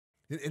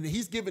And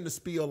he's giving the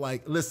spiel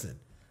like, listen,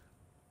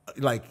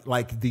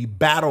 like the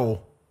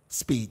battle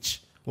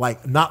speech,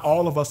 like not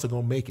all of us are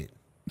going to make it.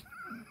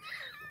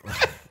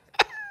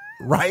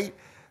 Right?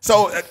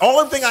 So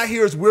all the thing I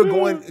hear is we're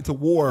going to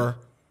war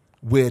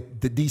with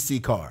the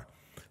DC car.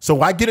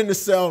 So I get in the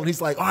cell and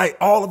he's like, all right,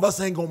 all of us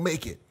ain't going to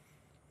make it.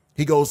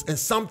 He goes, and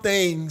some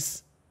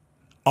things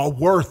are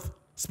worth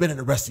spending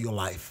the rest of your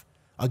life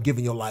or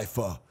giving your life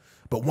for.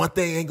 But one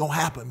thing ain't going to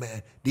happen,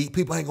 man. These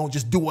people ain't going to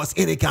just do us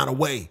any kind of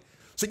way.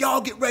 So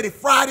y'all get ready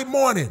Friday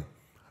morning.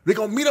 We're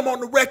going to meet them on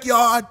the rec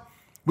yard.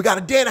 We got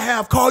a day and a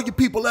half. Call your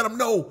people, let them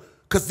know,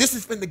 because this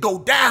is finna go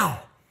down.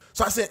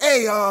 So I said,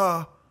 hey,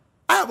 I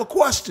have a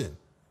question.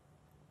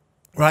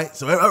 Right?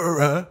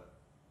 So,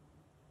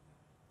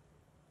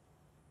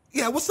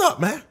 yeah, what's up,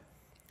 man?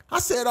 I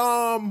said,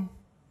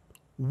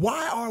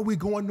 why are we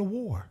going to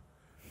war?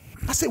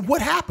 I said,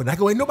 what happened? I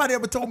go, ain't nobody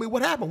ever told me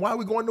what happened. Why are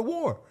we going to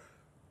war?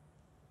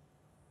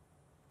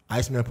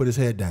 Iceman put his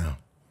head down.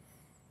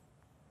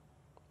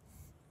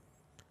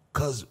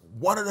 Because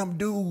one of them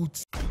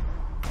dudes.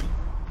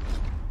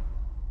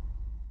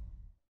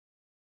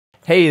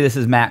 Hey, this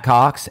is Matt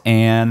Cox,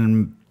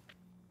 and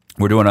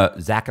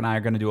Zach and I are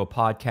going to do a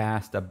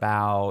podcast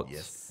about,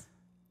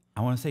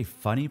 I want to say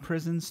funny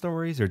prison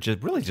stories, or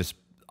just really just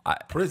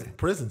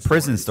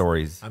prison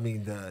stories. I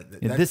mean,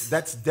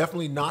 that's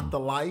definitely not the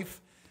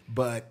life,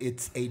 but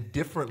it's a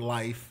different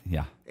life.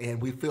 Yeah.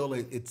 And we feel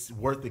it's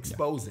worth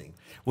exposing.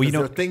 Well,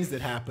 there are things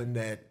that happen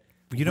that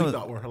we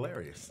thought were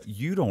hilarious.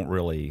 You don't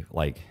really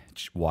like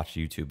watch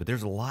YouTube, but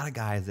there's a lot of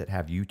guys that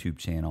have YouTube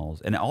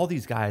channels, and all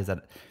these guys that,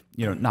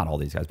 not all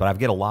these guys, but I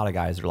get a lot of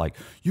guys that are like,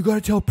 you got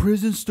to tell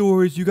prison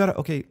stories. You got to,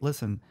 okay,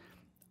 listen,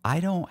 I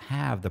don't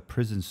have the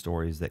prison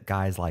stories that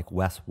guys like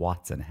Wes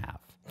Watson have.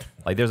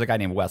 Like there's a guy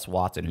named Wes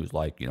Watson who's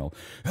like, and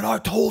I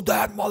told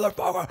that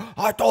motherfucker,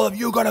 I told him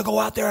you got to go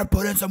out there and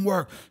put in some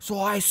work. So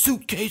I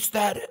suitcased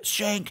that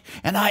shank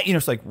and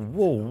it's like,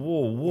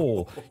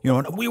 whoa.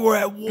 And we were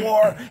at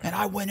war and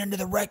I went into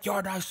the rec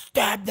yard and I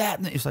stabbed that.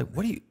 And it's like,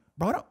 what are you,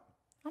 bro?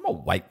 I'm a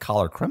white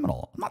collar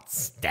criminal. I'm not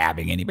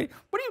stabbing anybody.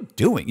 What are you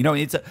doing? I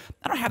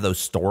don't have those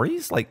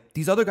stories. Like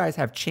these other guys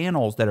have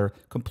channels that are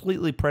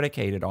completely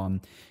predicated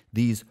on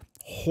these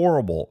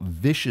horrible,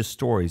 vicious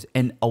stories.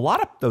 And a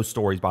lot of those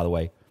stories, by the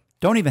way,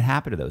 don't even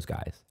happen to those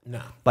guys.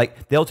 No.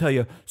 Like they'll tell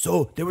you,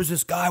 so there was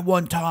this guy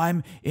one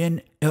time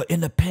in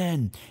the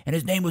pen and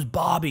his name was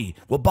Bobby.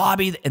 Well,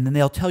 Bobby, and then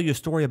they'll tell you a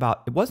story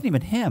about, it wasn't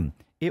even him.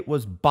 It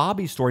was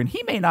Bobby's story. And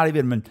he may not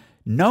even have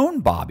known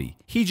Bobby.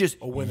 He just,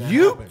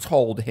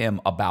 told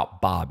him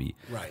about Bobby.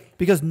 Right.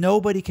 Because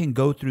nobody can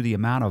go through the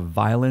amount of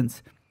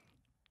violence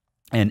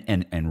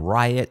and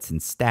riots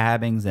and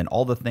stabbings and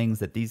all the things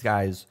that these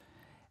guys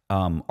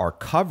are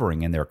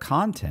covering in their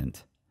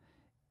content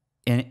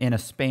in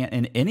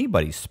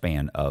anybody's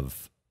span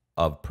of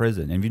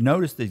prison. And if you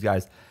notice, these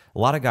guys, a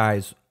lot of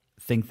guys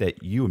think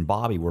that you and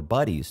Bobby were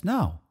buddies.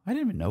 No, I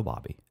didn't even know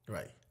Bobby.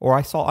 Right. Or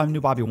I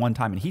knew Bobby one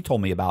time, and he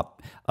told me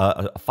about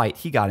a fight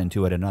he got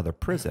into at another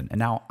prison, and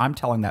now I'm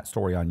telling that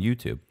story on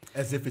YouTube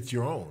as if it's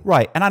your own.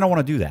 Right, and I don't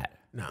want to do that.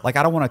 No. Like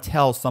I don't want to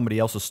tell somebody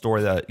else's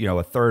story, that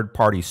a third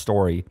party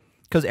story,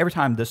 because every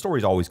time the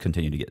stories always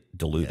continue to get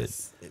diluted.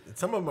 Yes.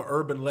 Some of them are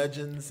urban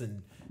legends,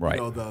 and right.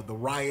 The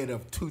riot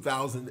of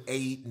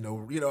 2008,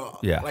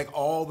 yeah. like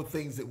all the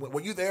things that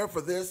were you there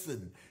for this,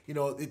 and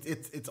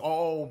it's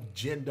all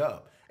ginned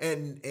up,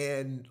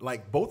 and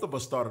like both of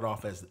us started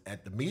off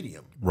at the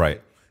Medium,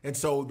 right? And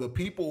so the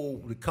people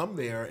would come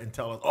there and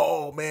tell us,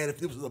 oh man, if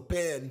this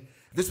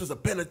was a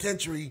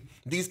penitentiary,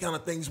 these kind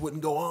of things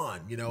wouldn't go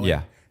on,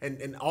 Yeah.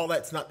 And all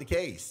that's not the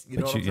case,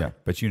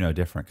 But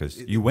different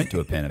because you went to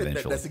a pen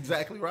eventually. That's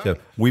exactly right. So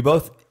we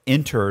both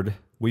entered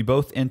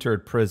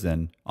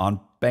prison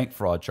on bank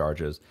fraud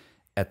charges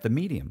at the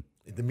Medium.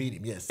 At the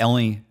Medium, yes.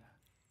 Only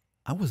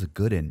I was a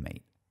good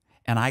inmate,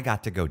 and I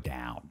got to go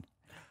down.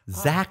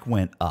 Zach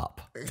went up.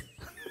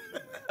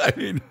 I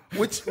mean,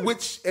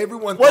 which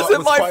everyone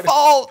wasn't thought was my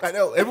fault. I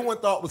know everyone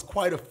thought was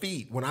quite a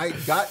feat. When I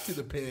got to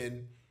the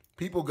pen,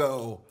 people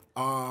go,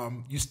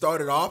 "You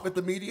started off at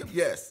the Medium,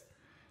 yes.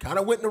 Kind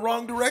of went in the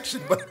wrong direction,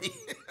 buddy."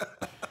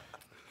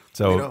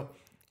 So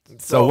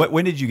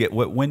when did you get?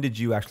 When did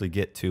you actually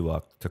get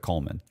to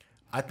Coleman?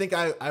 I think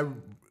I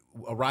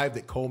arrived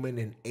at Coleman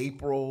in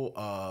April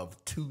of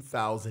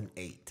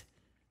 2008,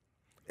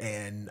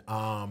 and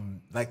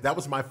that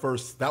was my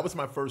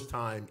first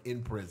time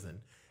in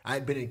prison. I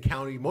had been in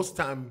county most of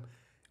the time.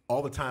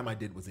 All the time I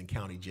did was in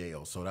county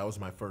jail, so that was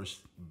my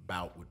first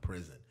bout with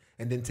prison.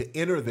 And then to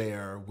enter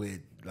there with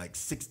like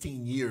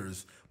 16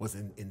 years was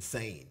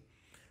insane.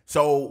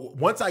 So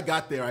once I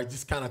got there, I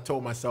just kind of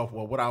told myself,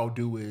 well, what I'll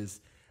do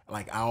is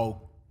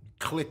I'll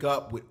click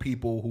up with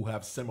people who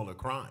have similar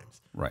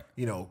crimes, right?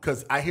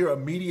 Because I hear a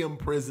medium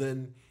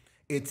prison,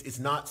 it's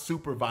not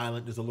super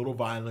violent. There's a little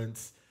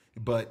violence,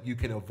 but you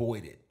can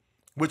avoid it,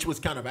 which was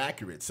kind of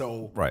accurate.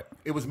 So right.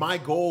 It was my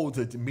goal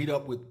to meet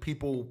up with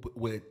people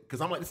because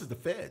I'm like, this is the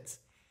feds.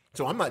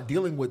 So I'm not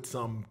dealing with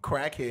some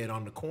crackhead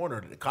on the corner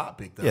that the cop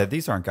picked up. Yeah,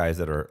 these aren't guys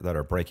that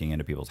are breaking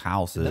into people's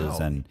houses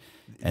No.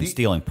 and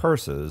stealing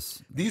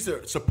purses. These are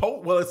it's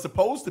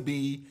supposed to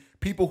be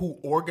people who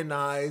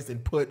organized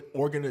and put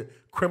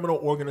criminal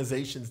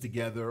organizations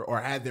together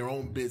or had their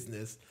own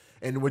business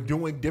and were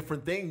doing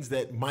different things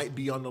that might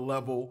be on the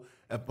level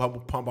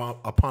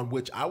upon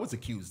which I was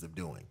accused of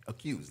doing,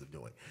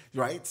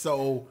 right?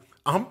 So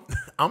I'm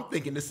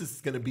thinking this is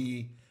going to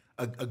be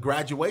a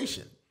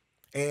graduation.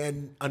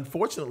 And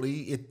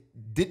unfortunately,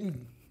 it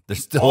didn't.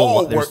 There's still a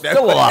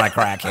lot of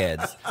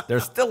crackheads.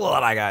 There's still a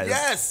lot of guys.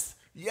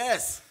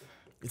 Yes.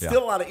 It's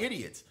still a lot of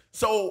idiots.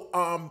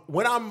 So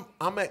when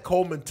I'm at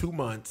Coleman 2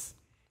 months,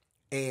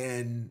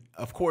 and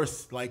of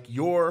course, like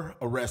your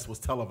arrest was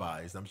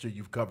televised. I'm sure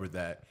you've covered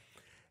that.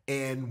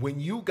 And when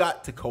you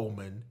got to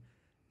Coleman,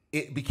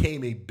 it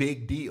became a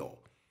big deal.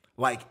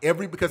 Like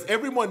because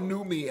everyone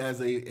knew me as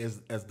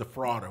the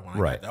frauder when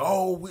I got there.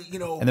 Oh,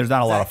 And there's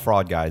not a lot of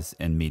fraud guys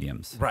in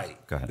mediums. Right.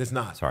 Go ahead. There's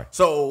not. Sorry.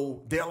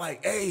 So they're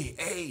like,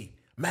 hey,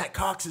 Matt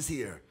Cox is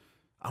here.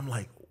 I'm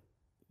like,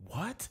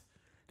 what?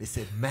 They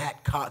said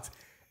Matt Cox.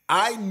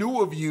 I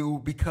knew of you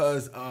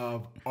because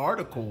of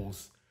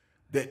articles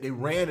that they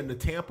ran in the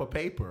Tampa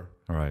paper.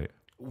 Right.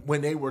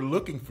 When they were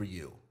looking for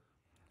you.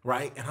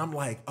 Right. And I'm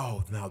like,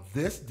 oh, now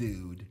this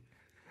dude.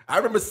 I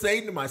remember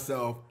saying to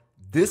myself,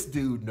 this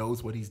dude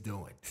knows what he's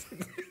doing.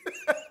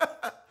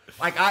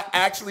 Like, I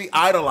actually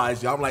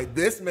idolized you. I'm like,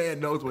 this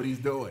man knows what he's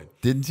doing.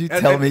 Didn't you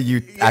tell me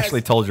you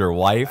actually told your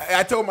wife?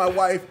 I told my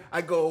wife,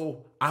 I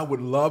go, I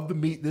would love to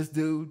meet this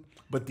dude,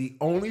 but the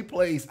only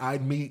place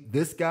I'd meet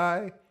this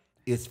guy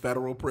is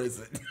federal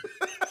prison.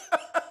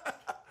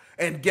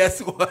 And guess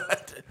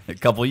what? A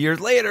couple years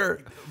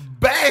later.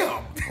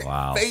 Bam!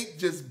 Wow. Fate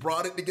just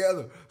brought it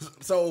together.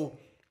 So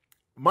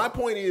my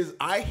point is,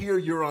 I hear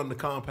you're on the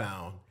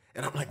compound,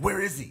 and I'm like, where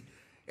is he?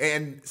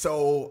 And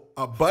so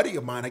a buddy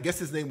of mine, I guess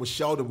his name was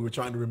Sheldon. We were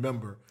trying to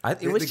remember.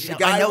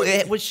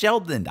 It was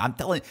Sheldon. I'm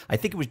telling you. I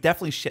think it was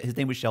definitely his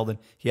name was Sheldon.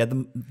 He had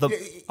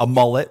a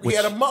mullet. He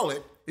had a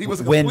mullet. He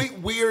was a complete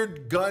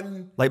weird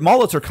gun. Like,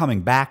 mullets are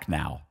coming back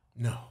now.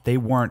 No, they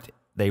weren't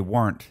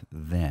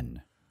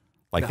then.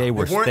 Like, they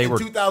were in were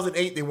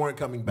 2008. They weren't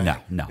coming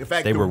back. No. In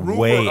fact, they were rumor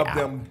way of out.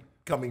 them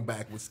coming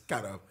back was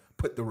kind of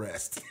put the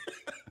rest.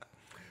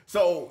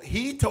 So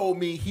he told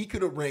me he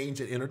could arrange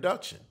an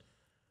introduction.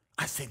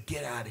 I said,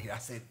 get out of here. I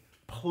said,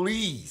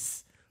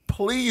 please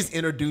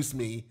introduce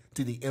me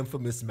to the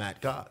infamous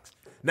Matt Cox.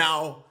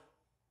 Now,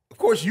 of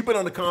course, you've been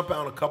on the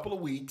compound a couple of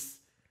weeks,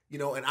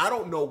 and I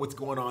don't know what's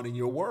going on in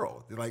your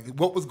world. Like,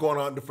 what was going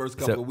on the first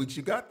couple of weeks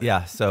you got there?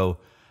 Yeah, so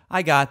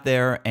I got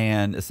there,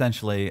 and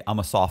essentially, I'm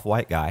a soft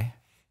white guy,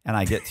 and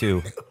I get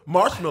to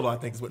marshmallow, I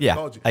think is what they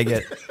called you. I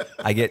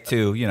get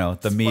to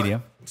the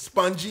medium,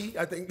 spongy,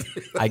 I think.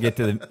 I get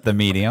to the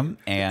medium,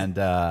 and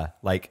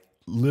like,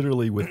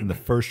 literally within the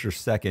first or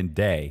second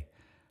day,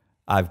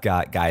 I've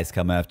got guys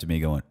coming up to me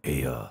going,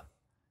 hey,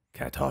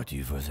 can I talk to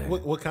you for a second?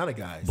 What kind of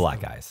guys?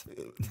 Black guys.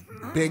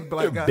 Big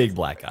black guys? Big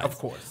black guys. Of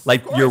course.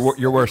 Like,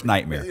 your worst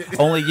nightmare.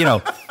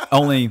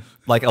 Only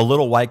like a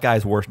little white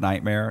guy's worst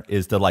nightmare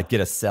is to, like, get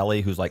a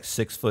celly who's like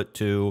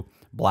 6'2",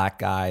 black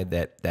guy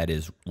that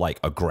is, like,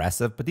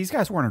 aggressive. But these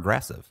guys weren't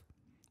aggressive.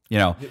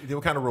 They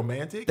were kind of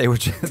romantic. They were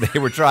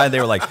trying. They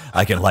were like,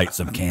 I can light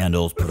some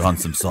candles, put on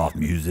some soft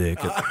music.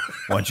 Why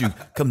don't you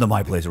come to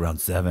my place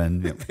around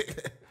 7?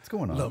 What's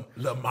going on?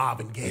 Lil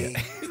Marvin Gaye.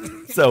 Yeah.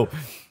 So,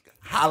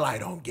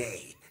 highlight on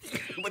Gaye.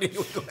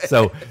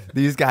 So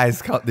this guy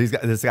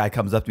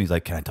comes up to me. He's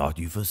like, can I talk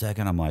to you for a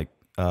second? I'm like,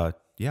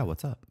 yeah,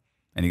 what's up?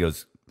 And he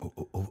goes,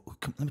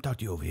 come, let me talk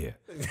to you over here.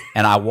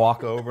 And I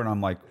walk over and I'm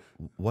like,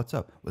 what's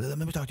up? Well, let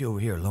me talk to you over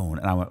here alone.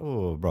 And I went,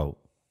 oh, bro,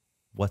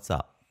 what's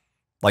up?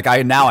 Like,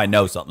 now I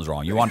know something's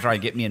wrong. You want to try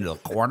to get me into the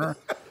corner?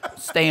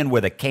 Stand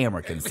where the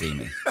camera can see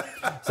me.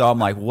 So I'm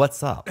like,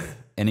 what's up?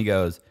 And he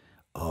goes,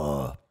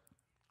 oh,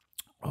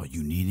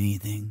 you need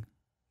anything?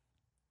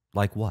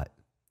 Like what?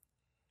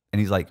 And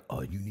he's like,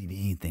 oh, you need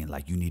anything?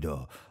 Like, you need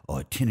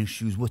tennis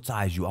shoes? What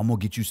size you? I'm going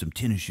to get you some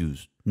tennis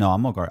shoes. No,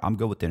 I'm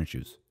good with tennis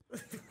shoes.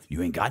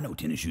 You ain't got no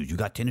tennis shoes. You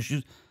got tennis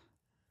shoes?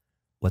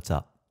 What's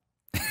up?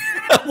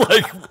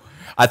 Like,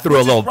 I threw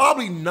a little.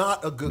 Probably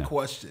not a good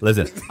question.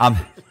 Listen,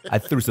 I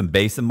threw some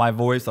bass in my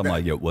voice. I'm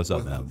like, yo, what's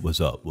up, man?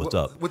 What's up? What's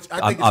up?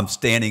 I'm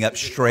standing up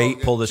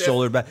straight, pull the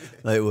shoulder back.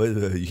 Like,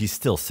 he's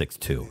still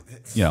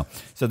 6'2",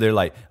 So they're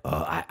like,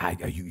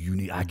 you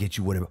need. I get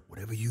you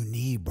whatever you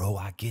need, bro.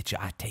 I get you.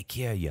 I take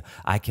care of you.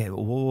 I can't.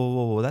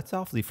 Whoa. That's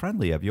awfully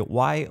friendly of you.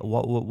 Why?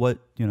 What?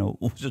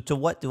 To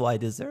what do I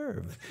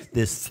deserve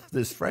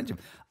this friendship?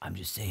 I'm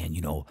just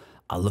saying,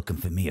 I'm looking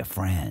for me a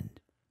friend.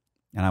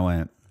 And I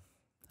went,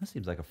 that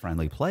seems like a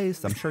friendly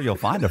place. I'm sure you'll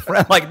find a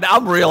friend. Like, now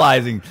I'm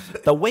realizing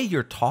the way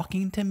you're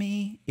talking to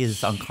me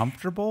is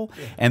uncomfortable.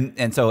 And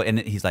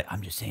he's like,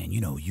 I'm just saying,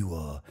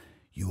 you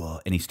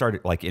and he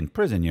started, like, in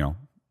prison,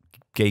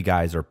 gay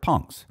guys are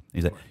punks.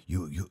 He's like,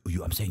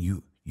 I'm saying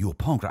you a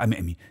punk. I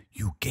mean,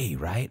 you gay,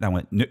 right? And I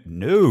went,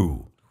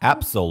 no,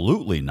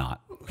 absolutely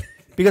not.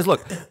 Because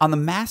look, on the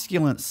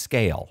masculine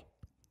scale,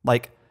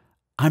 like,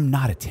 I'm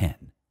not a 10.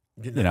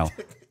 You know,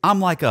 I'm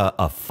like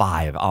a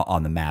 5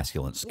 on the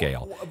masculine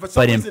scale.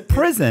 But in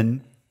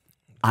prison,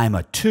 I'm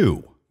a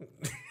 2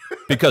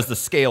 because the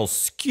scale's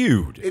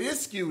skewed. It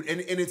is skewed,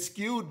 and it's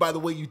skewed by the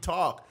way you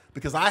talk,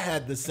 because I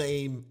had the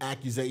same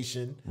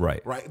accusation.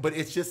 Right. But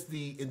it's just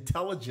the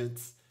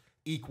intelligence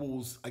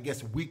equals, I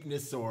guess,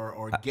 weakness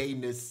or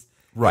gayness.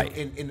 Right.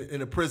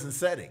 In a prison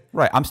setting.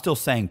 Right. I'm still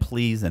saying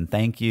please and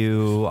thank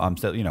you. I'm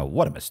still, you know,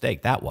 what a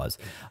mistake that was.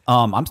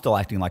 I'm still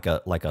acting like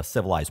a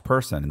civilized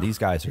person, and these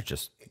guys are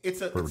just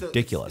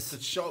ridiculous.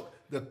 It's a shock.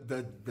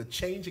 The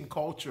change in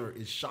culture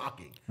is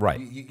shocking. Right.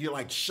 You're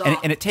like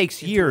shocked. And it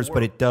takes years,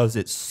 but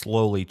it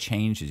slowly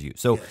changes you.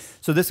 So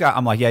so this guy,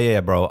 I'm like,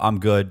 yeah, bro, I'm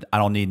good. I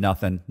don't need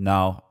nothing.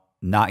 No,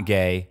 not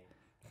gay.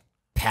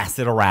 Pass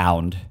it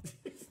around.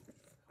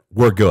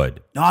 We're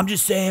good. No, I'm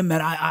just saying,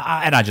 man.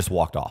 I just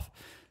walked off.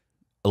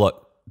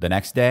 Look, the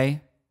next day,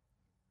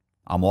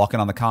 I'm walking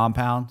on the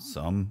compound.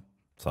 Some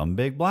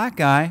big black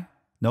guy.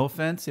 No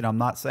offense, you know. I'm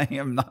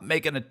not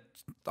making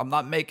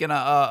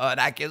an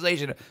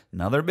accusation.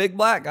 Another big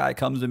black guy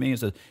comes to me and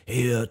says,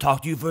 "Hey,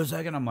 talk to you for a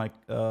second." I'm like,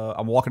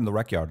 I'm walking to the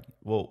rec yard.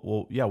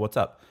 Well, yeah. What's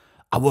up?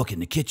 I work in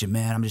the kitchen,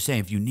 man. I'm just saying,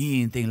 if you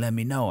need anything, let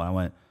me know. I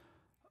went,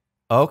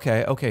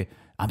 okay.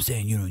 I'm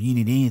saying, you know, you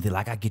need anything,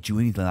 like I get you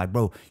anything. Like,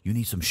 bro, you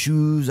need some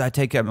shoes, I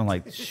take care of them. I'm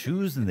like,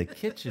 shoes in the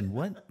kitchen?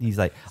 What? He's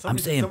like,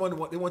 they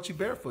want you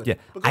barefoot. Yeah,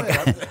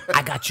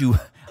 I got you.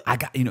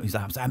 You know, he's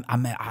like,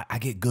 I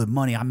get good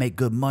money. I make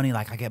good money.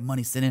 Like, I get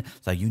money sent in.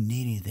 It's like, you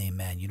need anything,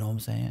 man? You know what I'm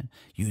saying?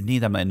 You need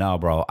them? Like, no,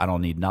 bro, I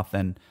don't need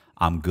nothing.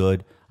 I'm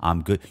good.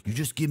 You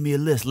just give me a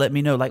list. Let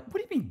me know. Like, what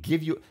do you mean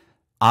give you?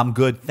 I'm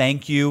good.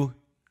 Thank you.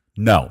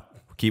 No.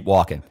 Keep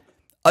walking.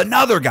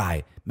 Another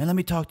guy. Man, let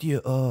me talk to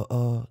you.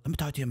 Let me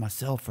talk to you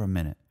myself for a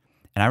minute.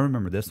 And I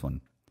remember this one. Do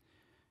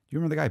you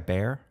remember the guy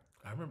Bear?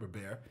 I remember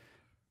Bear.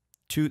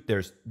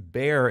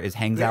 Bear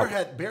hangs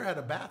out. Bear had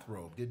a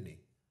bathrobe, didn't he?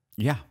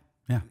 Yeah.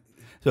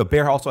 So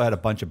Bear also had a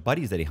bunch of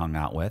buddies that he hung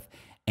out with,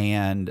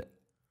 and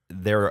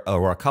there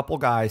were a couple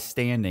guys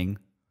standing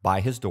by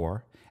his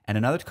door, and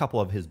another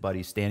couple of his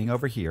buddies standing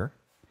over here.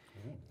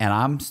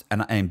 And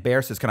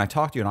Bear says, "Can I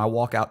talk to you?" And I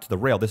walk out to the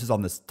rail. This is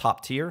on this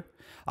top tier.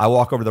 I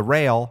walk over the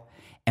rail.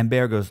 And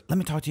Bear goes, "Let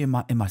me talk to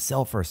you in my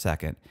cell for a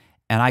second."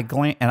 And I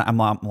glance, and I'm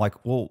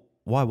like, "Well,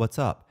 why? What's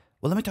up?"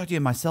 "Well, let me talk to you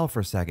in my cell for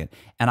a second."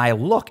 And I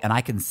look, and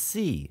I can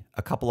see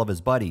a couple of his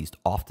buddies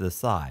off to the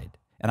side,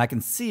 and I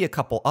can see a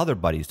couple other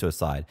buddies to the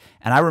side.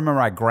 And I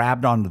remember I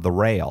grabbed onto the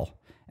rail,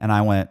 and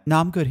I went, "No,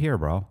 I'm good here,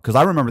 bro." Because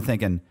I remember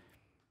thinking,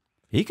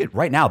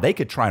 right now they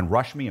could try and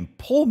rush me and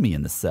pull me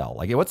in the cell.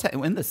 Like, what's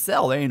in the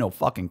cell? There ain't no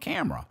fucking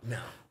camera. No.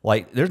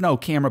 Like, there's no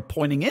camera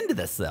pointing into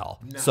the cell.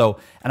 No. So,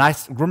 and I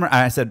remember,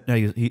 I said, no,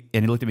 and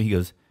he looked at me, he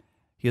goes,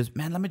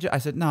 "Man, let me just," I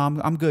said, "No,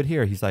 I'm good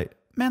here." He's like,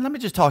 "Man, let me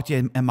just talk to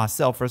you in my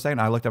cell for a second."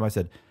 I looked at him, I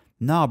said,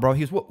 "No, bro."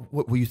 He goes,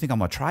 what you think I'm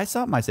going to try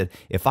something?" I said,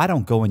 "If I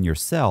don't go in your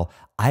cell,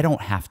 I don't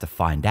have to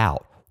find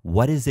out.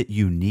 What is it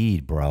you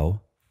need,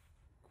 bro?"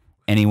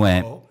 And he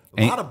went,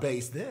 a lot of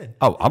bass then.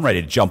 Oh, I'm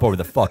ready to jump over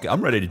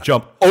I'm ready to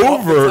jump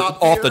over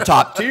off the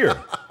top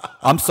tier.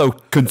 I'm so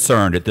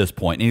concerned at this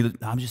point. And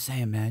I'm just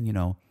saying, man, you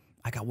know,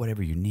 I got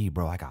whatever you need,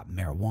 bro. I got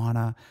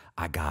marijuana.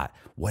 I got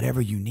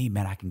whatever you need,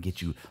 man. I can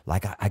get you.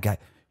 Like,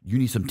 you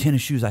need some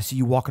tennis shoes. I see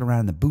you walking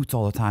around in the boots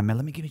all the time, man.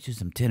 Let me give you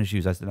some tennis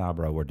shoes. I said, "Nah,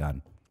 bro, we're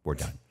done. We're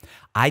done."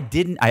 I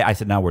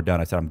said, "No, we're done."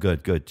 I said, "I'm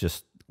good.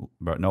 Just,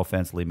 bro, no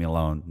offense. Leave me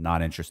alone.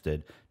 Not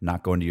interested.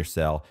 Not going to your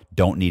cell.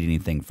 Don't need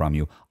anything from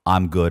you.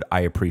 I'm good. I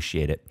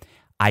appreciate it."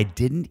 I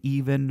didn't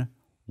even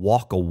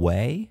walk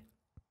away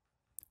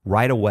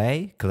right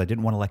away because I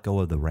didn't want to let go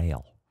of the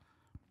rail.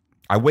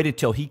 I waited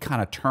till he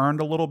kind of turned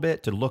a little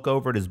bit to look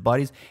over at his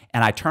buddies,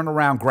 and I turned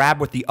around,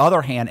 grabbed with the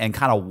other hand, and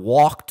kind of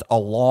walked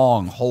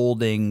along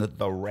holding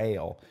the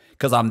rail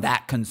because I'm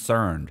that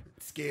concerned.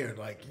 Scared,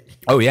 like.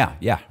 Oh, yeah.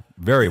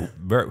 Very,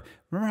 very.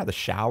 Remember how the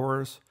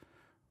showers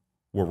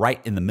were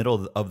right in the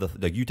middle of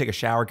the you take a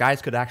shower?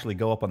 Guys could actually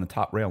go up on the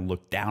top rail and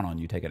look down on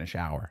you taking a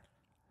shower.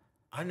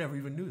 I never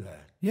even knew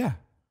that. Yeah.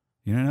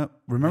 You know,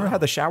 remember how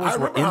the showers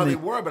were in how they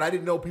were, but I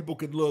didn't know people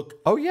could look.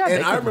 Oh, yeah.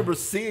 And I remember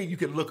seeing you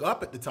could look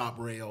up at the top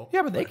rail.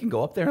 Yeah, but they can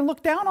go up there and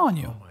look down on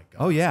you. Oh, my God.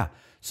 Oh, yeah.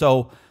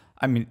 So,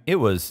 I mean, it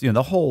was,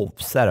 the whole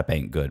setup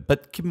ain't good.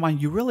 But keep in mind,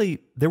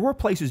 there were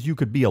places you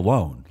could be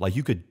alone. Like,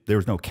 there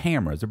was no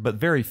cameras, but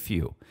very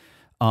few.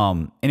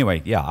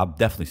 Anyway, yeah, I'm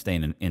definitely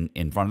staying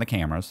in front of the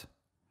cameras.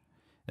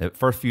 The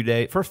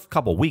first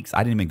couple of weeks, I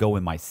didn't even go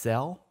in my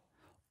cell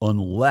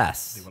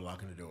unless they were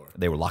locking the door.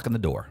 They were locking the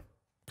door.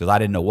 Because I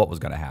didn't know what was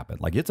going to happen.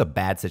 Like, it's a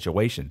bad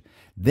situation.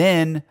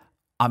 Then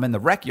I'm in the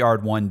rec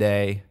yard one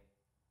day,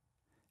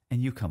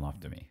 and you come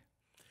up to me.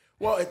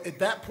 Well, at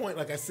that point,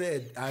 like I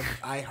said,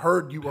 I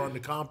heard you were on the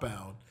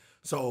compound.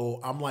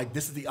 So I'm like,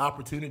 this is the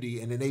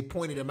opportunity. And then they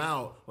pointed him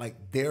out, like,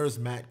 there's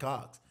Matt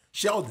Cox.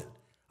 Sheldon.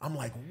 I'm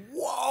like,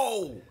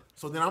 whoa.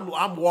 So then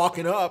I'm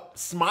walking up,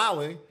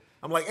 smiling.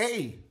 I'm like,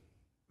 "Hey,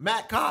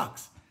 Matt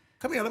Cox,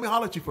 come here. Let me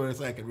holler at you for a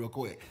second real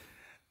quick."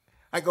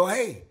 I go,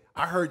 "Hey,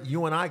 I heard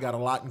you and I got a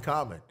lot in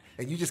common."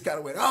 And you just kind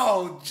of went,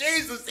 "Oh,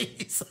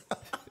 Jesus."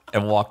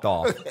 and walked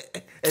off.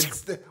 And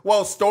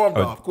stormed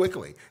off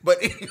quickly. But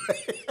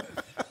anyway,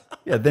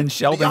 Yeah, then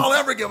Sheldon. y'all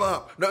ever give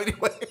up? No,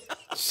 anyway.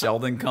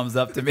 Sheldon comes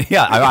up to me.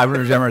 Yeah, I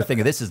remember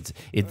thinking, is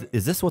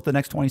this what the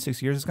next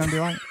 26 years is going to be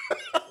like?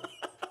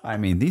 I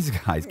mean, these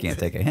guys can't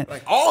take a hint.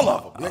 Like all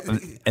of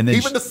them. And then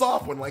even the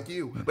soft one like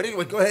you. But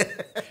anyway, go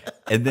ahead.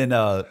 And then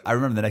I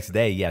remember the next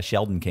day, yeah,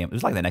 Sheldon came. It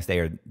was like the next day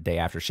or day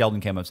after. Sheldon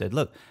came up and said,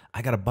 look,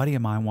 I got a buddy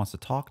of mine wants to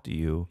talk to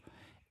you,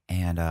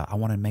 and I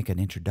want to make an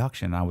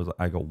introduction.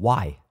 I go,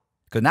 why?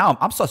 Because now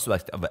I'm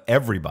suspect of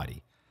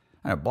everybody.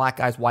 I know, black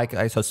guys, white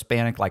guys,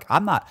 Hispanic. Like,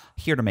 I'm not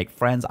here to make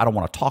friends. I don't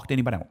want to talk to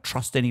anybody. I don't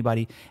trust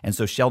anybody. And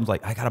so Sheldon's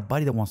like, I got a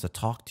buddy that wants to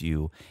talk to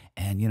you,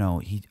 and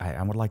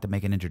I would like to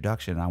make an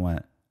introduction. And I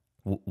went,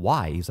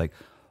 why? He's like,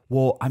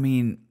 well, I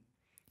mean,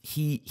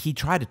 he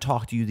tried to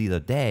talk to you the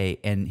other day,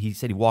 and he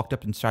said he walked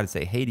up and tried to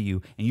say hey to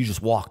you, and you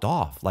just walked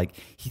off. Like,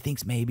 he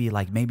thinks maybe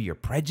you're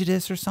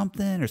prejudiced or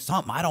something.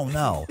 I don't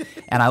know.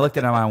 And I looked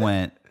at him and I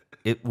went,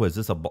 was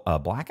this a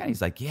black guy?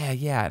 He's like,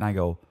 yeah. And I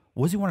go,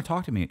 what does he want to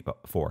talk to me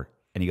for?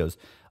 And he goes,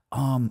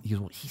 well,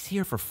 he's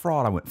here for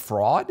fraud. I went,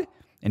 fraud?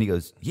 And he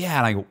goes, yeah.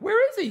 And I go,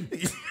 where is he?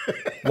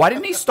 Why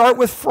didn't he start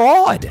with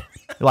fraud?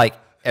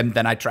 And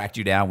then I tracked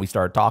you down. We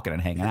started talking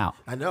and hanging out.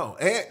 I know.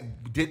 And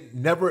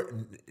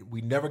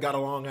we never got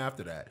along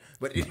after that.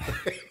 But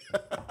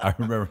I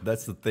remember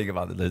that's the thing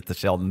about the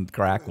Sheldon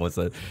crack was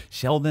that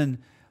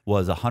Sheldon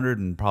was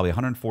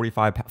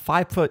 145,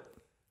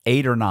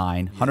 5'8" or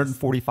 9",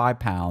 145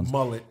 pounds.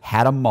 Mullet.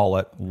 Had a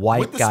mullet.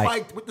 White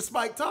guy. With the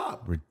spiked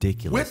top.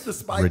 Ridiculous. With the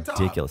spiked top.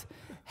 Ridiculous.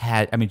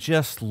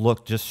 Just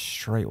looked just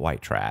straight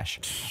white trash.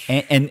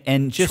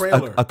 And just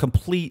a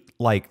complete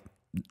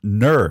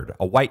nerd,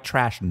 a white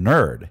trash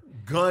nerd.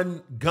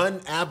 Gun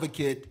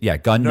advocate. Yeah,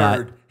 gun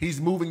nerd. nut. He's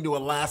moving to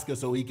Alaska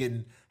so he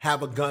can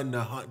have a gun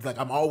to hunt. Like,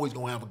 I'm always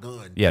gonna have a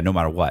gun. Yeah, no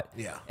matter what.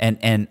 Yeah.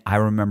 And I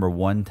remember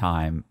one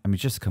time,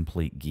 just a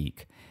complete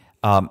geek.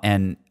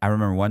 And I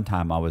remember one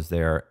time I was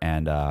there,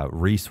 and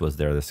Reese was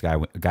there, this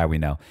guy we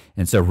know.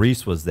 And so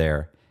Reese was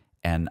there,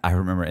 and I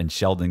remember, and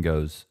Sheldon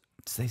goes,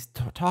 he's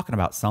talking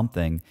about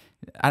something.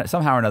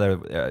 Somehow or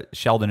another,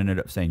 Sheldon ended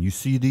up saying, you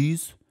see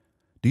these?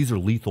 These are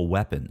lethal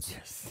weapons.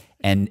 Yes.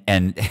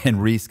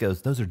 And Reese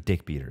goes, those are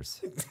dick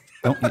beaters.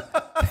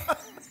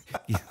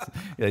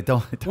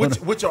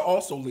 Which are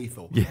also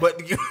lethal. Yeah,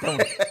 but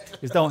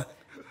don't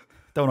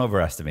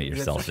overestimate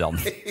yourself, Sheldon.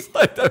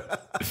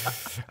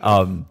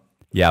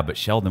 Yeah, but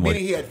Sheldon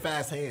meaning he had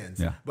fast hands.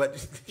 Yeah.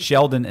 But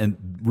Sheldon,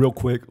 and real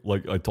quick,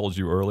 like I told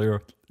you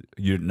earlier,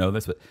 you didn't know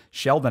this, but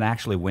Sheldon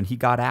actually, when he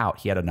got out,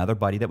 he had another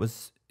buddy that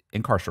was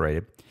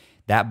incarcerated.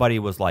 That buddy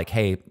was like,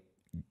 hey,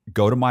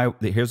 go to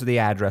here's the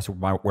address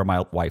where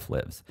my wife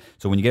lives.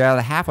 So when you get out of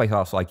the halfway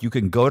house, you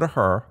can go to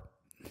her.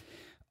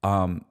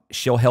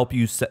 She'll help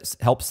you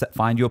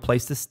find you a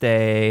place to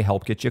stay,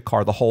 help get you a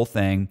car, the whole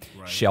thing.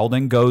 Right.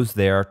 Sheldon goes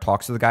there,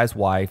 talks to the guy's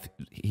wife.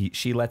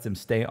 She lets him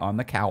stay on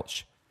the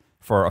couch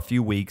for a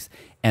few weeks.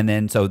 And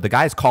then, so the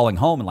guy's calling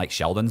home, and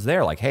Sheldon's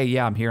there, hey,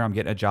 yeah, I'm here. I'm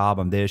getting a job.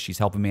 I'm this. She's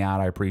helping me out.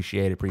 I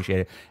appreciate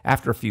it.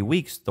 After a few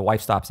weeks, the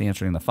wife stops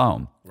answering the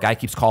phone. Right. Guy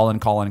keeps calling.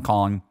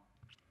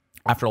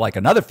 After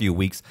another few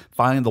weeks,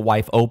 finally the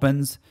wife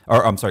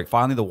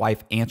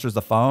answers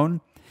the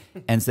phone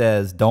and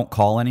says, don't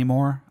call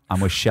anymore.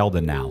 I'm with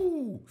Sheldon now.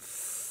 Ooh.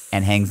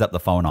 And hangs up the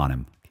phone on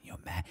him. Can you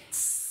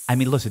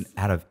imagine? Listen,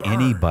 out of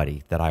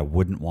anybody that I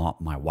wouldn't want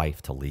my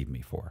wife to leave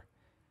me for,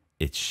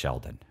 it's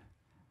Sheldon.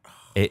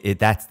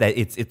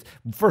 It's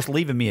first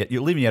leaving me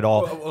at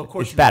all. Well, of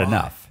course, it's bad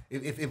enough.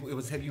 If it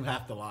was him, you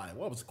have to lie.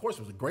 Well, of course,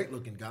 it was a great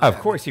looking guy. Of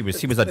course, he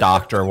was a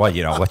doctor.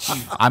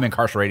 I'm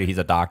incarcerated. He's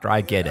a doctor. I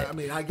get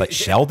it. But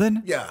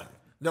Sheldon? Yeah.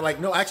 They're like,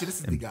 no, actually,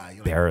 this is the guy.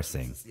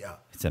 Embarrassing.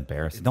 It's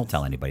embarrassing. Don't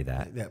tell anybody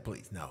that. Yeah,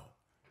 please, no,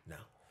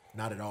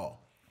 not at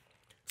all.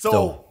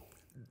 So,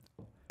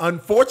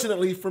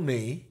 unfortunately for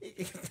me,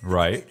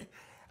 right,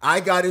 I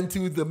got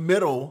into the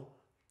middle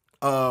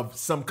of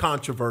some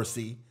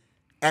controversy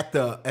at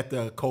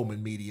the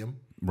Coleman Medium.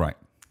 Right.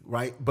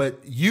 But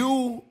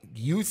you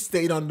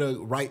stayed on the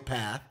right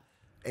path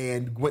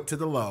and went to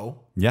the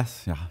low.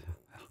 Yes. Yeah.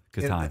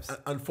 Good times.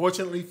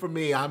 Unfortunately for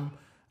me,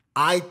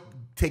 I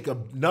take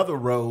another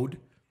road,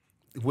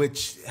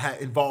 which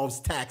involves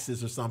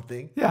taxes or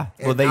something. Yeah.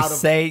 Well, they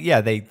say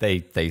a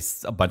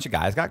bunch of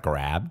guys got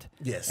grabbed.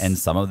 Yes. And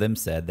some of them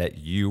said that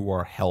you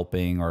were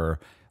helping or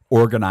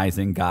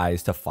organizing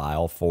guys to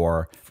file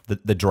for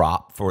the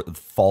drop for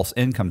false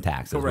income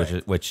taxes,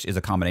 which is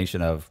a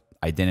combination of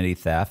identity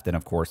theft and,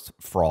 of course,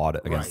 fraud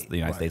against the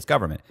United States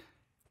government,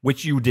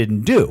 which you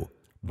didn't do.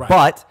 Right.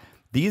 But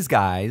these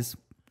guys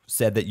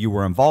said that you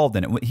were involved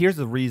in it. Here's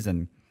the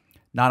reason,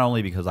 not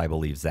only because I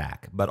believe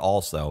Zack, but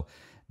also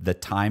the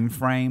time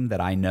frame that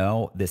I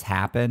know this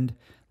happened.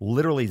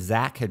 Literally,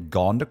 Zack had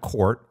gone to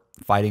court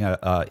fighting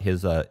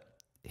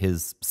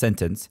his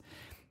sentence,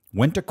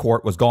 went to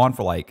court, was gone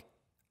for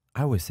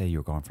I always say you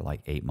were gone for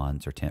 8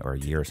 months or 10 or a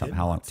year or something.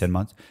 How long? 10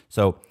 months.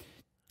 So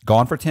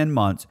gone for 10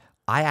 months.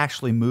 I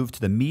actually moved to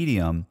the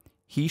Medium.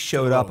 He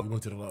showed up. You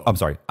went to the low. I'm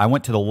sorry. I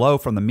went to the low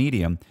from the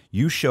medium.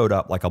 You showed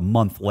up like a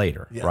month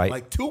later, Yeah, right?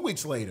 like 2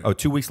 weeks later. Oh,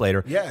 2 weeks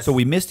later. Yes. So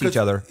we missed each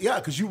other. Yeah,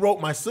 because you wrote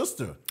my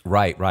sister.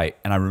 Right.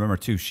 And I remember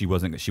too, she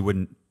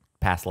wouldn't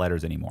pass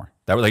letters anymore.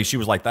 That was like, she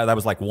was like, that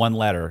was like one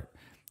letter.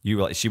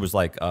 She was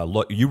like,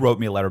 look, you wrote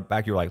me a letter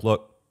back. You were like,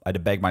 look, I had to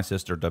beg my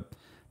sister to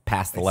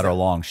pass the letter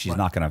along. She's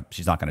not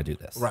gonna do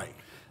this. Right.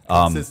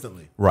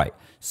 Consistently. Right.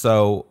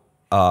 So,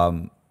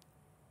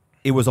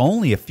 it was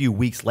only a few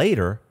weeks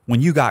later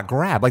when you got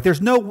grabbed. Like,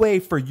 there's no way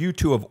for you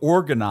to have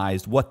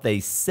organized what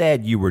they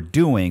said you were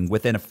doing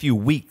within a few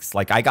weeks.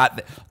 Like, I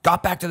got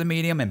back to the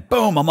medium, and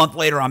boom, a month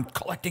later, I'm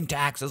collecting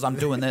taxes. I'm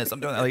doing this. I'm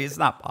doing that. Like, it's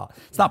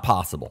not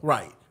possible.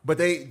 Right. But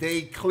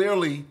they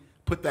clearly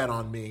put that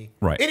on me.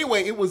 Right.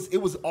 Anyway, it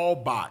was all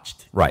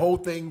botched. Right. The whole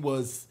thing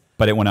was.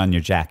 But it went on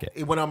your jacket.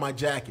 It went on my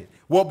jacket.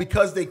 Well,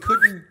 because they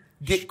couldn't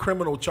get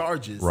criminal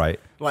charges. Right.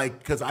 Like,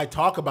 because I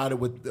talk about it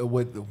with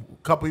a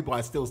couple people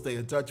I still stay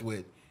in touch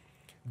with.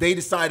 They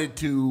decided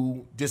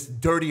to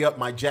just dirty up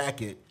my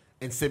jacket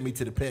and send me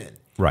to the pen.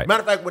 Right.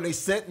 Matter of fact, when they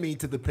sent me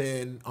to the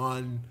pen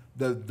on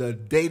the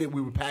day that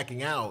we were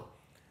packing out,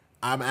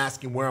 I'm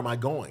asking, where am I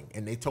going?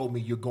 And they told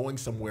me, you're going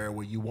somewhere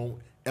where you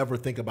won't ever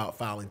think about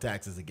filing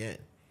taxes again.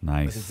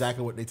 Nice. That's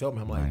exactly what they told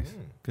me. I'm like,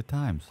 Good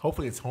times.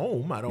 hopefully it's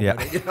home. I don't Yeah.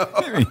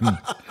 know.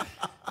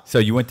 So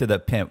you went to the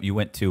pimp. You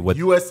went to what?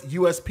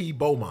 USP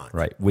Beaumont.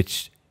 Right.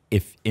 Which,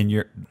 if in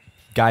your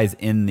guys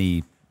in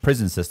the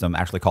prison system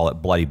actually call it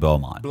Bloody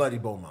Beaumont. Bloody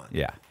Beaumont.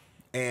 Yeah.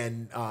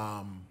 And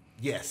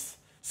yes.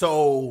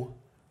 So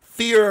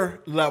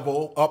fear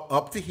level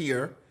up to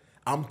here.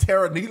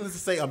 Needless to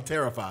say, I'm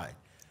terrified.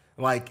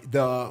 Like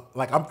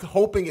I'm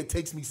hoping it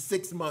takes me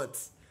 6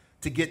 months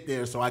to get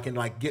there so I can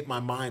like get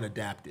my mind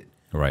adapted.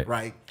 Right.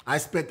 Right. I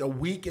spent a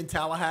week in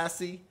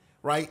Tallahassee.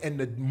 Right. And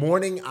the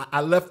morning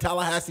I left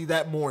Tallahassee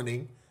that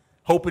morning,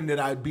 hoping that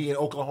I'd be in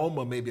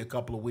Oklahoma maybe a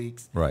couple of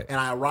weeks. Right. And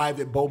I arrived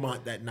at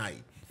Beaumont that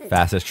night.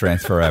 Fastest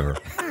transfer ever.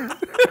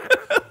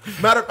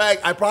 Matter of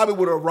fact, I probably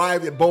would have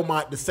arrived at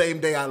Beaumont the same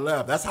day I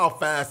left. That's how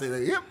fast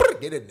they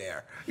get in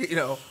there. You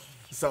know.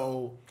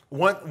 So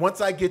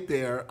once I get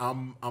there,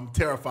 I'm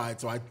terrified.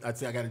 So I'd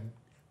say I got to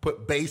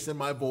put bass in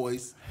my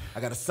voice. I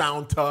got to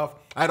sound tough.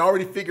 I'd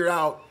already figured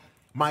out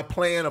my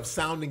plan of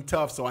sounding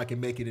tough so I can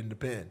make it in the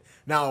pen.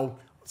 Now,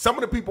 some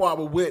of the people I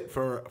were with,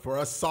 for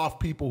us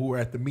soft people who were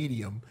at the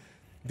medium,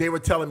 they were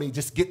telling me,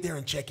 just get there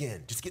and check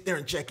in. Just get there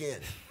and check in.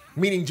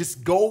 Meaning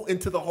just go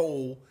into the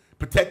hole,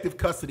 protective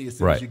custody as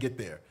soon as you get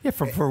there. Yeah,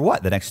 for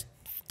what? The next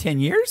 10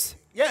 years?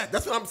 Yeah,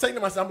 that's what I'm saying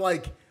to myself. I'm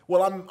like,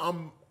 well,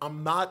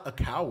 I'm not a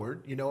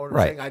coward, you know what I'm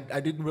saying?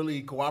 I didn't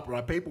really cooperate.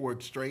 My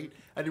paperwork's straight.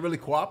 I didn't really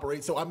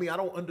cooperate. So I mean, I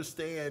don't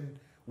understand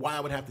why I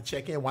would have to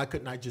check in. Why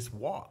couldn't I just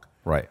walk?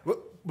 Right.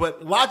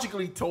 But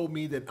logically told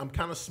me that I'm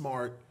kind of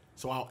smart,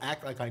 so I'll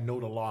act like I know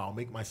the law. I'll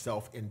make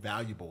myself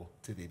invaluable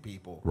to the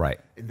people. Right.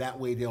 And that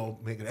way they'll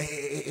make it,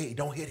 hey,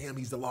 don't hit him.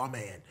 He's the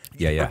lawman. Yeah,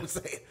 you know yeah. what I'm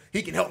saying?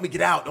 He can help me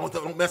get out.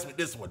 Don't mess with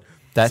this one.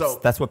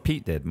 That's what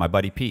Pete did. My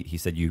buddy Pete. He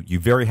said you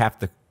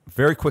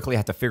very quickly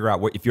have to figure out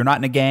if you're not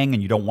in a gang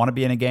and you don't want to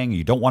be in a gang and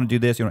you don't want to do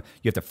this, you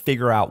have to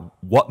figure out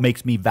what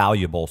makes me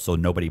valuable so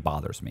nobody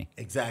bothers me.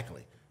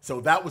 Exactly. So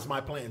that was my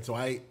plan. So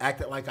I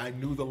acted like I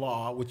knew the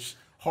law, which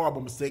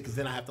horrible mistake, because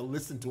then I have to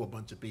listen to a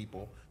bunch of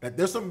people. That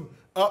there's some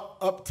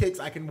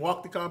upticks. I can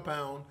walk the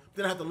compound,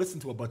 then I have to listen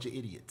to a bunch of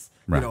idiots.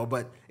 Right. You know,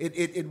 but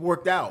it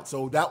worked out.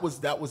 So that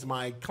was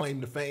my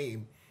claim to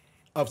fame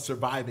of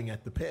surviving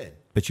at the pen.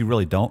 But you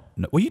really don't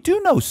know. Well, you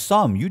do know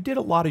some. You did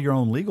a lot of your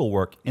own legal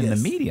work in the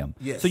medium.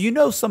 Yes. So you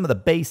know some of the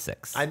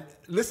basics.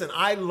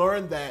 I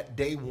learned that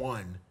day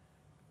one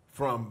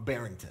from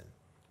Barrington.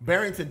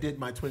 Barrington did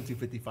my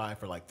 2255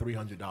 for like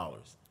 $300.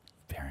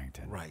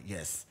 Barrington. Right,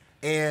 yes.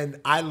 And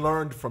I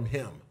learned from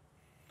him.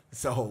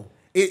 So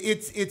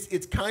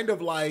it's kind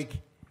of like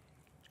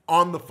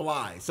on the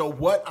fly. So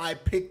what I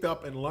picked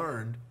up and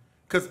learned,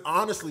 because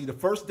honestly, the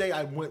first day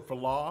I went for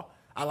law,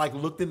 I like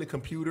looked in the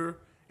computer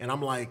and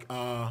I'm like,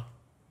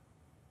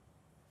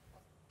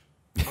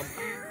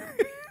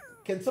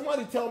 can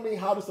somebody tell me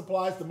how this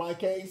applies to my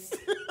case?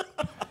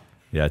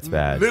 Yeah, it's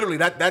bad. Literally,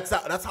 that's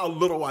how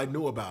little I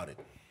knew about it.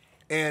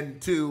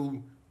 And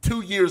to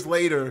 2 years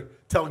later,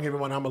 telling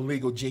everyone I'm a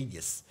legal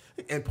genius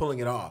and pulling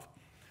it off.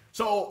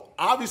 So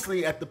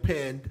obviously at the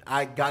pen,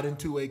 I got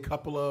into a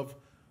couple of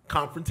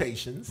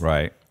confrontations.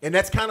 Right. And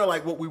that's kind of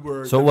like what we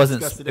were. So it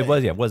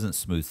wasn't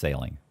smooth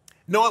sailing.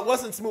 No, it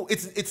wasn't smooth.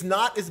 It's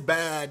not as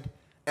bad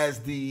as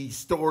the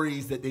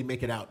stories that they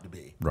make it out to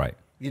be. Right.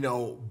 You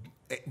know,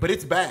 but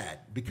it's bad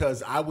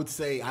because I would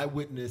say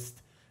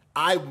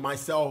I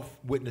myself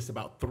witnessed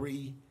about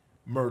 3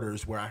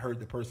 murders where I heard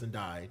the person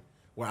died,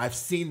 where I've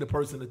seen the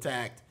person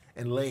attacked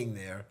and laying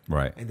there.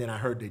 Right. And then I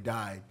heard they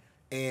died.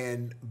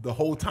 And the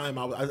whole time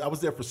I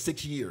was there for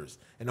 6 years.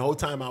 And the whole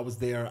time I was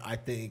there, I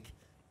think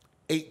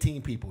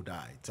 18 people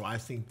died. So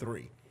I've seen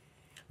 3.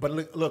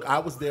 But look, I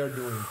was there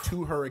during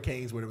 2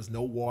 hurricanes where there was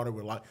no water.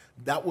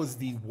 That was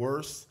the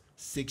worst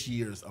 6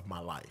 years of my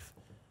life.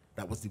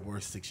 That was the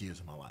worst 6 years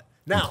of my life.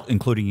 Now,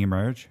 including your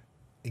marriage?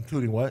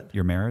 including what?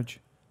 Your marriage?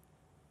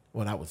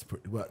 Well, that was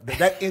pretty. Well,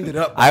 that ended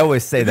up. I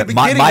always say that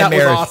my that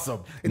marriage was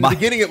awesome. In the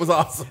beginning, it was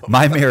awesome.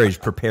 My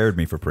marriage prepared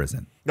me for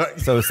prison.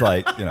 So it's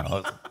like, you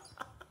know.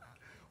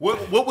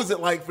 What was it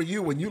like for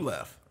you when you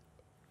left?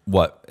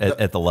 What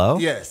at the low?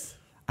 Yes.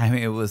 I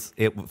mean, it was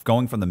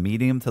going from the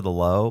medium to the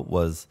low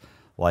was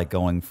like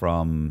going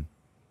from,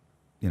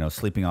 you know,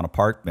 sleeping on a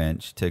park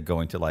bench to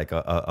going to like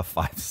a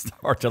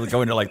 5-star to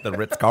going to like the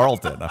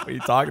Ritz-Carlton. What are you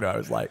talking about? I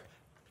was like,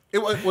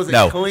 was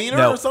it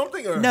cleaner or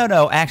something? Or?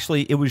 No.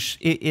 Actually, it was.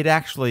 It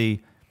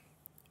actually.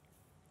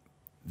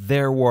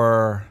 There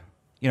were,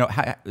 you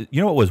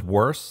know, what was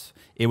worse?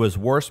 It was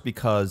worse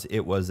because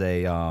it was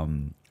a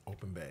open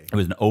bay. It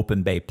was an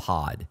open bay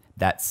pod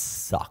that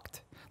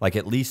sucked. Like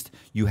at least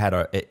you had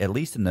at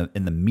least in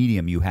the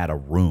medium you had a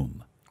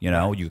room. You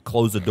know, right. You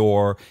close the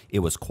door. It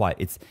was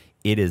quiet.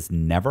 It is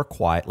never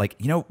quiet. Like,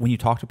 you know, when you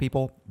talk to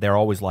people, they're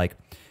always like,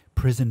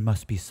 prison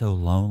must be so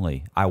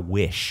lonely. I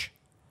wish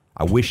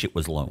it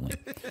was lonely.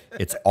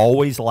 It's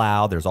always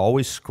loud. There's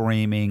always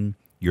screaming.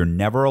 You're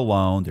never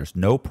alone. There's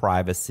no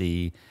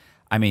privacy.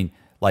 I mean,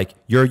 like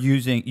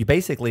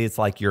basically it's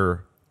like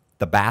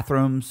the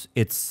bathrooms,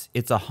 it's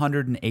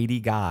 180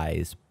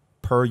 guys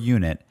per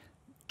unit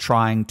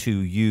trying to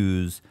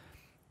use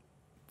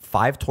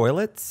 5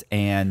 toilets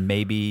and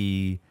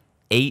maybe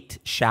 8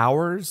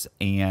 showers,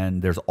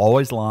 and there's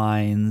always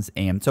lines.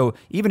 And so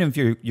even if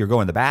you're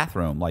going to the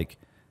bathroom, like,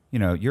 you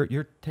know,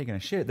 you're taking a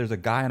shit, there's a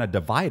guy on a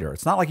divider.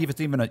 It's not like if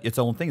it's even its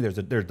own thing.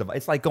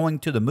 It's like going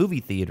to the movie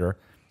theater.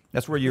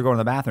 That's where you're going to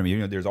the bathroom. You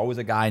know, there's always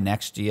a guy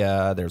next to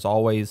you. There's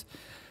always,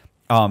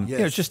 yes. You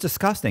know, it's just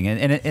disgusting,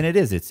 and it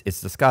is.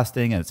 It's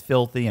disgusting and it's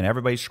filthy, and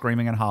everybody's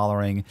screaming and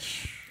hollering,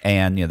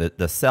 and you know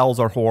the cells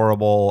are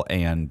horrible,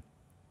 and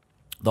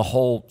the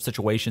whole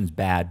situation's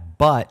bad.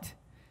 But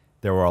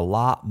there were a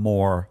lot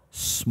more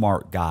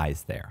smart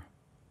guys there.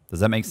 Does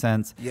that make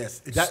sense? Yes,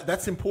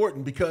 that's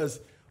important because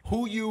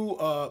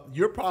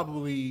you're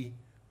probably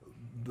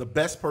the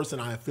best person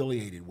I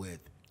affiliated with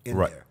in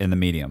there. In the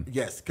medium.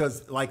 Yes,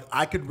 because like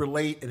I could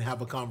relate and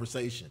have a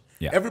conversation.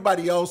 Yeah.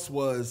 Everybody else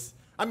was,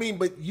 I mean,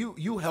 but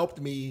you helped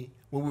me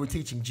when we were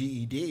teaching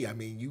GED. I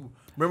mean, you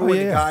remember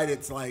the guy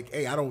that's like,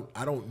 hey, I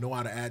don't know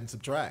how to add and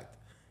subtract.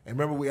 And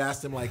remember we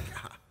asked him like,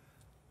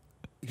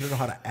 you don't know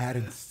how to add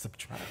and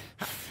subtract.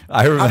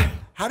 I remember.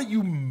 How do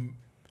you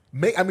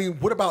make? I mean,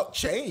 what about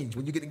change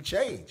when you're getting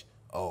change?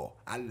 Oh,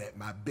 I let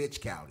my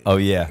bitch count it. Oh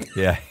yeah.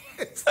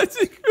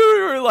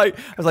 I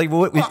was like,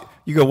 well,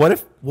 you go,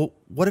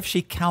 what if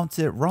she counts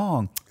it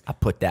wrong? I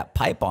put that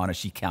pipe on her.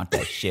 She count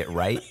that shit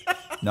right.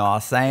 Know what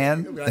I'm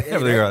saying? Like, hey,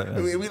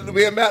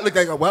 we and Matt look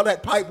like, well,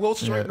 that pipe will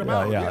straighten them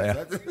out.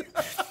 Yeah.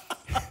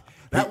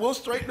 That will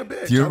straighten the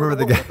bitch. Do you remember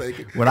the guy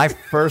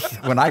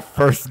when I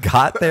first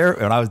got there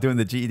and I was doing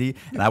the GED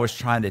and I was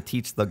trying to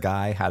teach the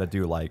guy how to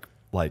do like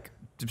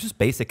just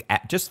basic,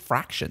 just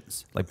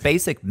fractions, like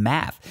basic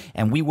math.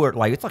 And we were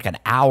like, it's like an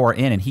hour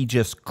in and he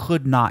just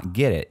could not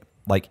get it.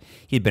 Like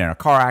he'd been in a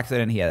car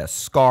accident. He had a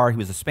scar. He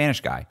was a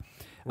Spanish guy.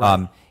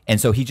 Right. And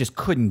so he just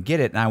couldn't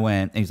get it. And I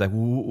went, and he's like,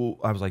 ooh.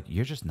 I was like,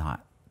 you're just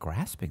not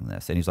grasping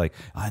this. And he's like,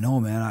 I know,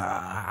 man.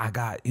 I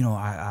got, you know,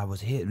 I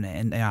was hit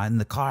in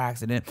the car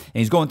accident. And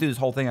he's going through this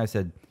whole thing. I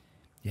said,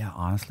 yeah,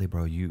 honestly,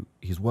 bro, what do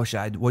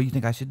you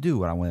think I should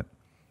do? And I went,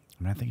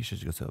 I think you should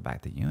just go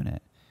back to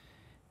unit.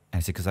 And I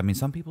said, because I mean,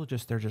 some people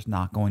they're just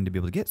not going to be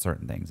able to get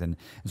certain things. And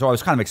so I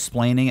was kind of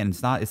explaining, and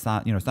it's not,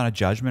 you know, it's not a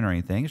judgment or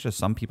anything. It's just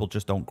some people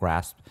just don't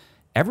grasp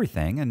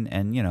everything.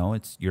 And you know,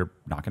 you're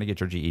not going to get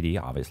your GED,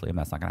 obviously, and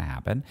that's not going to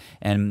happen.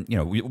 And, you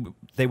know,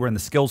 they were in the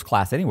skills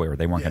class anyway, where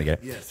they weren't going to get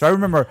it. Yes. So I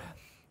remember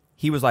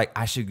he was like,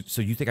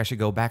 so you think I should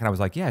go back? And I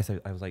was like, yeah.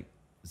 I was like,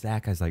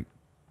 Zach, I was like,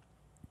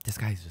 this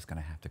guy's just going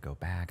to have to go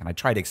back. And I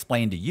tried to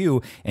explain to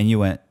you, and you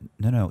went,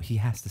 no, he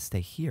has to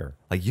stay here.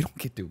 Like, you don't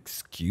get to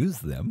excuse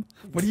them.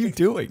 What are you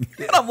doing?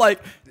 And I'm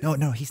like,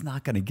 no, he's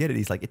not going to get it.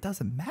 He's like, it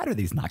doesn't matter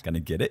that he's not going to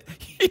get it.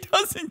 He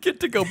doesn't get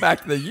to go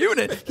back to the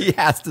unit. He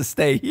has to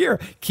stay here.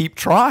 Keep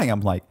trying.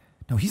 I'm like,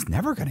 no, he's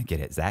never going to get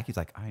it, Zach. He's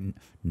like,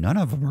 none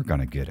of them are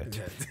going to get it.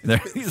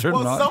 These are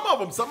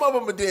not. Some of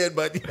them did,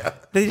 but yeah.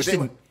 They just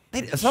didn't.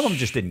 Some of them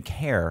just didn't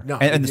care. No,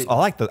 and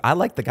I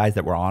like the guys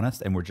that were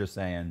honest and were just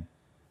saying,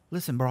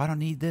 listen, bro, I don't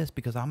need this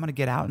because I'm going to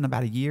get out in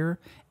about a year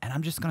and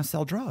I'm just going to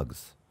sell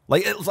drugs.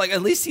 Like, it was like,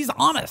 at least he's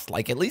honest.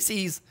 Like, at least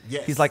he's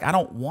like, I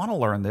don't want to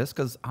learn this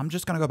because I'm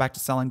just going to go back to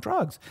selling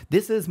drugs.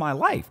 This is my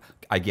life.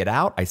 I get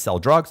out, I sell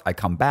drugs, I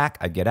come back,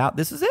 I get out.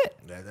 This is it.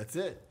 That's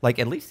it. Like,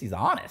 at least he's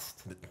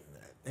honest.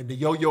 And the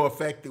yo-yo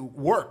effect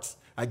works.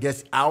 I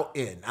guess out,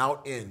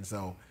 in.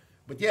 So,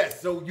 but yes,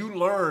 so you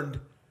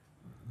learned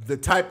the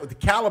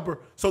caliber.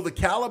 So the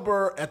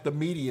caliber at the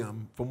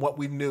medium from what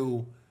we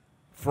knew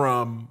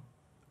from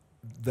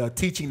the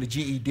teaching the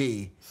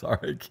GED.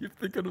 Sorry, I keep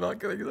thinking about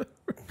getting that.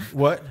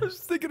 What? I was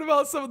just thinking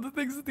about some of the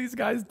things that these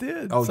guys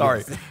did. Oh,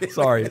 sorry, yes.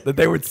 Sorry that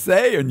they would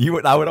say, and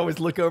I would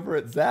always look over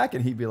at Zach,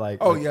 and he'd be like,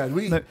 "Oh yeah,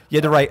 you had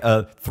to write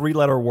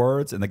 3-letter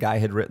words," and the guy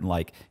had written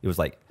like it was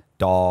like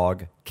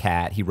dog,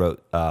 cat. He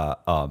wrote,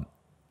 what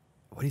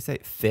do you say,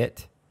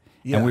 fit?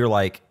 Yeah. And we were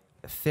like,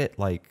 fit,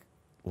 like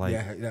Like,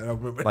 yeah, I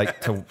remember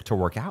like to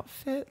work out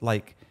fit?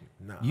 Like,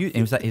 No,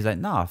 he's like,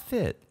 nah,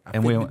 fit.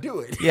 and we do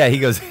it. Yeah, he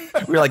goes,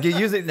 we were like, you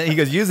use it. He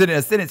goes, use it in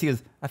a sentence. He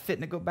goes, I fit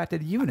to go back to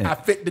the unit. I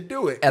fit to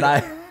do it. And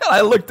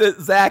I looked at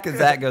Zach, and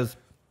Zach goes,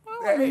 well,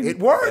 I mean, it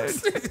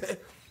works.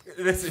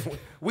 Listen,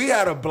 we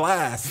had a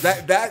blast.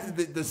 That's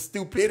the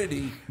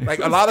stupidity. Like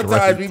a lot of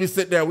times we just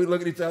sit there, we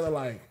look at each other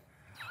like,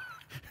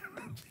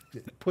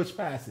 just push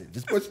past it.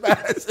 Just push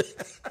past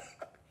it.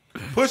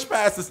 Push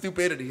past the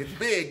stupidity. It's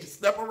big. Just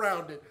step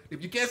around it.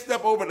 If you can't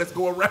step over it, let's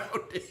go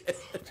around it.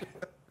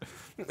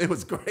 It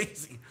was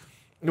crazy.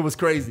 It was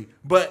crazy.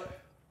 But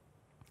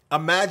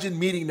imagine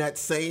meeting that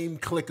same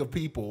clique of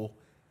people,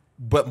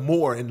 but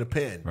more in the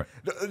pen. Right.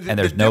 And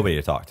there's nobody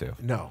to talk to.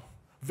 No.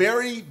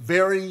 Very,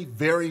 very,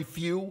 very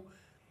few.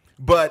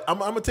 But I'm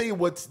going to tell you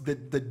what's the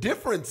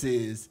difference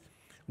is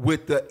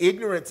with the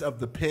ignorance of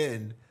the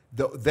pen,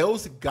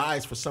 those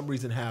guys for some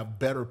reason have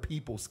better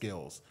people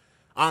skills.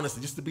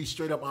 Honestly, just to be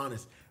straight up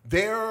honest,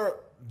 their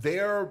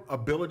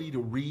ability to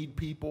read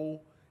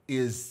people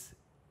is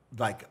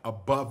like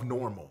above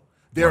normal.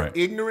 Their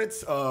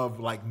ignorance of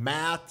like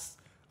maths,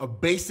 of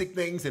basic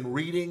things and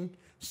reading,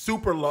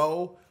 super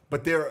low,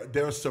 but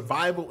their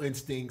survival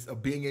instincts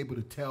of being able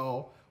to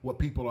tell what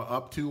people are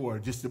up to or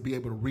just to be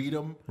able to read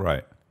them,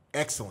 right?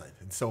 Excellent.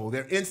 And so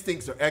their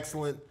instincts are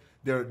excellent.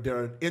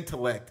 Their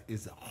intellect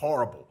is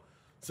horrible.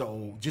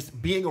 So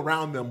just being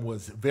around them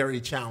was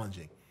very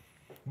challenging.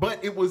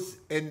 But it was,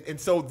 and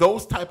so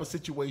those type of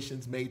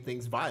situations made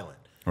things violent.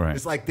 Right.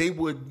 It's like they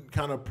would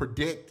kind of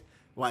predict,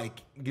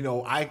 like, you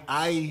know,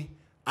 I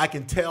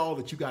can tell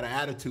that you got an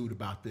attitude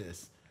about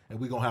this, and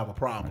we're gonna have a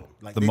problem.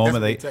 Like the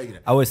moment they tell you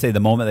that. I always say the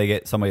moment they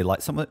get somebody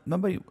like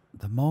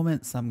the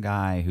moment some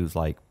guy who's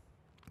like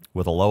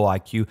with a low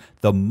IQ,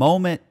 the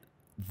moment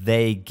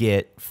they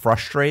get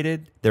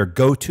frustrated, their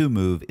go-to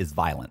move is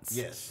violence.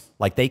 Yes.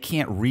 Like they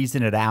can't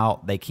reason it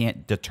out. They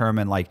can't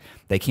determine, like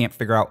they can't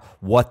figure out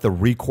what the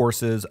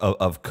recourse is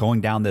of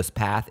going down this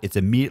path. It's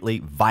immediately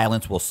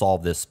violence will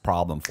solve this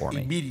problem for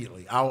me.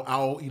 Immediately.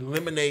 I'll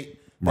eliminate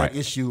that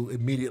issue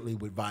immediately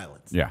with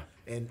violence. Yeah.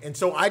 And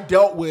so I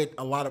dealt with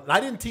a lot of, I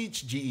didn't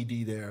teach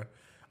GED there.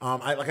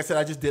 Like I said,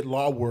 I just did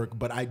law work,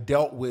 but I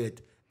dealt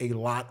with a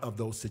lot of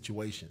those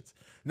situations.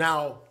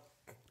 Now,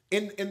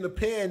 in the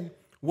pen,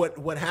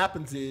 what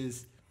happens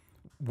is,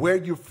 where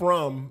you're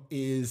from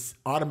is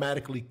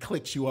automatically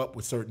clicks you up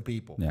with certain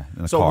people. Yeah,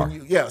 in a so car.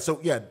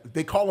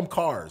 They call them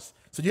cars.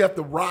 So you have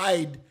to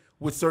ride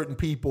with certain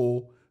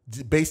people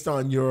based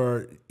on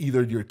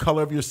either your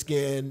color of your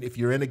skin, if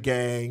you're in a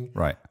gang,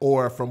 right,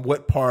 or from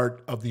what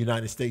part of the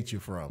United States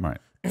you're from. Right.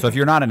 So if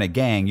you're not in a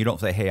gang, you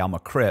don't say, "Hey, I'm a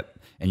Crip,"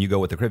 and you go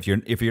with the Crips.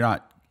 If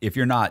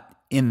you're not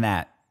in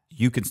that,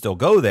 you can still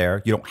go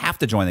there. You don't have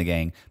to join the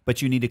gang,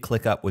 but you need to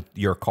click up with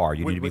your car.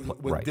 You need to be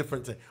with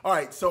different things. All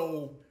right,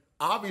 so.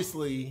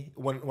 Obviously,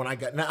 when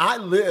I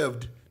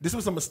lived, this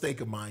was a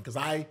mistake of mine because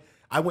I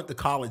went to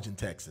college in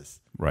Texas.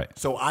 Right.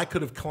 So I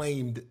could have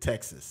claimed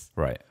Texas.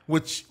 Right.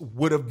 Which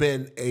would have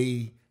been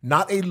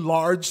not a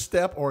large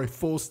step or a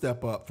full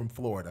step up from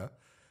Florida,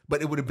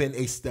 but it would have been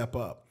a step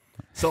up.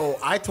 So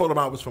I told them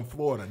I was from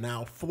Florida.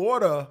 Now,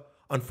 Florida,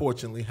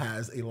 unfortunately,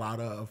 has a lot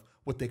of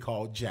what they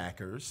call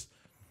jackers,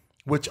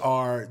 which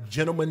are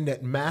gentlemen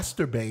that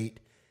masturbate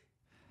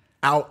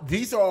out.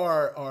 These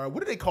are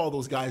what do they call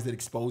those guys that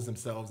expose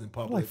themselves in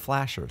public? Like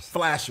flashers.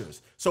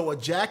 Flashers. So a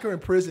jacker in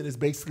prison is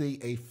basically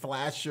a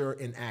flasher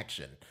in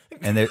action.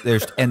 And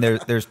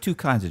there's two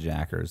kinds of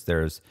jackers.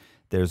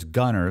 There's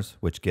gunners,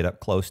 which get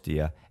up close to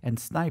you, and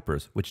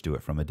snipers, which do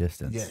it from a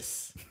distance.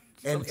 Yes.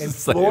 And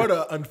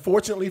Florida,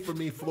 unfortunately for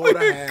me,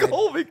 Florida had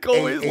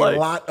a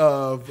lot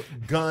of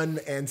gun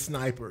and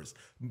snipers.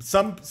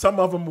 Some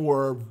of them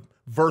were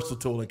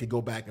versatile and could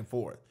go back and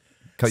forth.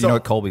 You know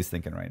what Colby's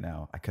thinking right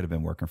now? I could have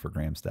been working for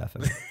Graham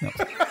Stephan. No.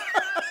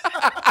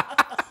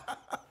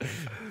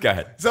 Go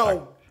ahead.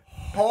 So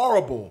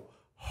horrible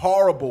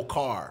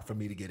car for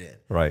me to get in.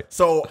 Right.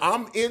 So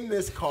I'm in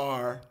this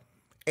car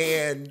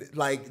and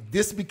like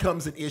this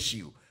becomes an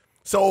issue.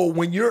 So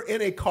when you're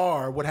in a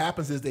car, what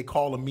happens is they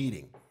call a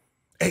meeting.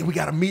 Hey, we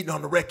got a meeting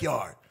on the rec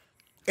yard.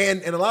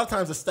 And a lot of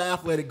times the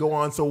staff let it go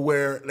on so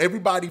where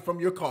everybody from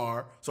your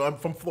car, so I'm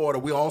from Florida,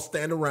 we all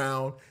stand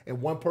around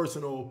and one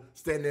person will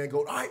stand there and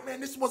go, all right,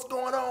 man, this is what's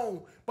going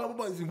on. Blah, blah,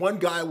 blah. And one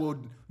guy will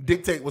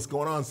dictate what's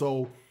going on.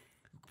 So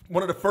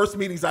one of the first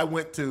meetings I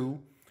went to,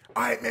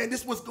 all right, man,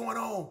 this is what's going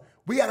on.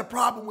 We had a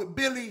problem with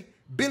Billy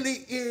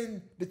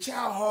in the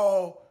chow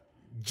hall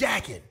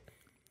jacking.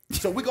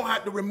 So we're going to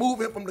have to remove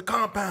him from the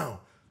compound.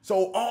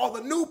 So all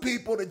the new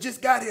people that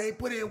just got here ain't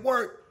put in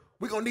work.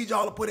 We're going to need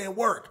y'all to put in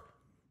work.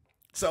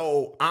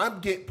 So I'm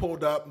getting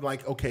pulled up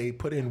like, okay,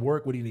 put in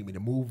work. What do you need me to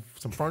move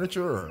some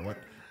furniture or what?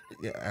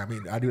 Yeah, I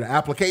mean, I do the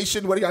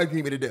application. What do y'all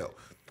need me to do?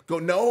 Go,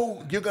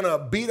 no, you're going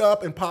to beat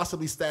up and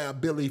possibly stab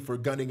Billy for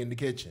gunning in the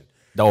kitchen.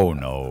 Oh,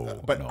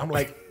 no. But no. I'm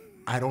like,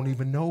 I don't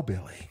even know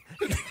Billy.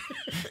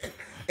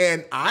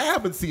 And I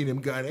haven't seen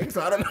him gunning, so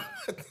I don't know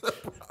what's the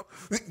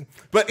problem.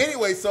 But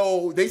anyway,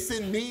 so they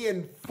send me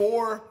and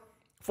four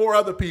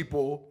other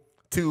people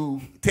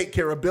to take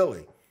care of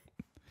Billy.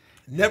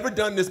 Never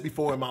done this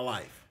before in my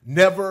life.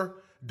 Never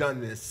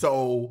done this.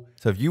 So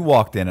if you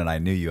walked in and I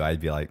knew you, I'd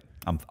be like,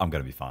 I'm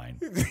gonna be fine.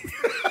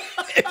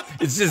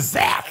 It's just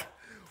Zack.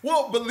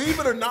 Well, believe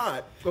it or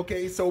not,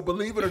 okay, so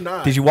believe it or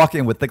not. Did you walk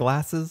in with the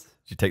glasses?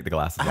 Did you take the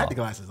glasses off? I had the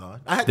glasses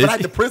on. I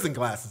had the prison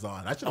glasses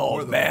on. I should have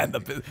worn them. Man, the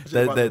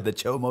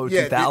Chomo 2000s.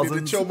 Yeah,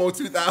 the Chomo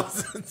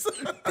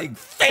 2000s. Big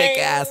thick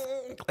ass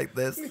like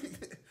this.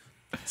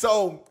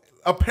 So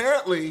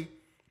apparently,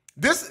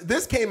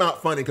 this came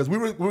out funny because we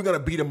were gonna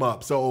beat him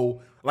up.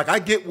 So like I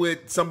get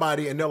with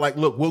somebody and they're like,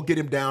 look, we'll get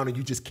him down and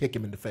you just kick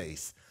him in the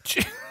face.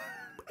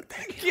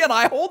 Can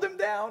I hold him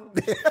down?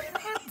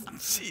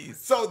 Jeez.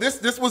 So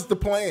this was the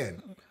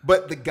plan.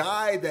 But the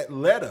guy that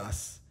led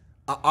us,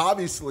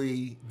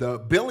 obviously,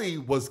 Billy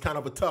was kind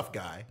of a tough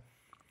guy.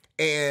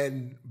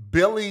 And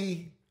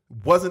Billy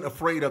wasn't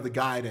afraid of the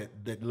guy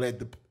that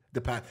led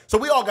the path. So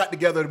we all got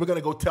together and we're going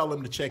to go tell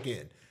him to check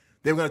in.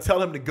 They were going to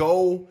tell him to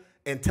go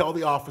and tell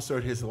the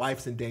officer his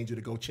life's in danger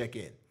to go check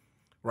in,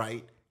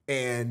 right?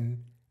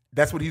 And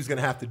that's what he was going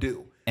to have to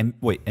do. And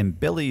wait, and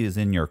Billy is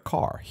in your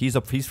car. He's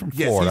from Florida.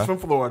 Yes, he's from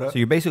Florida. So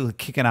you're basically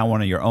kicking out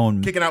one of your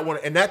own. Kicking out one,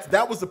 and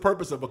that was the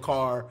purpose of a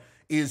car,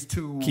 is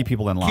to keep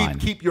people in line.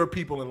 Keep your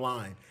people in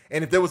line.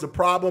 And if there was a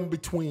problem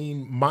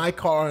between my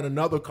car and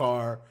another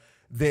car,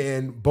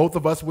 then both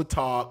of us would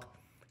talk,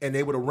 and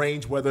they would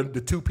arrange whether the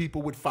two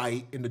people would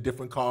fight in the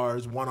different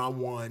cars,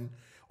 one-on-one,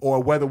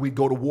 or whether we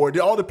go to war. It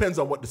all depends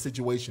on what the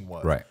situation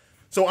was. Right.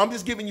 So I'm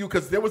just giving you,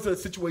 because there was a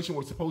situation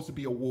where it's supposed to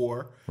be a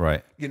war.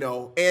 Right. You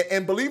know,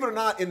 and believe it or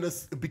not, in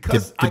this,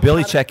 because did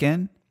Billy check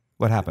in?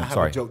 What happened? I have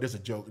Sorry. a joke. There's a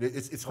joke.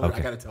 It's hard.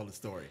 Okay. I got to tell the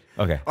story.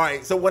 Okay. All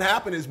right. So what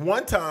happened is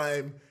one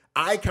time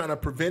I kind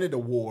of prevented a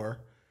war,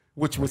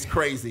 which was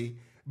crazy.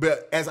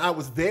 But as I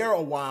was there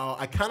a while,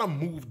 I kind of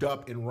moved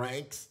up in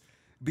ranks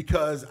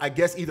because I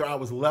guess either I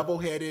was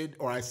level-headed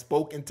or I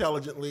spoke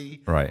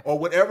intelligently, right, or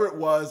whatever it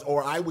was,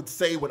 or I would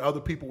say what other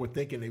people were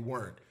thinking they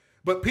weren't.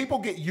 But people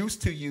get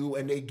used to you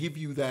and they give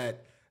you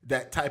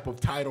that type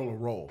of title or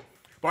role.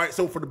 All right,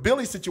 so for the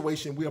Billy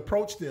situation, we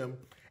approached him,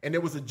 and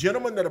there was a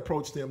gentleman that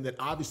approached him that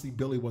obviously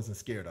Billy wasn't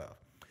scared of.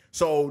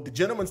 So the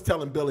gentleman's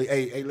telling Billy,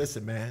 hey,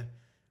 listen, man,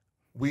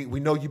 we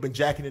know you've been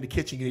jacking in the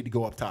kitchen. You need to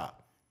go up top.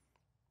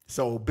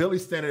 So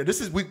Billy's standing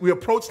there. We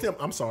approached him.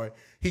 I'm sorry.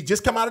 He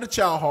just come out of the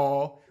chow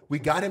hall. We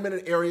got him in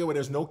an area where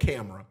there's no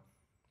camera,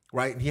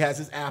 right? And he has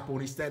his apple,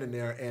 and he's standing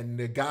there, and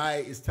the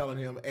guy is telling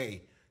him,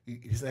 hey,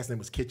 his last name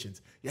was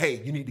Kitchens.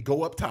 Hey, you need to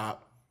go up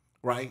top,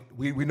 right?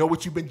 We know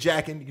what you've been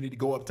jacking. You need to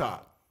go up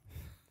top.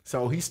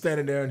 So he's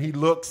standing there, and he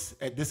looks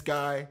at this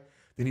guy.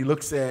 Then he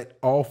looks at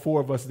all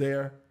four of us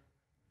there.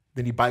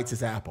 Then he bites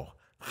his apple.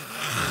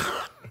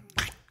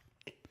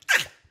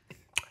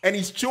 And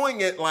he's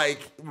chewing it like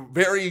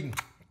very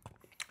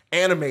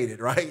animated,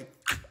 right?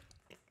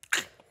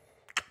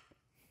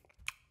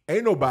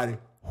 Ain't nobody.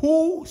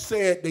 Who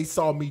said they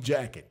saw me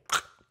jacking?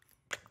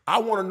 I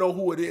want to know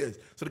who it is.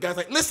 So the guy's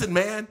like, listen,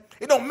 man,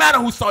 it don't matter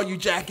who saw you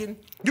jacking.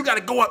 You got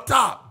to go up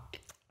top.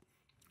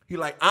 He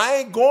like, I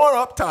ain't going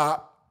up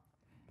top.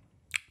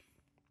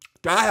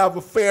 I have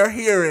a fair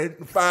hearing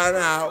to find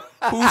out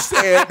who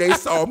said they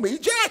saw me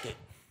jacking.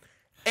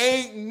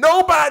 Ain't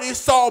nobody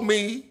saw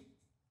me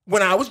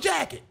when I was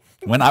jacking.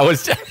 When I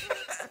was jacking.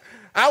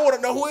 I want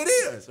to know who it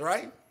is,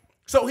 right?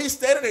 So he's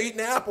standing there eating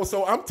an apple.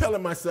 So I'm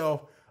telling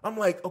myself, I'm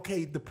like,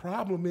 okay, the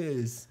problem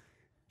is,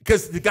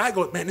 because the guy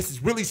goes, man, this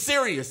is really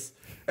serious.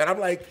 And I'm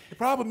like, the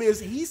problem is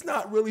he's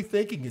not really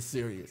thinking it's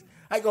serious.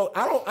 I go,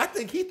 I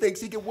think he thinks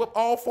he can whip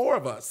all four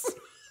of us.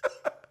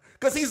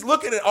 Because he's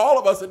looking at all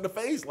of us in the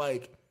face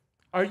like,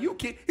 are you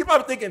kidding? He's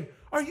probably thinking,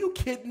 are you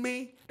kidding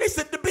me? They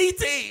sent the B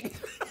team.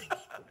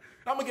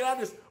 I'm going to get out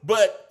of this.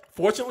 But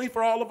fortunately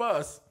for all of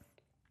us,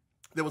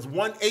 there was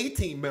one A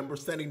team member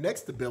standing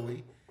next to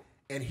Billy,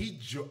 and he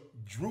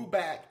drew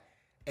back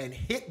and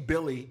hit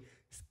Billy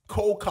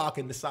cold cock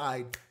in the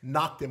side,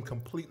 knocked him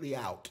completely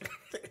out.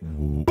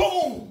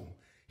 Boom!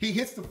 He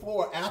hits the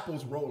floor,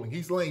 apples rolling.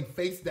 He's laying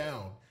face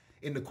down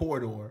in the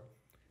corridor.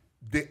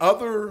 The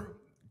other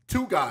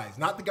two guys,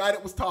 not the guy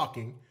that was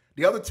talking,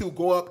 the other two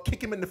go up,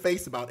 kick him in the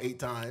face about 8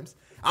 times.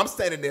 I'm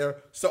standing there,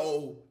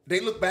 so they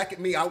look back at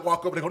me. I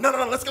walk over, they go, no,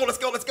 let's go. I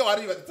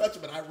didn't even have to touch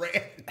him, and I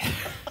ran.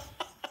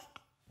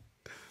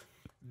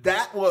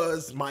 That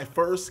was my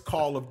first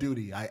Call of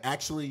Duty. I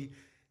actually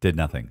did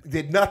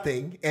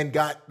nothing and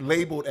got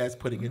labeled as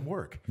putting in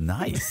work.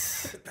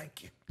 Nice.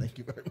 Thank you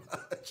very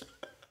much.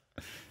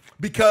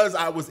 Because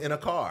I was in a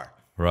car.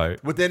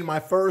 Right. Within my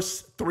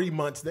first 3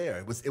 months there,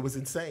 it was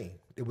insane.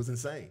 It was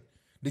insane.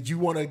 Did you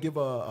want to give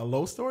a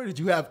low story? Did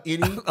you have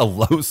any a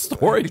low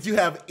story? Did you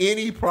have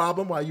any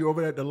problem while you were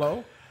over there at the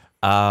low?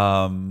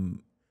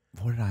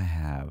 What did I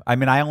have? I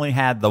mean, I only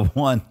had the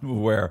one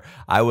where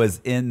I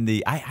was in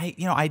the.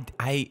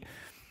 I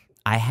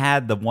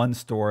had the one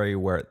story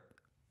where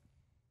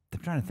I'm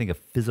trying to think of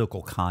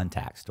physical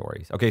contact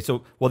stories. Okay,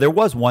 so there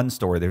was one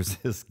story. There's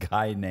this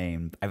guy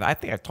named. I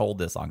think I've told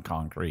this on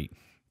Concrete,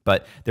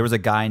 but there was a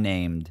guy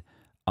named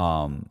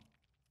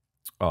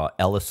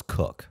Ellis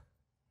Cook.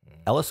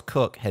 Ellis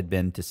Cook had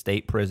been to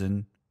state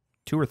prison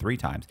 2 or 3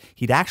 times.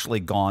 He'd actually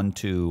gone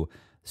to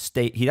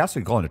state. He'd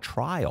actually gone to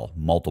trial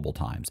multiple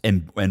times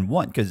and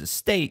won, because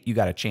state, you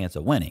got a chance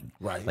of winning.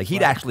 Right. Like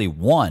he'd actually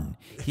won.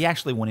 He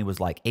actually, when he was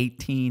like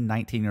 18,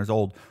 19 years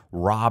old,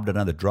 robbed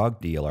another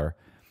drug dealer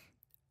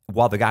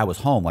while the guy was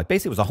home. Like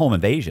basically it was a home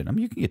invasion. I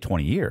mean, you can get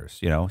 20 years,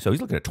 you know? So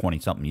he's looking at 20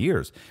 something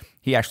years.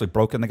 He actually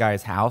broke in the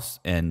guy's house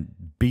and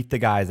beat the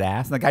guy's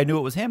ass. And the guy knew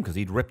it was him because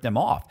he'd ripped him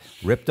off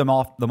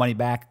the money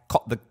back.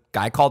 The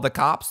guy called the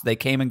cops. They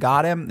came and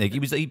got him.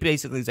 He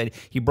basically said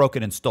he broke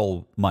in and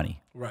stole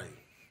money. Right.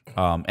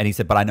 And he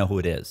said, but I know who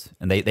it is.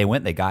 And they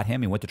went, they got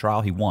him. He went to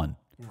trial. He won.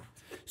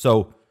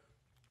 So,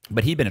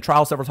 but he'd been to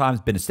trial several times,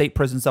 been to state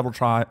prison several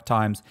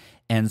times.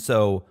 And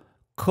so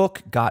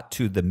Cook got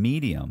to the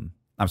medium.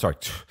 I'm sorry.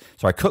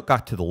 Cook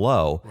got to the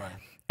low. Right.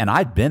 And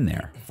I'd been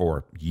there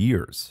for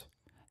years.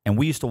 And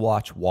we used to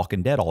watch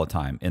Walking Dead all the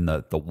time in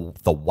the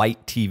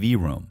white TV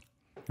room,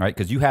 right?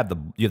 Because you have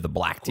the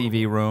black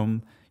TV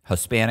room,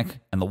 Hispanic,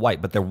 and the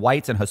white. But the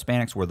whites and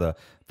Hispanics were the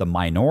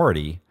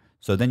minority.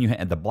 So then you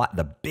had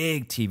the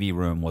big TV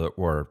room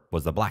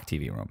was the black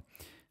TV room.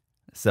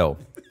 So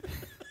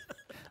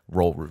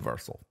role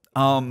reversal.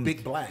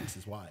 Big blacks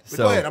is why.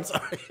 So, go ahead. I'm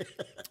sorry.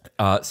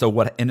 So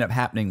what ended up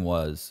happening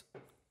was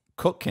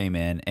Cook came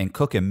in, and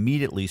Cook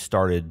immediately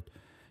started,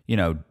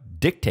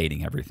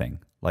 dictating everything.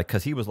 Like,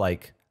 because he was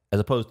like, as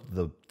opposed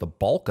to the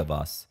bulk of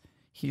us,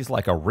 he's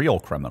like a real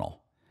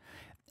criminal.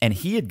 And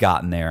he had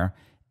gotten there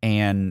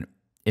and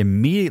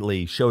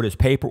immediately showed his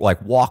paper,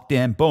 like walked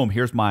in, boom,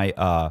 here's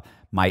my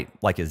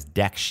like his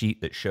deck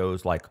sheet that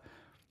shows like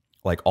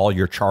all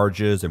your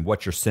charges and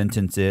what your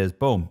sentence is.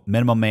 Boom,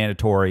 minimum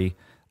mandatory.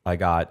 I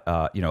got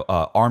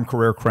armed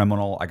career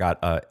criminal. I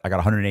got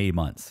 180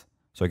 months.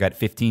 So I got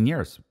 15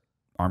 years.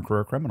 Armed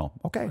career criminal.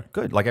 Okay,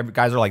 good. Like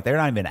guys are like, they're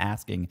not even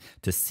asking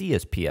to see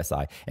his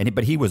PSI.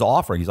 But he was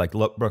offering. He's like,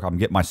 look, Brooke, I'm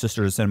getting my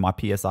sister to send my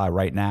PSI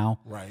right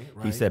now. Right.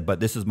 He said, but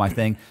this is my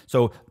thing.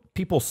 So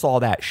people saw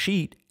that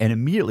sheet and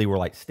immediately were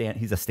like,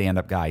 he's a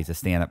stand-up guy. He's a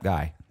stand-up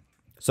guy.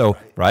 So,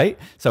 right?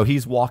 So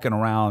he's walking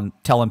around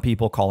telling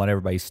people, calling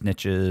everybody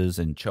snitches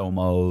and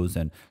chomos,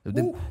 and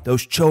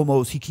those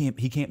chomos, he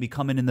can't be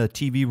coming in the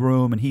TV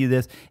room, and he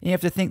this. And you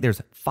have to think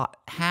there's out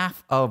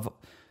of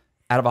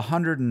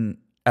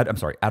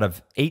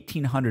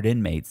 1,800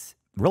 inmates,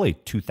 really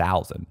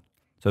 2,000.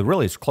 So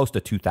really it's close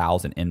to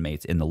 2,000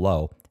 inmates in the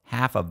low.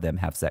 Half of them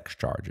have sex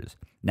charges.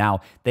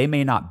 Now, they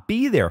may not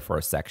be there for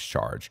a sex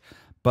charge,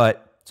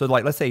 but so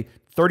like let's say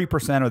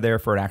 30% are there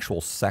for an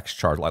actual sex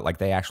charge, like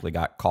they actually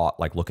got caught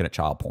like looking at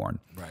child porn.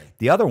 Right.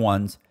 The other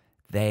ones,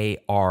 they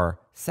are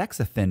sex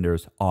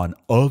offenders on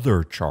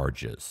other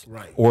charges.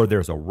 Right. Or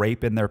there's a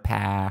rape in their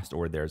past,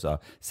 or there's a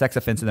sex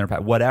offense in their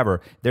past,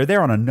 whatever. They're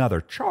there on another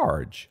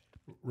charge.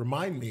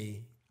 Remind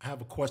me, I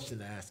have a question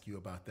to ask you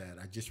about that.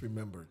 I just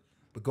remembered.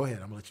 But go ahead,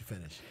 I'm gonna let you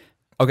finish.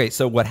 Okay,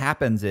 so what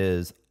happens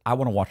is I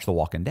want to watch The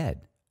Walking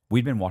Dead.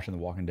 We've been watching The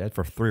Walking Dead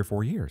for 3 or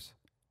 4 years.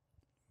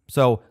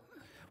 So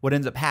what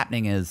ends up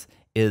happening is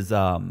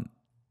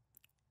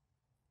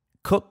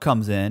Cook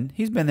comes in.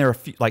 He's been there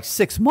like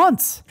 6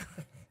 months.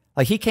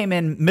 Like he came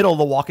in middle of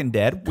The Walking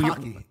Dead.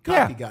 Cocky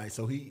guy.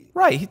 So he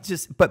He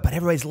just but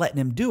everybody's letting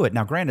him do it.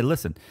 Now, granted,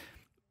 listen,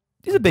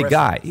 he's a big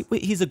guy.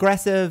 He's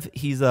aggressive.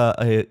 He's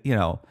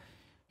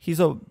he's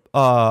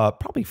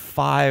probably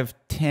 5'10",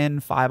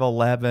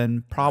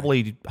 5'11",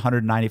 probably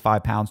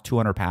 195 pounds,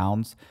 200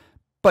 pounds.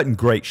 But in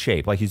great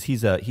shape. Like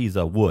he's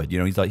a wood.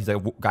 He's a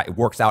guy who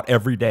works out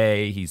every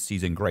day. He's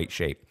in great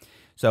shape.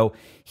 So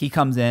he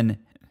comes in,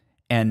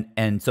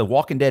 and so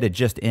Walking Dead had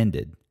just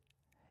ended,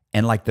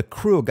 and like the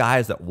crew of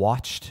guys that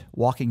watched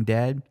Walking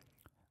Dead,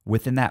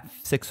 within that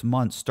 6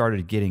 months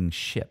started getting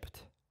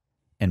shipped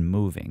and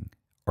moving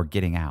or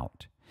getting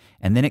out.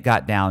 And then it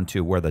got down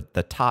to where the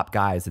top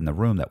guys in the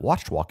room that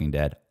watched Walking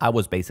Dead, I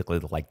was basically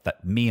like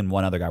me and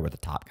one other guy were the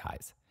top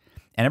guys.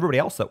 And everybody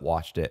else that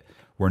watched it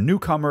were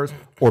newcomers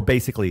or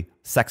basically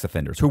sex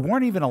offenders who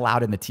weren't even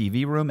allowed in the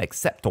TV room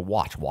except to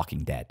watch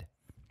Walking Dead.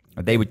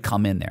 They would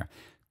come in there.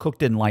 Cook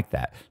didn't like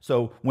that.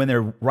 So when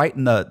they're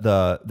writing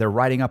they're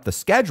writing up the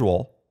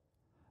schedule,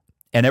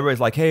 and everybody's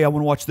like, hey, I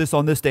want to watch this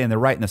on this day, and they're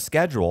writing the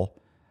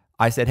schedule,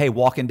 I said, hey,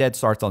 Walking Dead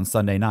starts on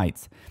Sunday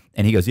nights.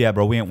 And he goes, yeah,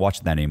 bro, we ain't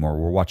watching that anymore.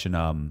 We're watching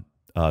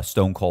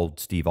Stone Cold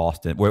Steve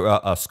Austin. We're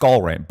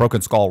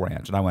Broken Skull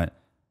Ranch. And I went,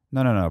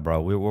 no,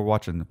 bro, we're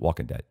watching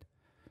Walking Dead.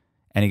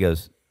 And he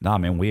goes, nah,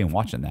 man, we ain't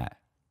watching that.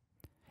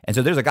 And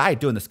so there's a guy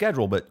doing the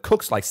schedule, but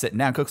Cook's like sitting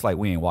down. Cook's like,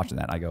 we ain't watching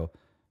that. And I go,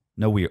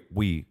 no,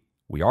 we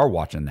are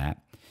watching that.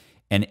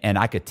 And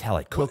I could tell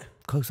it.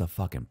 Cook's a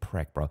fucking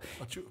prick, bro.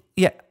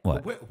 Yeah.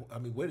 What?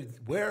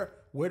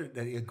 Where did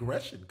the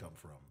aggression come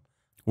from?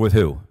 With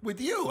who?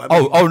 With you.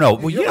 Oh no.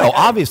 Well,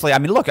 obviously. I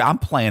mean, look, I'm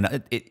playing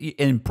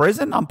in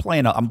prison. I'm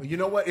playing. You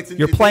know what?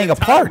 You're playing a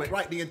part,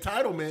 right? The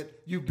entitlement.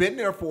 You've been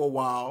there for a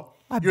while.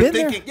 You're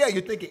thinking, yeah,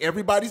 you're thinking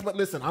everybody's. But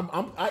listen,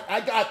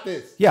 I got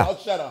this. Yeah. I'll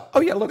shut up.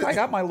 Oh yeah, look, I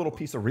got my little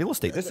piece of real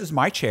estate. This is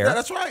my chair. Yeah,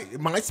 that's right.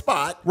 My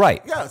spot.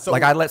 Right. Yeah. So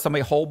like I let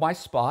somebody hold my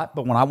spot,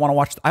 but when I want to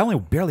watch, I only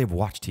barely ever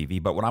watch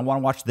TV. But when I want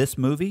to watch this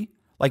movie,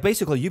 Like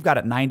basically, you've got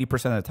it 90%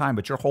 of the time,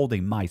 but you're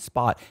holding my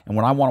spot. And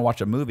when I want to watch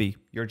a movie,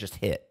 you're just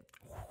hit.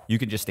 You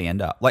can just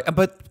stand up. Like,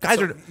 but guys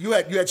So are you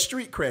had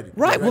street credit,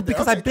 right. Well,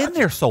 because I've been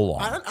there so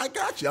long. I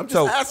got you. I'm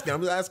just asking.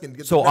 I'm just asking. To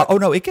get So, the oh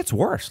no, it gets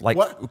worse. Like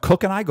What?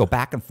 Cook and I go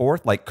back and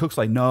forth. Like Cook's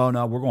like, no,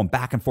 we're going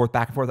back and forth,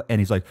 and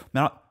he's like,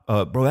 no,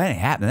 bro, that ain't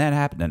happening. That ain't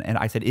happening. And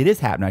I said, it is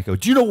happening. I go,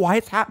 do you know why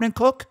it's happening,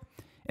 Cook?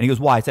 And he goes,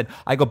 why?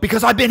 I go,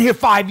 because I've been here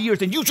 5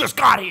 years and you just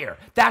got here.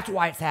 That's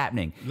why it's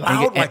happening.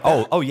 Loud like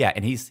that? Oh yeah.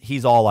 And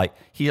he's all like,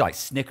 he like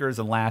snickers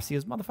and laughs. He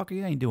goes, motherfucker,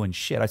 you ain't doing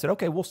shit. I said,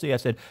 okay, we'll see. I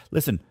said,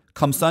 listen,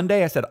 come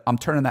Sunday, I said, I'm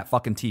turning that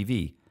fucking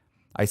TV.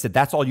 I said,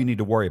 that's all you need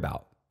to worry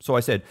about. So I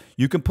said,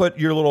 you can put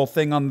your little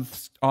thing on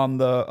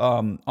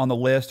the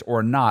list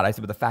or not. I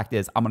said, but the fact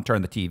is, I'm gonna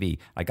turn the TV.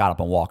 I got up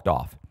and walked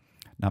off.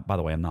 Now, by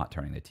the way, I'm not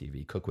turning the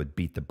TV. Cook would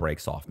beat the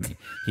brakes off me.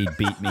 He'd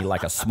beat me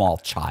like a small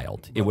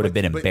child. It would have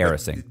been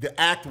embarrassing. But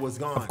the act was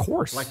gone. Of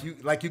course.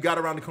 Like you got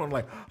around the corner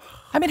like.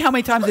 I mean, how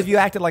many times have you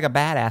acted like a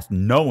badass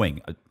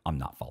knowing I'm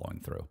not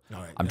following through?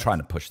 I'm trying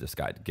to push this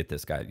guy to get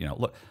this guy. You know,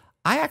 look,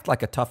 I act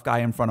like a tough guy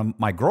in front of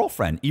my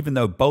girlfriend, even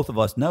though both of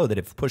us know that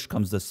if push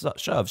comes to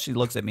shove, she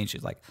looks at me and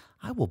she's like,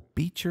 "I will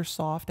beat your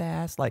soft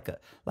ass." Like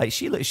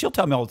she'll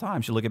tell me all the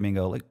time. She'll look at me and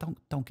go, "Like,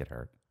 don't get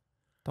hurt.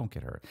 Don't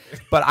get hurt."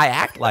 But I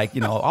act like,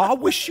 you know, oh, I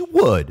wish you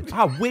would.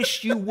 I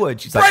wish you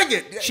would. She's Bring like,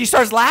 it. She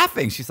starts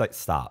laughing. She's like,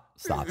 stop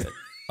it.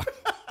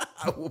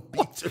 I will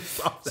beat your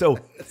soft So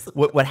ass.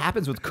 what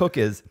happens with Cook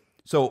is,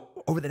 so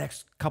over the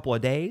next couple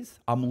of days,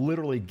 I'm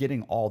literally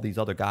getting all these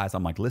other guys.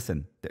 I'm like,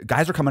 listen,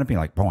 guys are coming up to me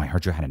like, bro, I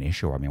heard you had an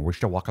issue. I mean, we're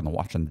still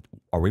watching.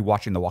 Are we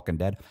watching The Walking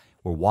Dead?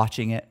 We're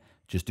watching it.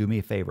 Just do me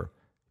a favor.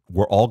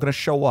 We're all going to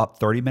show up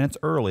 30 minutes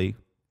early,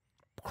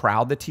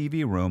 crowd the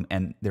TV room,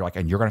 and they're like,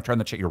 and you're going to turn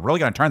the channel. You're really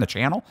going to turn the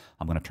channel?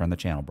 I'm going to turn the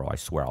channel, bro. I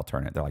swear I'll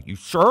turn it. They're like, you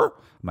sure?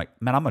 I'm like,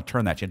 man, I'm going to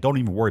turn that channel. Don't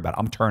even worry about it.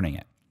 I'm turning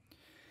it.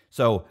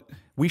 So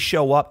we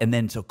show up, and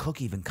then so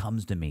Cook even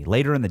comes to me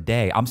later in the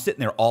day. I'm sitting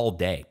there all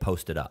day,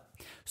 posted up.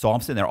 So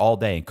I'm sitting there all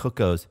day, and Cook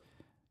goes,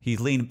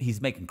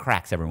 he's making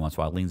cracks every once in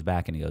a while. Leans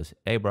back and he goes,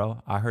 "Hey,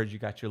 bro, I heard you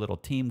got your little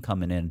team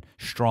coming in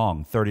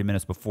strong 30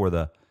 minutes before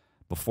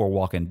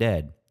Walking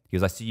Dead." He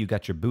goes, "I see you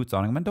got your boots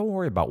on." I'm like, "Don't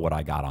worry about what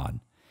I got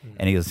on."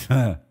 And he goes,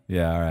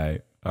 "Yeah,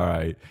 all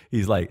right."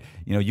 He's like,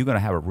 "You know, you're gonna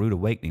have a rude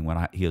awakening when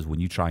when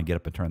you try and get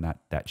up and turn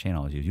that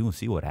channel. He goes, you will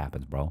see what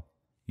happens, bro.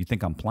 You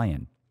think I'm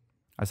playing?"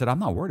 I said, "I'm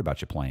not worried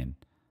about you playing."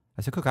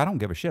 I said, "Cook, I don't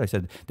give a shit." I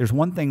said, "There's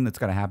one thing that's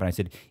gonna happen." I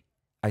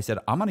said,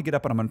 "I'm going to get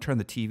up and I'm going to turn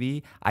the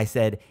TV." I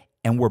said,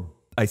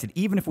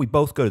 even if we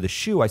both go to the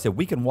shoe, I said,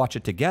 we can watch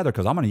it together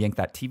because I'm going to yank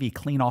that TV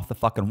clean off the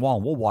fucking wall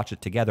and we'll watch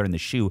it together in the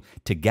shoe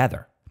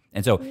together.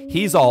 And so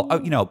he's all,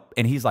 you know,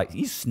 and he's like,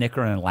 he's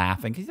snickering and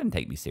laughing. He didn't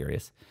take me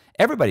serious.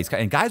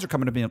 And guys are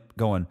coming to me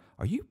going,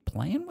 "Are you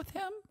playing with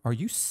him? Are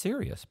you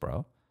serious,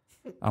 bro?"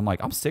 I'm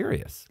like, "I'm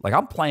serious. Like,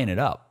 I'm playing it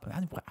up.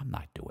 I'm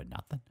not doing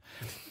nothing."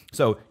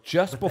 So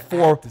just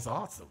before. This is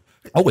awesome.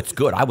 Oh, it's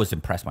good. I was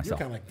impressed myself.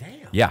 You're kind of like,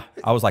 damn. Yeah,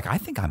 I was like, I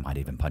think I might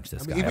even punch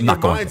this guy. Even I'm your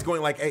not going mind's to.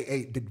 going like,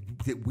 hey,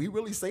 did we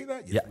really say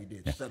that? Yes, we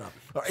did. Shut up.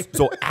 All right.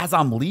 So as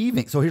I'm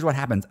leaving, so here's what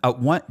happens.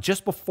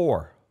 Just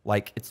before,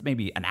 like it's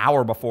maybe an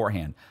hour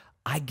beforehand,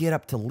 I get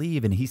up to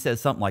leave and he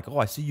says something like, "Oh,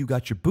 I see you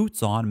got your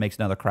boots on." Makes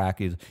another crack.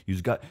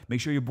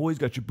 Make sure your boys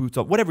got your boots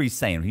on. Whatever he's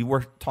saying.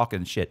 We're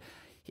talking shit.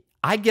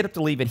 I get up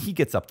to leave and he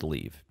gets up to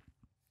leave.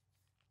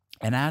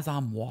 And as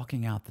I'm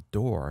walking out the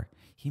door,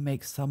 he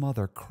makes some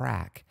other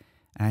crack.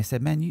 And I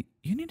said, "Man,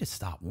 you need to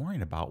stop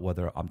worrying about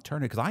whether I'm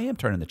turning, because I am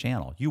turning the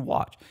channel. You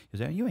watch." He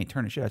said, "You ain't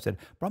turning shit." I said,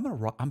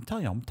 "Bro, I'm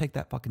telling you, I'm going to take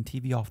that fucking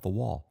TV off the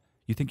wall.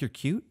 You think you're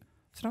cute?" I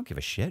said, "I don't give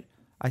a shit."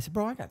 I said,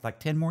 "Bro, I got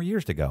like 10 more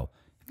years to go.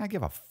 I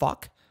give a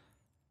fuck."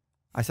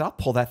 I said, "I'll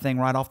pull that thing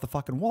right off the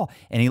fucking wall."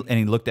 And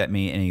he looked at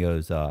me and he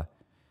goes,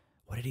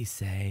 what did he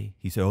say?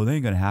 He said, "Oh, that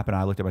ain't going to happen."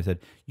 I looked at him, I said,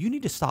 "You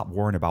need to stop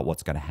worrying about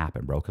what's going to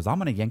happen, bro, because I'm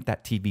going to yank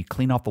that TV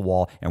clean off the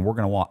wall and we're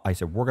going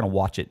to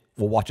watch it.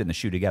 We'll watch it in the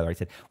shoe together." I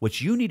said,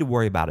 "What you need to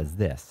worry about is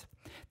this,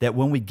 that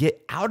when we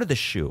get out of the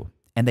shoe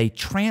and they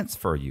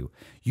transfer you,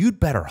 you'd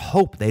better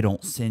hope they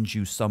don't send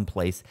you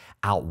someplace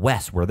out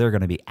west where they're going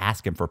to be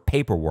asking for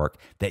paperwork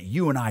that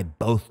you and I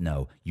both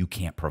know you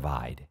can't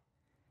provide."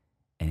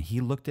 And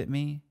he looked at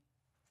me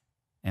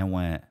and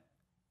went,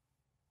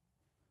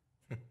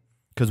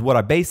 because what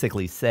I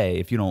basically said,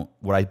 if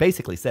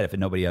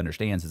nobody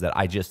understands, is that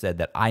I just said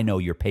that I know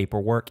your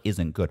paperwork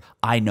isn't good.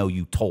 I know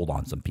you told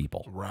on some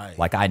people. Right.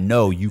 Like, I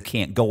know you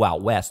can't go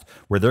out west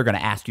where they're going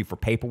to ask you for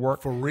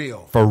paperwork. For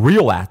real. For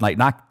real, like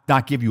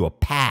not give you a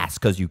pass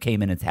because you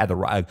came in and had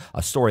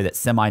a story that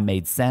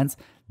semi-made sense.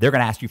 They're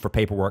going to ask you for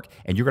paperwork,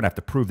 and you're going to have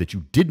to prove that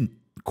you didn't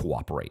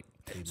cooperate.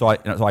 So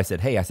I said,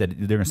 "Hey," I said,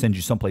 "they're going to send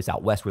you someplace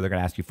out west where they're going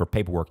to ask you for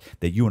paperwork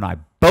that you and I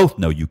both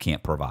know you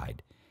can't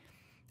provide."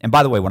 And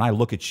by the way, when I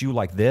look at you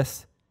like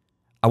this,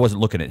 I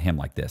wasn't looking at him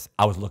like this.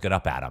 I was looking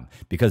up at him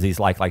because he's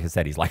like I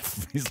said, he's like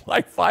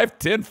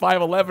 5'10",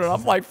 5'11", and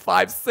I'm like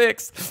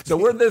 5'6". So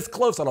we're this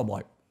close, and I'm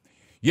like,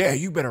 "Yeah,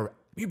 you better,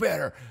 you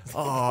know,"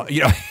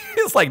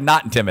 it's like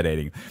not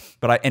intimidating.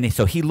 But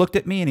so he looked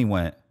at me and he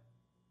kind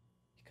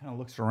of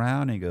looks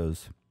around and he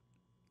goes,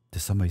 did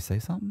somebody say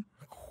something?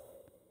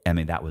 I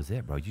mean, that was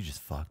it, bro. You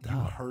just fucked up. You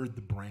heard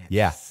the branch.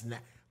 Yeah.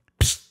 Snap.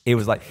 It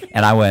was like,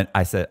 and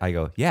I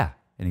go, yeah.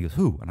 And he goes,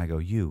 who? And I go,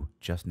 you,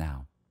 just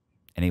now.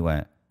 And he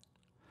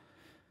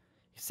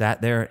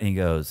sat there and he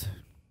goes,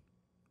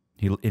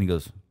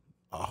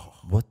 Oh,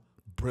 what?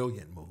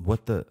 Brilliant move.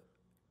 What the?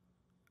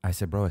 I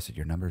said, bro,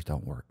 your numbers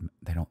don't work.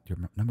 Your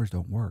numbers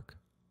don't work.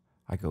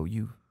 I go,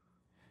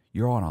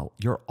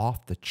 you're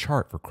off the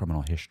chart for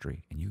criminal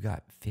history and you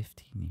got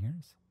 15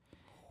 years?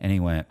 And he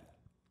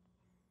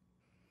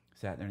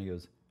sat there and he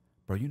goes,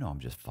 bro, you know I'm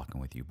just fucking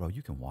with you, bro.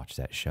 You can watch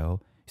that show.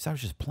 He said, I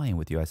was just playing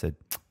with you. I said,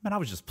 man, I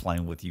was just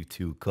playing with you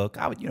too, Cook.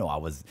 I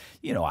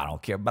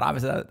don't care, but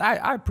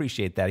I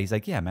appreciate that. He's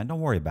like, yeah, man, don't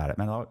worry about it,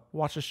 man. I'll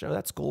watch the show.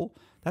 That's cool.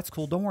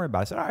 Don't worry about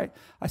it. I said, all right.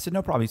 I said,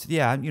 no problem. He said,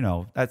 yeah,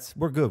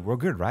 we're good. We're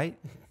good, right?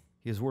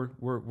 He goes,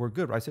 we're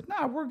good. I said,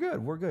 nah, we're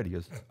good. We're good. He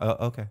goes,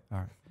 okay, all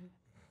right.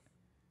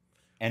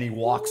 And he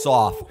walks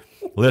off.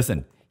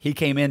 Listen, he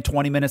came in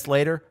 20 minutes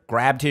later,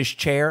 grabbed his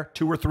chair.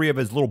 2 or 3 of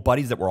his little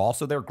buddies that were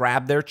also there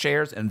grabbed their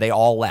chairs, and they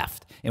all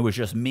left. It was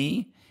just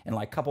me. And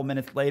like a couple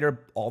minutes later,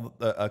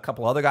 a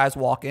couple other guys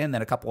walk in,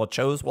 then a couple of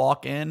chos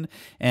walk in,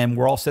 and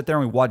we're all sit there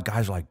and we watch.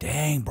 Guys are like,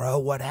 dang, bro,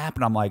 what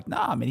happened? I'm like,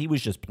 nah, I mean, he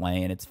was just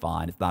playing. It's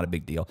fine. It's not a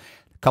big deal.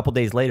 A couple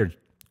days later,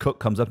 Cook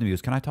comes up to me and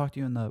goes, can I talk to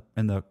you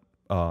in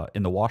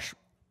the wash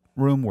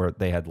room where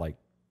they had like,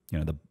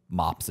 the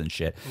mops and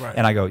shit? Right.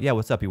 And I go, yeah,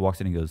 what's up? He walks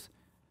in and he goes,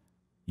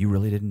 you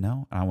really didn't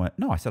know? And I went,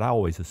 no. I said, I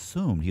always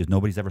assumed. He goes,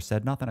 nobody's ever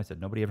said nothing? I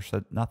said, nobody ever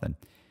said nothing.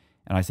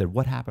 And I said,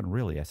 what happened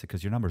really? I said,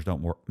 because your numbers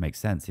don't make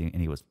sense. And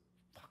he goes,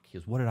 he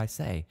goes, what did I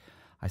say?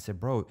 I said,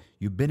 bro,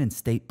 you've been in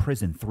state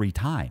prison 3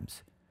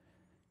 times.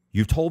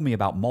 You've told me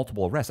about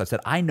multiple arrests. I said,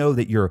 I know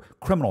that your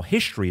criminal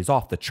history is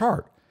off the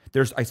chart.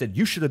 I said,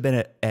 you should have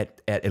been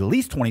at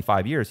least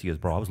 25 years. He goes,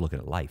 bro, I was looking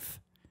at life.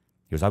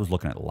 He goes, I was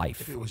looking at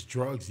life. If it was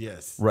drugs,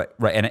 yes. Right.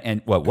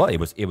 And well, it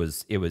was,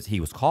 he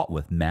was caught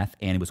with meth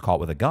and he was caught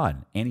with a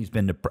gun and he's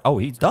been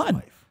he's done.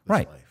 Life.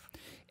 Right. Life.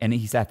 And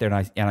he sat there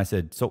and I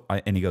said,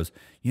 and he goes,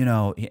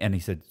 and he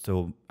said,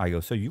 so I go,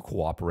 so you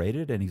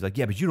cooperated? And he's like,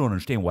 yeah, but you don't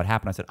understand what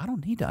happened. I said, I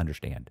don't need to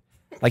understand.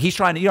 Like he's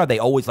trying to, they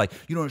always like,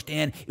 you don't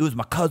understand. It was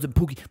my cousin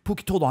Pookie.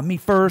 Pookie told on me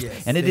first.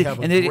 Yes, and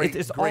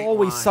it's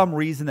always line. some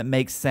reason that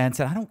makes sense.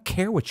 And I don't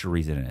care what your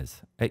reason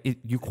is.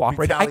 You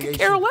cooperate. I could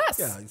care less.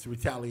 Yeah, it's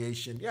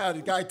retaliation. Yeah,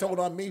 the guy told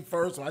on me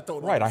first. And I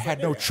told him. Right. I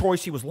had no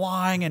choice. He was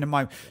lying.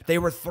 And they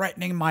were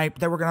threatening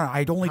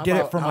I'd only did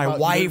it for my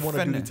wife. You didn't want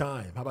to do the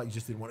time. How about you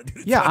just didn't want to do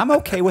the time? Yeah, I'm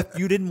okay with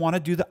you didn't want to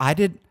do I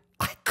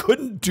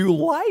couldn't do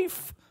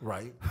life.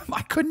 Right.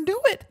 I couldn't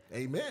do it.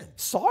 Amen.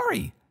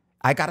 Sorry.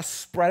 I got to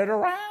spread it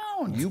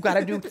around. You got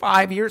to do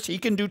 5 years. He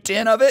can do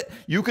 10 of it.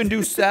 You can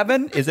do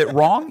 7. Is it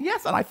wrong?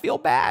 Yes, and I feel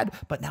bad.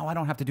 But now I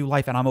don't have to do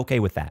life, and I'm okay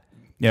with that.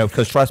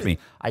 Because trust me,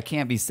 I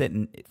can't be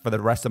sitting for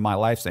the rest of my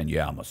life saying,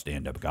 yeah, I'm a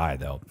stand-up guy,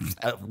 though.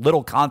 A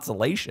little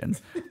consolation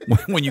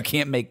when you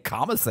can't make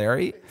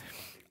commissary.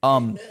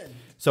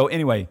 So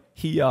anyway,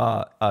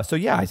 I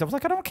was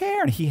like, I don't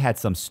care. And he had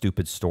some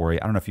stupid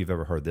story. I don't know if you've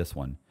ever heard this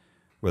one,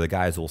 where the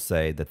guys will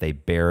say that they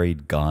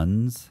buried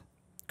guns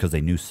because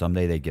they knew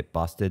someday they'd get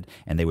busted,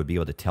 and they would be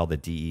able to tell the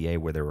DEA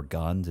where there were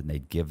guns, and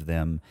they'd give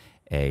them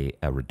a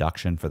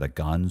reduction for the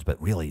guns.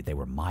 But really, they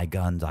were my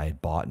guns I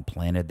had bought and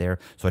planted there,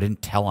 so I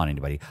didn't tell on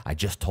anybody. I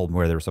just told them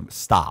where there was some.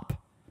 Stop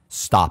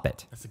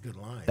it. That's a good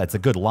line. That's a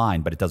good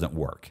line, but it doesn't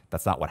work.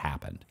 That's not what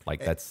happened.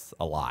 That's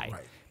a lie.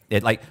 Right.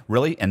 It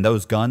really, and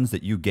those guns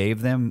that you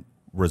gave them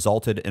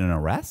resulted in an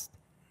arrest?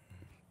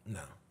 No.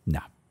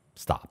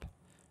 Stop.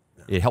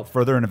 No. It helped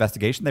further an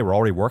investigation they were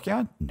already working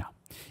on? No.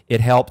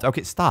 It helped.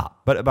 Okay,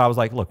 stop. But I was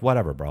like, look,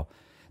 whatever, bro.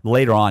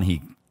 Later on,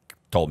 he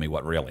told me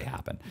what really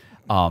happened.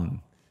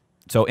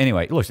 So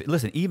anyway,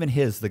 listen, even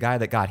the guy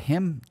that got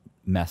him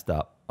messed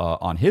up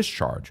on his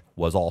charge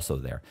was also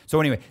there. So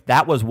anyway,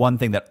 that was one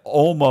thing that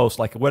almost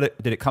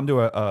did it come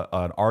to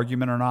an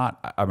argument or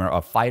not? I mean,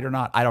 a fight or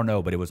not? I don't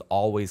know, but it was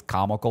always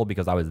comical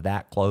because I was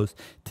that close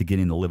to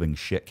getting the living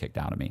shit kicked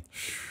out of me.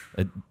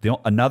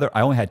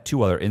 I only had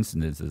 2 other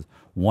incidences.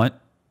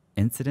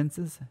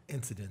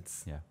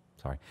 Incidents? Yeah,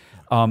 sorry.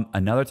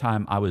 Another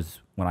time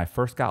when I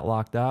first got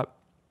locked up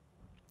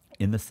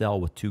in the cell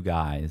with 2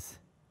 guys.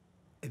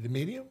 In the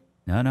medium?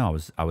 No,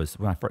 I was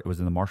when I first, it was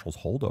in the Marshall's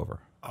holdover.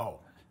 Oh.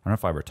 I don't know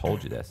if I ever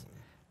told you this.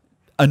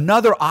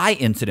 Another eye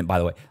incident, by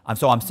the way.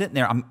 So I'm sitting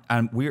there.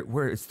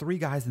 It's 3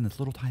 guys in this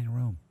little tiny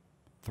room.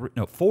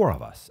 4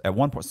 of us. At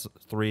one point,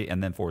 3,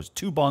 and then 4 is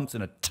 2 bunks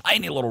in a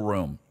tiny little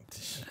room.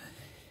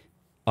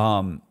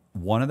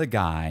 One of the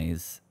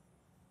guys,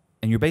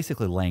 and you're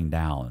basically laying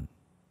down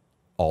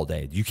all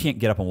day. You can't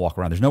get up and walk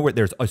around. There's nowhere.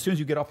 As soon as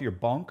you get off your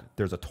bunk,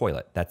 there's a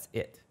toilet. That's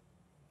it.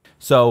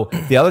 So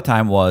the other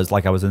time was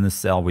I was in this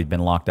cell. We'd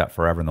been locked up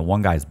forever, and the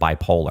one guy's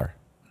bipolar.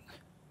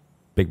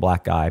 Big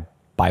black guy,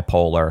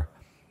 bipolar.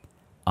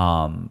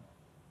 And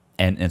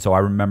so I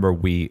remember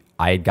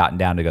I had gotten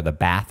down to go to the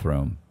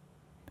bathroom,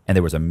 and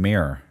there was a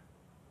mirror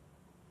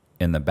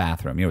in the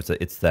bathroom.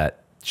 It's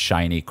that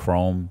shiny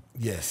chrome.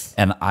 Yes.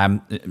 And I'm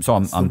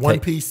one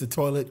piece, the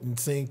toilet and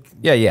sink.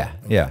 Yeah.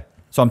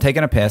 So I'm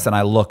taking a piss, and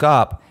I look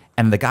up,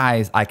 And the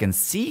guys, I can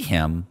see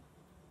him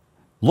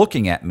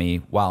looking at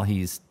me while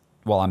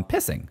I'm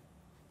pissing.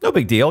 No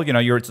big deal. You know,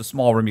 it's a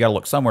small room. You got to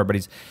look somewhere. But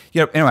he's,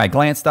 anyway, I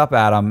glanced up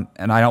at him,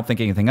 and I don't think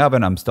anything of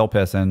it. I'm still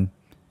pissing. And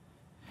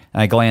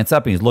I glance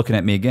up, and he's looking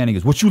at me again. He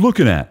goes, "What you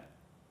looking at?"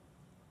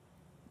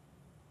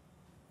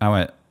 I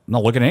went, "I'm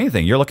not looking at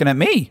anything. You're looking at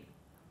me.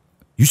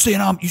 You saying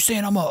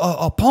I'm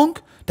a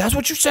punk? That's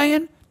what you're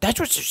saying? That's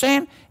what you're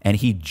saying?" And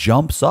he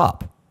jumps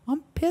up.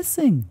 I'm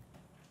pissing.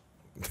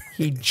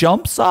 He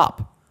jumps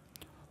up.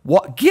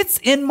 What gets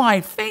in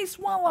my face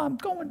while I'm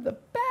going to the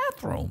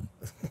bathroom?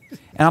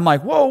 And I'm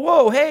like,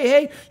 whoa,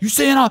 hey, you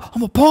saying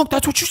I'm a punk?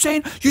 That's what you're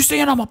saying? You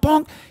saying I'm a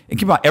punk? And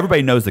keep on,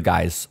 everybody knows the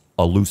guy's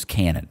a loose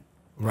cannon.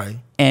 Right.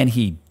 And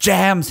he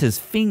jams his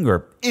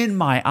finger in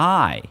my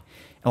eye.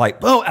 And like,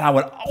 oh, and I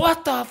went,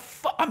 what the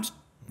fuck? I'm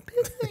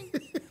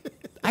pissing.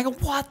 I go,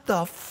 what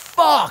the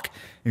fuck?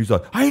 And he's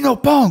like, I ain't no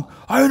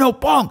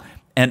punk.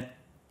 And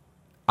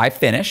I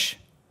finish,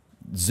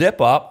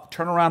 zip up,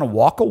 turn around and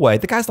walk away.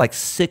 The guy's like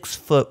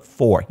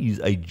 6'4". He's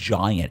a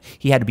giant.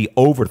 He had to be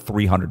over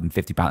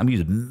 350 pounds. I mean,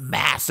 he's a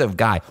massive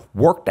guy.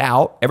 Worked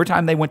out. Every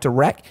time they went to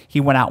rec, he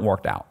went out and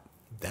worked out.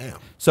 Damn.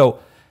 So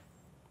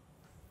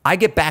I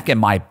get back in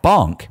my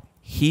bunk.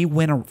 He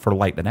went for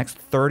like the next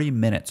 30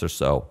 minutes or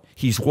so.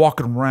 He's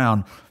walking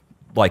around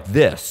like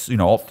this,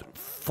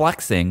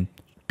 flexing,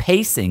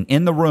 pacing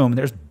in the room.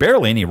 There's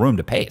barely any room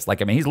to pace.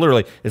 Like, I mean, he's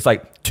literally, it's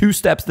like 2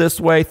 steps this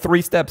way,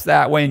 3 steps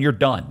that way, and you're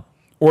done.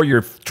 Or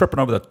you're tripping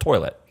over the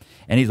toilet.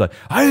 And he's like,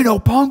 I ain't no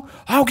punk.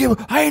 I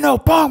ain't no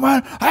punk,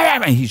 man.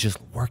 And he's just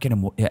working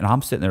him. And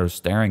I'm sitting there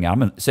staring at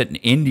him. I'm sitting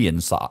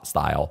Indian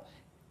style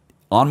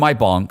on my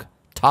bunk,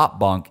 top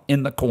bunk,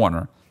 in the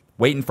corner,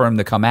 waiting for him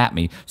to come at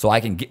me so I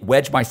can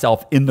wedge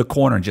myself in the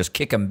corner and just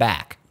kick him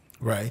back.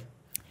 Right.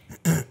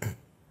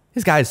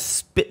 This guy's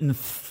spitting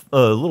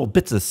little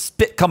bits of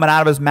spit coming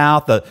out of his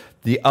mouth.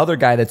 The other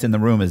guy that's in the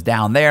room is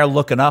down there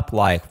looking up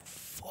like,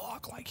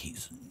 fuck, like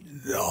he's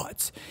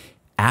nuts.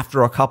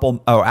 After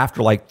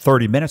like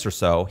 30 minutes or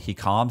so, he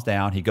calms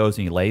down. He goes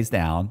and he lays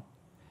down.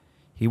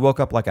 He woke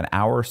up like an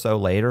hour or so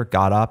later,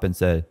 got up and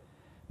said,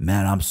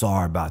 "Man, I'm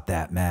sorry about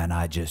that, man.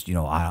 I just,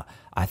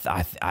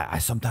 I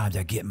sometimes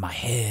I get in my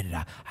head and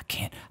I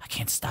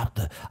can't stop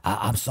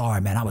I'm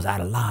sorry, man. I was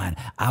out of line.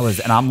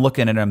 And I'm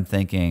looking at him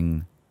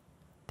thinking,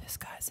 this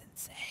guy's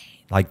insane.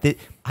 Like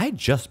I had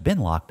just been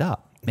locked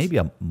up, maybe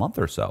a month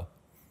or so.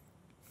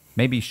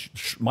 Maybe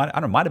might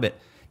have been.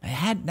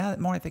 Now that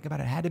more I think about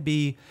it, had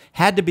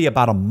to be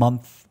about a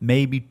month,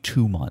 maybe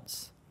 2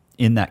 months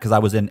in that, because I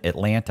was in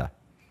Atlanta.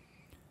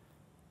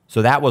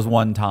 So that was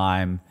one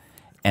time,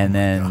 and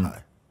then,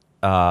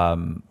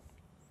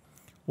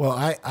 well,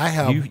 I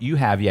have you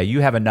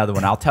have another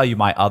one. I'll tell you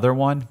my other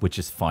one, which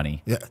is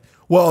funny. Yeah.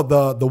 Well,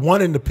 the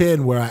one in the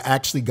pen where I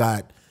actually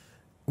got,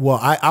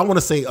 I want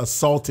to say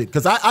assaulted,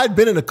 because I'd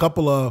been in a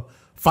couple of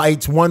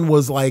fights. One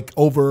was like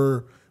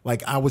over.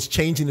 Like I was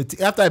changing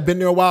after I'd been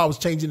there a while, I was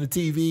changing the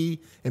TV,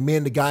 and me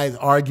and the guys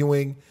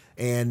arguing,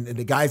 and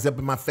the guy's up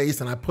in my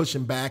face, and I push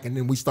him back, and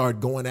then we started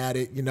going at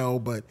it,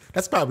 but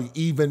that's probably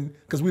even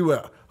because we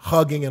were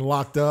hugging and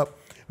locked up.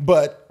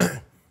 But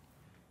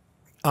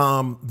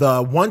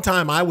the one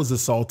time I was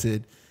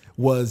assaulted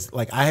was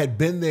like I had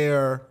been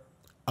there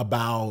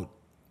about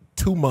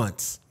 2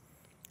 months,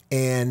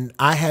 and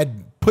I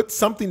had put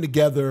something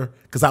together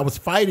because I was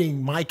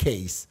fighting my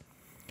case.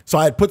 So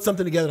I had put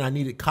something together and I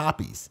needed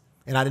copies.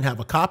 And I didn't have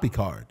a copy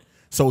card.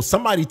 So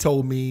somebody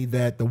told me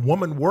that the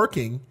woman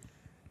working,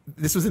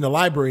 this was in the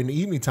library in the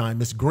evening time,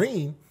 Miss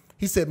Green,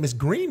 he said, Miss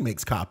Green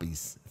makes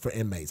copies for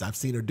inmates. I've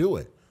seen her do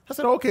it. I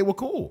said, okay, well,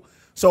 cool.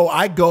 So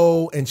I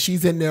go and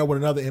she's in there with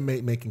another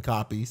inmate making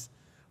copies,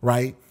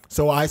 right?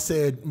 So I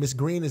said, Miss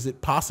Green, is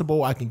it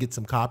possible I can get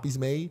some copies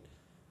made?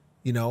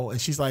 And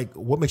she's like,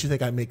 what makes you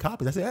think I make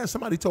copies? I said, yeah,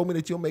 somebody told me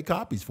that you'll make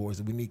copies for us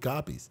and we need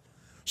copies.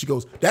 She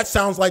goes, that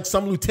sounds like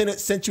some lieutenant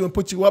sent you and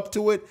put you up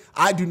to it.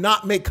 I do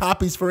not make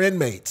copies for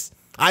inmates.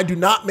 I do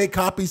not make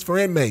copies for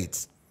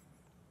inmates.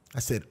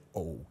 I said,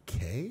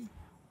 okay,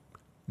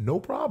 no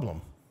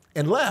problem.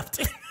 And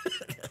left.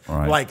 All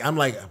right. I'm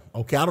like,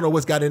 okay, I don't know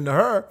what's got into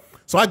her.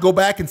 So I go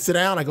back and sit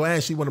down. I go, hey,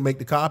 she want to make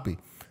the copy.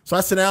 So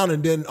I sit down,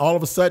 and then all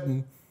of a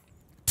sudden,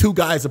 2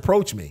 guys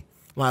approach me.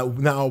 Like,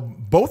 now,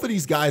 both of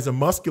these guys are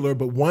muscular,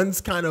 but one's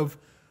kind of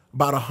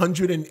about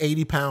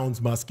 180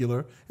 pounds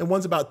muscular, and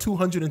one's about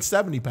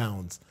 270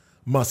 pounds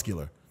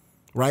muscular,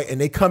 right? And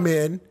they come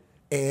in,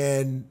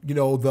 and the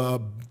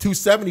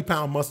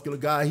 270-pound muscular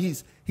guy,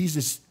 he's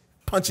just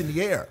punching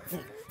the air,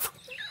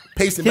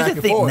 pacing back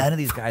and forth. None of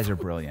these guys are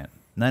brilliant.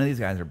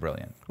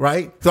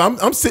 Right? So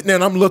I'm sitting there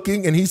and I'm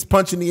looking, and he's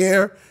punching the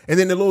air, and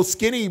then the little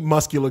skinny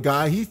muscular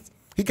guy,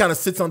 he kind of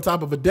sits on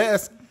top of a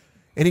desk,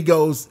 and he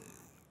goes,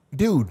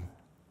 dude,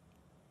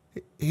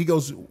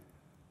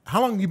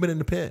 how long have you been in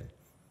the pen?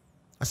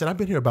 I said, I've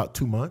been here about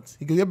 2 months.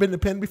 He goes, you ever been in the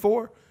pen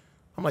before?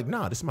 I'm like,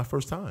 nah, this is my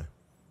first time.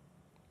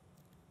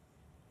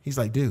 He's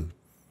like, dude.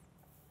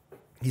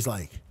 He's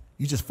like,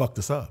 you just fucked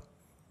us up.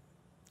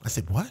 I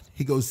said, what?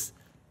 He goes,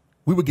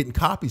 we were getting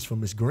copies from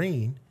Miss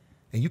Green,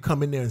 and you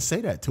come in there and say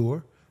that to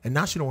her. And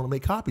now she don't want to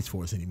make copies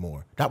for us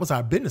anymore. That was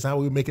our business, how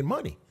we were making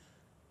money.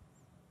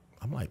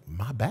 I'm like,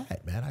 my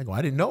bad, man. I go,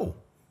 I didn't know.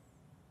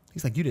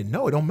 He's like, you didn't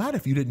know? It don't matter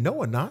if you didn't know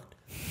or not.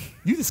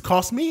 You just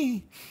cost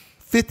me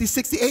 $50,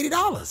 $60,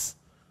 $80.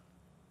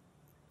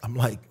 I'm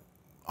like,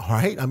 all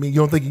right. I mean, you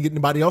don't think you can get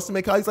anybody else to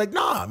make copies? He's like,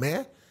 nah,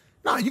 man.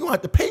 Nah, you're going to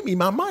have to pay me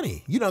my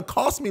money. You done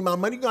cost me my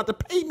money. You're going to have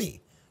to pay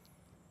me.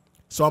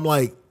 So I'm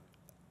like,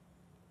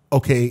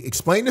 okay,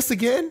 explain this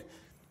again.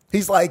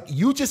 He's like,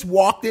 you just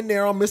walked in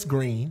there on Miss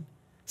Green,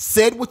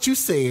 said what you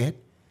said.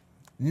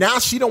 Now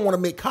she don't want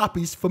to make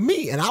copies for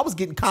me. And I was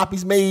getting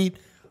copies made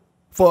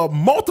for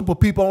multiple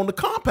people on the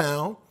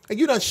compound, and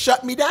you done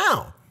shut me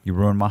down. You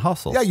ruined my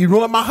hustle. Yeah, you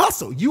ruined my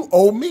hustle. You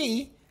owe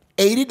me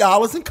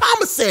 $80 in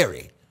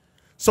commissary.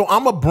 So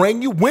I'm going to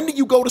bring you, when do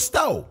you go to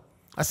Stowe?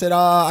 I said,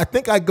 I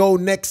think I go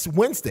next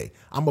Wednesday.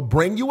 I'm going to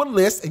bring you a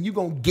list, and you're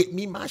going to get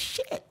me my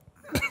shit.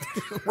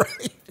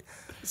 Right?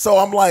 So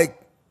I'm like,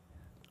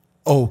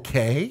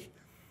 okay.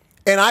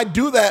 And I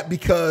do that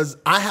because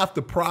I have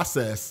to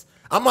process.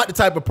 I'm not the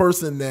type of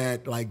person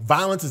that, like,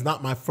 violence is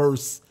not my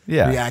first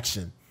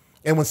reaction.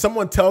 And when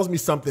someone tells me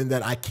something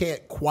that I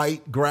can't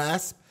quite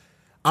grasp,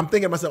 I'm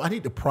thinking to myself, I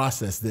need to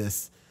process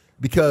this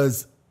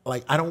because,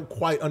 like, I don't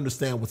quite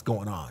understand what's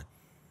going on.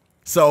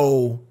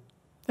 So,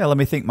 yeah, let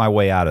me think my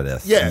way out of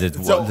this. Yeah.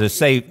 And just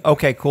say,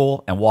 okay,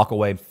 cool, and walk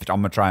away.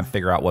 I'm going to try and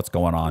figure out what's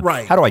going on.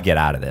 Right. How do I get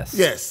out of this?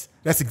 Yes.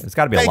 It's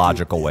got to be a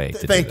logical way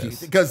to do this. Thank you.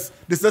 Because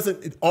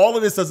all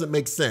of this doesn't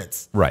make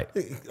sense. Right.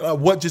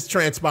 What just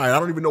transpired? I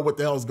don't even know what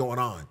the hell is going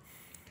on.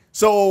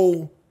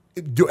 So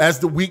as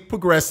the week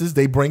progresses,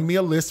 they bring me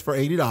a list for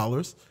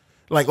 $80.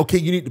 Like, okay,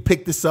 you need to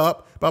pick this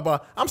up, blah, blah.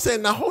 I'm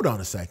saying, now hold on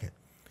a second.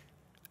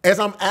 As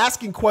I'm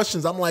asking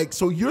questions, I'm like,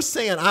 so you're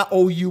saying I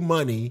owe you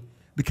money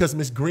because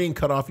Miss Green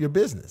cut off your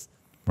business?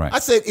 Right. I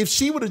said, if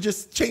she would have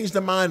just changed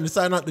her mind and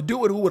decided not to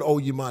do it, who would owe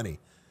you money?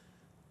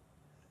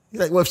 He's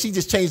like, well, if she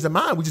just changed her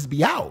mind, we'd just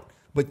be out.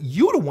 But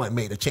you the one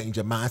made her change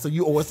her mind, so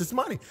you owe us this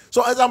money.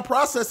 So as I'm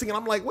processing it,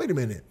 I'm like, wait a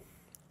minute.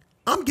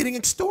 I'm getting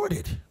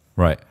extorted.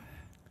 Right.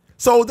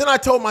 So then I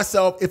told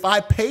myself, if I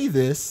pay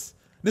this,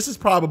 this is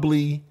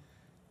probably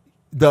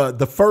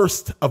the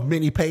first of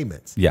many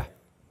payments. Yeah.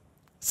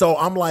 So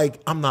I'm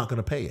like, I'm not going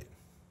to pay it.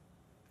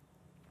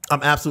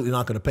 I'm absolutely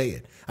not going to pay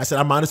it. I said,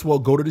 I might as well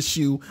go to the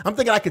shoe. I'm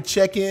thinking I could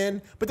check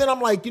in, but then I'm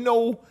like,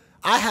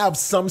 I have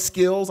some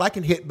skills. I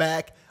can hit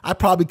back. I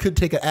probably could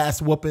take an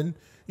ass whooping.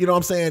 You know what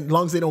I'm saying? As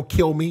long as they don't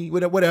kill me,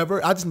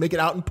 whatever. I'll just make it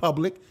out in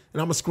public,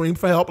 and I'm going to scream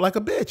for help like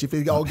a bitch if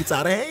it all gets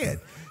out of hand.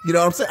 You know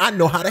what I'm saying? I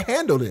know how to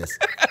handle this,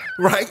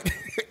 right?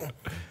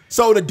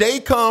 So the day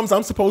comes,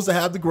 I'm supposed to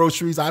have the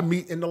groceries. I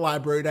meet in the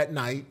library that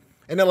night,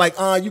 and they're like,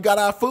 you got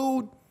our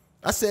food?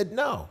 I said,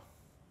 no,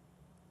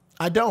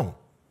 I don't.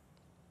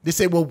 They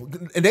say, well,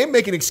 and they're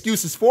making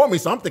excuses for me,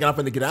 so I'm thinking I'm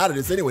going to get out of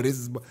this anyway.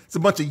 It's a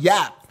bunch of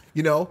yap,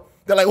 They're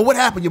like, well, what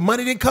happened? Your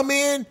money didn't come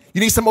in?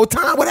 You need some more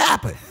time? What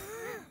happened?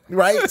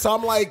 Right? So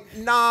I'm like,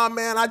 nah,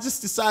 man, I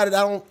just decided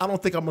I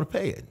don't think I'm going to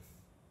pay it.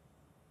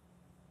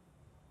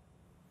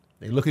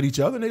 They look at each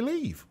other and they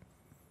leave.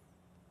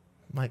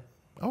 I'm like,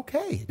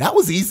 okay, that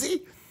was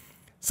easy.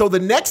 So the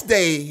next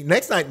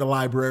night in the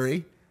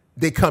library,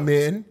 they come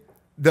in,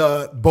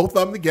 both of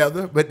them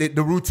together, but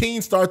the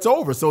routine starts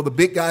over. So the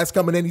big guy's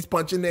coming in, he's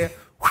punching there.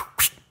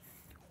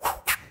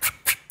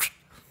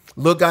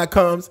 Little guy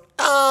comes,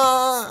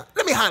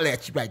 let me holler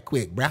at you right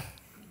quick, bruh.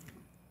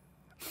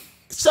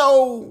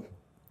 So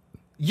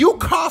you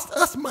cost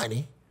us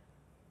money,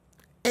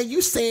 and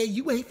you saying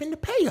you ain't finna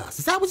pay us.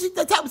 Is that what's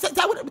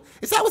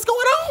going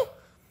on?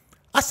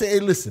 I said, hey,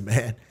 listen,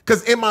 man.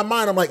 Because in my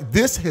mind, I'm like,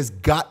 this has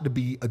got to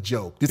be a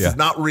joke. This is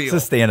not real.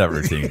 It's a stand-up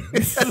routine.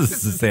 This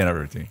is a stand-up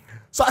routine.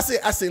 So I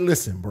said,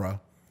 listen, bro.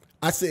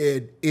 I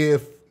said,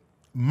 if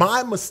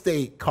my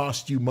mistake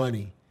cost you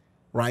money,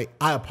 right,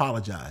 I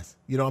apologize.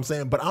 You know what I'm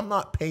saying? But I'm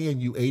not paying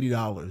you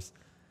 $80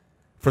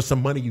 for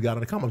some money you got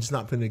on the come. I'm just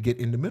not going to get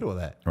in the middle of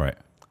that. Right.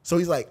 So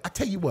he's like, I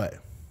tell you what.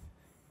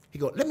 He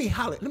go, let me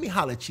holler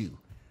at you.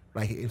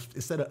 Right here.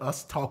 Instead of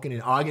us talking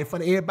and arguing in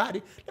front of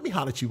everybody, let me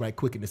holler at you right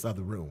quick in this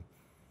other room.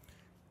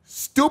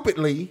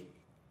 Stupidly,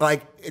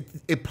 like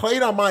it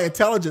played on my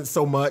intelligence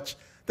so much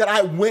that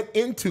I went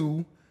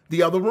into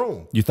the other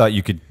room. You thought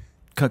you could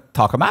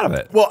talk him out of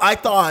it. Well, I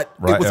thought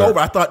it was over.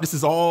 I thought this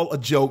is all a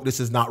joke.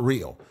 This is not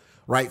real.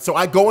 Right. So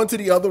I go into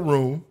the other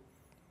room.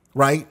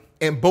 Right.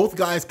 And both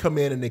guys come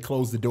in and they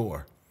close the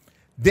door.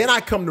 Then I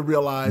come to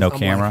realize. No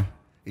camera?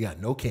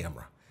 No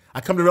camera.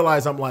 I come to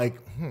realize I'm like,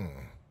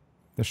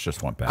 This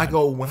just went bad. I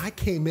go, when I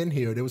came in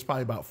here, there was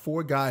probably about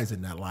 4 guys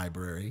in that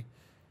library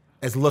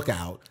as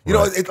lookout. You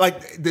know, it's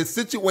like the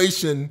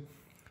situation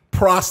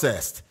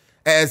processed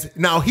as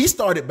now he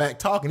started back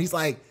talking. He's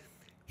like,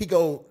 he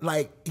go,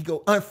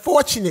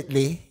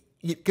 unfortunately,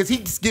 because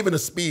he's giving a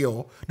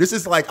spiel. This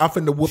is like, I'm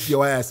finna whoop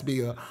your ass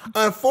spiel.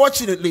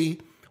 Unfortunately,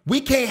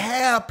 we can't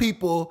have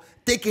people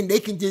thinking they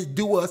can just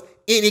do us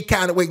any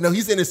kind of way. No,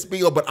 he's in a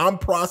spiel, but I'm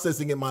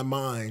processing in my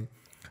mind,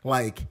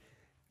 like,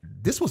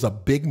 this was a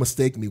big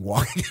mistake, me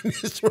walking in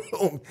this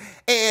room.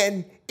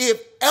 And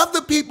if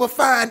other people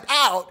find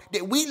out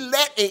that we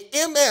let a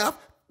MF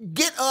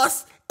get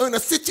us in a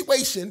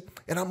situation.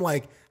 And I'm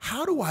like,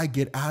 how do I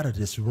get out of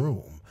this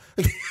room?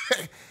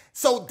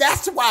 So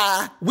that's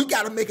why we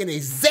got to make an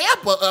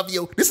example of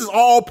you. This is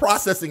all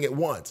processing at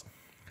once.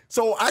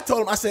 So I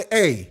told him, I said,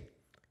 hey,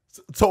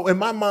 so in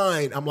my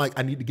mind, I'm like,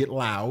 I need to get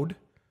loud,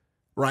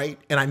 right?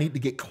 And I need to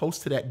get close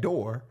to that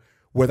door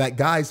where that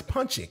guy's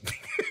punching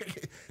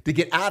to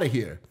get out of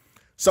here.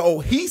 So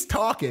he's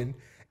talking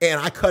and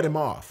I cut him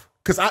off.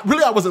 Because I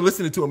wasn't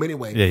listening to him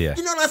anyway. Yeah.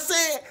 You know what I'm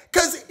saying?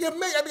 Because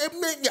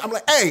I'm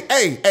like,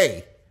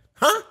 hey,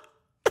 huh?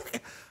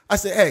 I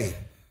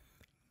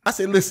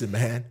said, listen,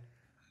 man,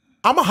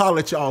 I'm going to holler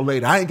at y'all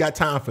later. I ain't got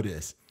time for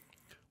this.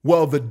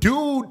 Well, the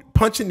dude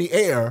punching the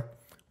air,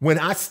 when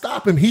I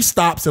stop him, he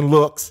stops and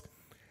looks,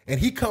 and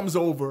he comes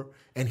over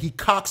and he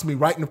cocks me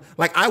right in the,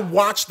 like I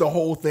watched the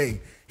whole thing.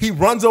 He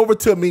runs over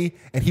to me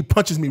and he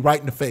punches me right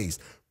in the face.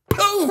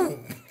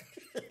 Boom!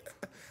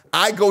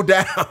 I go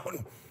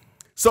down.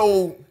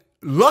 So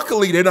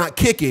luckily they're not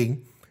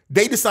kicking.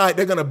 They decide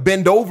they're gonna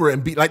bend over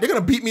and they're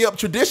gonna beat me up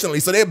traditionally.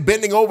 So they're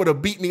bending over to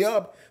beat me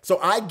up. So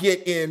I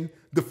get in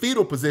the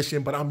fetal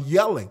position, but I'm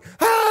yelling,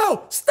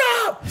 oh,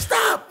 stop,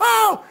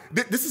 oh.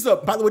 By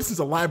the way, this is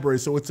a library.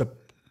 So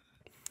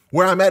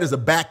where I'm at is a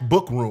back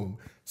book room.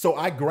 So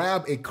I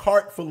grab a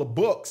cart full of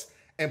books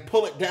and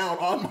pull it down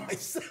on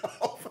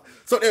myself.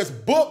 So there's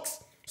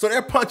books. So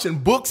they're punching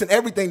books and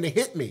everything to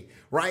hit me,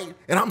 right?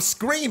 And I'm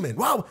screaming.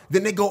 Wow.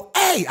 Then they go,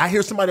 hey. I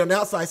hear somebody on the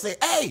outside say,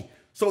 hey.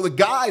 So the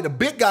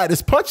big guy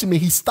that's punching me,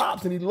 he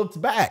stops and he looks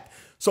back.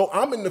 So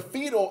I'm in the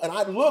fetal and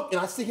I look and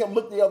I see him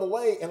look the other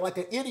way. And like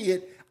an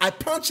idiot, I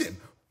punch him.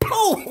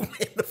 Boom!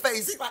 In the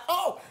face. He's like,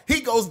 oh. He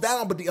goes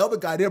down, but the other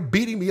guy, they're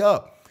beating me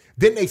up.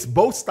 Then they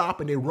both stop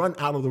and they run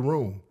out of the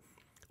room.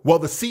 Well,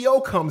 the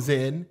CO comes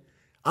in.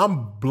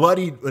 I'm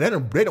bloodied. They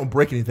don't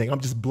break anything. I'm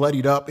just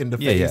bloodied up in the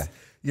face. Yeah.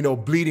 You know,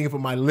 bleeding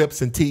from my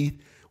lips and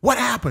teeth. What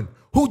happened?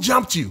 Who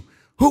jumped you?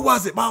 Who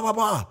was it? Blah, blah,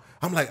 blah.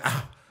 I'm like,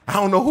 I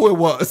don't know who it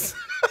was.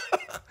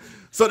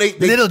 So they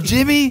Little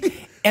Jimmy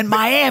and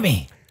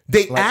Miami.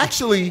 They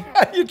actually.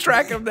 You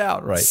track them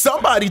down, right?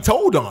 Somebody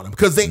told on them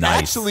because they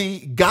actually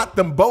got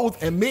them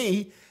both and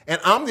me, and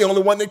I'm the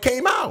only one that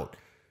came out,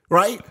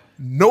 right?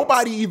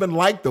 Nobody even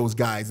liked those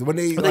guys. When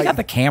they got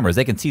the cameras,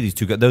 they can see these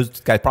two guys.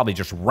 Those guys probably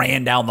just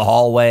ran down the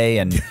hallway,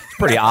 and it's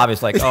pretty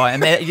obvious. Like, oh,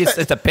 and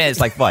it's a pin. It's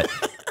like what,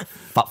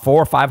 400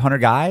 or 500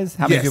 guys?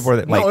 How many people were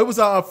there? No, it was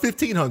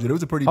 1,500. It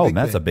was a pretty big pin.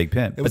 That's a big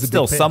pin. But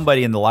still,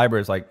 somebody in the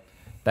library is like,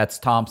 that's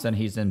Thompson.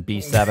 He's in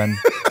B7.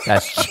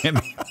 That's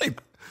Jimmy.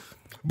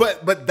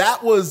 But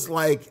that was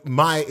like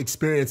my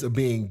experience of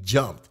being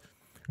jumped.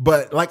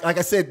 But like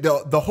I said,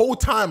 the whole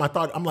time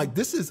I'm like,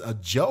 this is a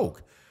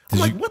joke. I'm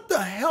like, what the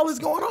hell is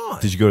going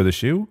on? Did you go to the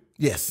shoe?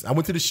 Yes, I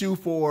went to the shoe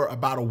for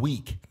about a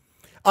week.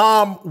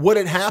 What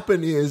had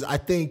happened is I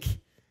think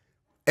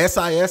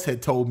SIS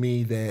had told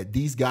me that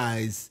these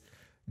guys,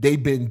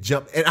 they've been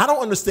jumping. And I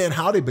don't understand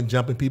how they've been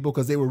jumping people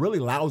because they were really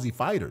lousy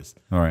fighters.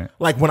 All right.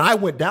 Like when I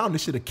went down, they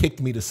should have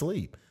kicked me to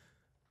sleep.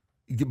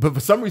 But for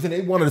some reason, they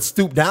wanted to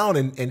stoop down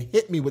and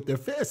hit me with their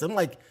fists. I'm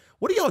like,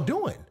 what are y'all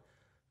doing?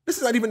 This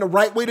is not even the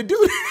right way to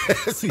do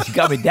this. You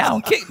got me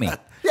down, kick me.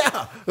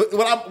 Yeah.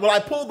 When I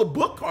pulled the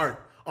book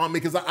cart on me,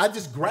 because I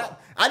just grabbed,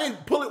 I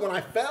didn't pull it when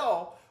I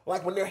fell.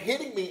 Like when they're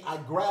hitting me, I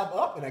grab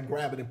up and I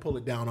grab it and pull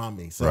it down on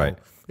me. So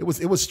it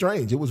was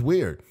strange. It was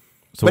weird.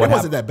 So but it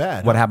wasn't that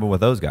bad. What happened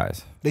with those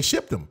guys? They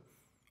shipped them.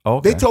 Oh,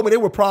 okay. They told me they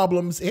were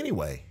problems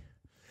anyway.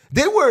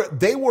 They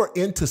were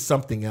into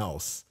something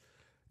else.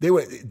 They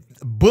were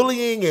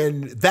bullying,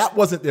 and that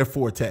wasn't their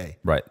forte.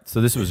 Right. So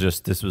this was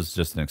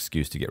just an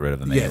excuse to get rid of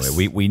them Yes.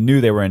 anyway. We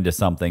knew they were into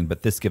something,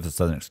 but this gives us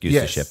an excuse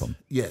to ship them.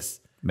 Yes.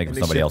 Make them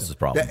somebody else's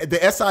problem.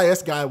 The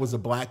SIS guy was a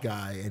black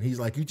guy, and he's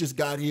like, you just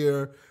got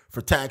here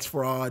for tax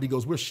fraud. He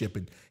goes, we're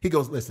shipping. He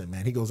goes, listen,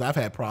 man. He goes, I've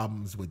had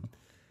problems with.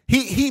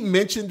 He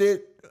mentioned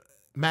it,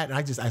 Matt,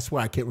 and I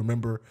swear I can't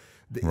remember.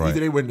 Either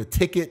they were into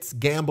tickets,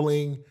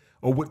 gambling,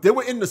 or they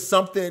were into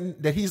something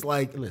that he's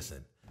like,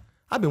 listen.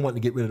 I've been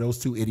wanting to get rid of those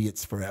two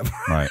idiots forever.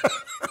 Right.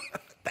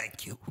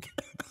 Thank you.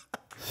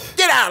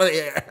 Get out of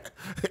here.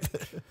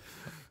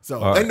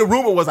 And the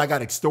rumor was I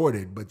got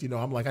extorted, but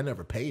I'm like, I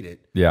never paid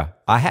it. Yeah.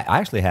 I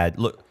actually had,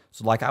 look,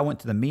 so like I went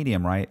to the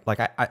medium, right?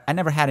 Like I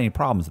never had any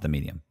problems at the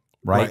medium,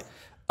 right?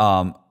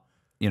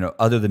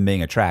 Other than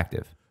being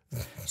attractive.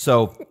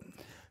 So,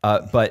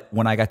 but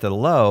when I got to the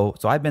low,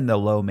 so I've been to the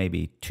low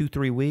maybe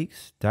 2-3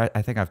 weeks.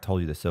 I think I've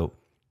told you this. So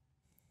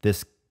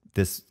this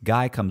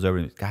guy comes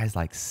over. This guy's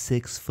like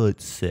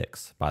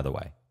 6'6", by the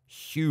way,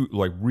 huge,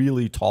 like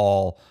really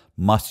tall,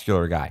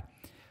 muscular guy.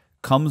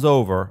 Comes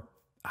over.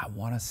 I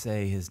want to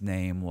say his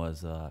name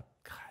was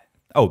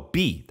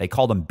B. They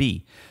called him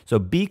B. So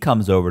B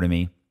comes over to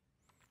me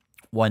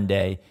one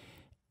day.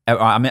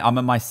 I'm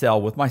in my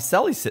cell with my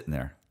cellie sitting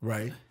there,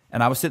 right?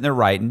 And I was sitting there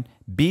writing.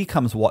 B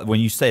comes when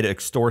you say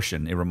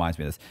extortion, it reminds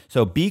me of this.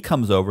 So B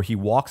comes over. He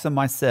walks in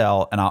my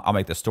cell, and I'll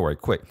make the story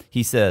quick.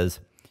 He says.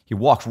 He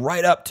walks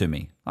right up to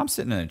me. I'm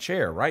sitting in a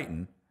chair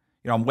writing.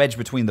 I'm wedged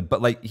between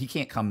but like he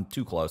can't come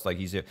too close. Like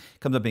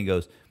comes up and he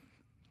goes,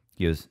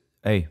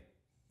 hey.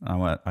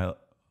 I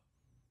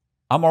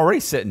I'm already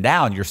sitting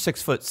down. You're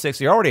 6'6".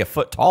 You're already a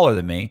foot taller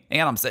than me,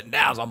 and I'm sitting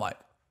down. So I'm like,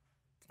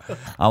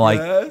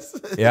 Yes.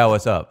 yeah,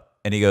 what's up?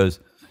 And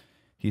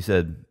he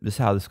said, this is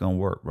how this is gonna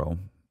work, bro.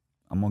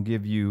 I'm gonna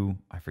give you,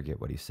 I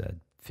forget what he said,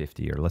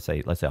 50 or let's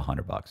say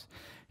 $100.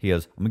 He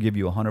goes, I'm gonna give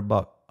you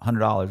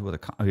 $100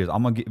 worth of. He goes,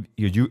 I'm gonna give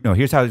you. No,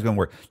 here's how it's gonna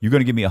work. You're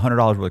gonna give me $100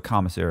 worth of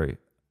commissary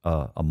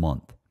a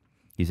month.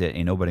 He said,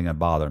 ain't nobody gonna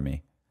bother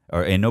me,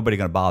 or ain't nobody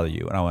gonna bother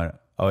you. And I went,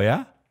 oh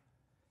yeah.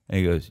 And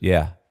he goes,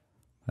 yeah.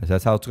 I said,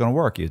 that's how it's gonna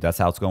work. He goes, that's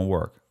how it's gonna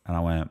work. And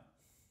I went,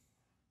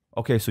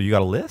 okay, so you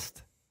got a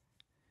list?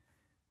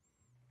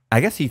 I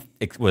guess he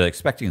was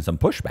expecting some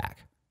pushback.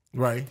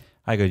 Right.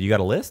 I go, you got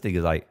a list? He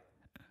goes like,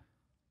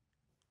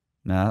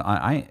 no,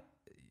 I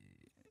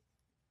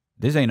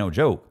this ain't no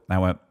joke. And I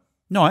went,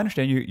 no, I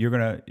understand. You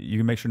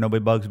can make sure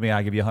nobody bugs me.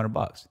 I give you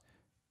 $100.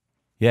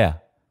 Yeah.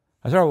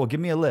 I said, all right, well, give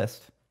me a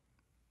list.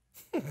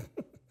 And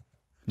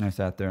I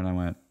sat there and I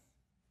went,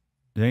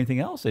 is there anything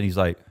else? And he's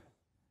like,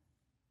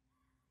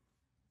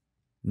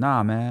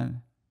 nah,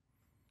 man.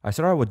 I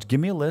said, all right, well, give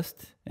me a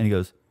list. And he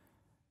goes,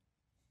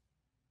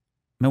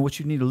 man, what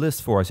you need a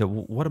list for? I said,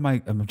 well, what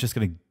I'm just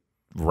going to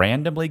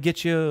randomly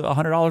get you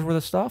 $100 worth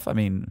of stuff? I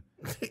mean,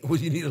 what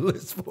do you need a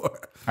list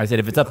for? I said,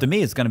 if it's up to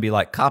me, it's going to be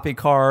like copy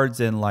cards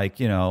and like,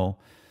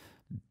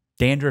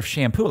 dandruff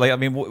shampoo. Like, I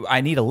mean,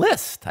 I need a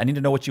list. I need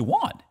to know what you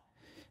want.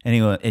 And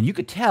he went, and you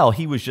could tell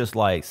he was just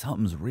like,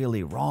 something's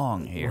really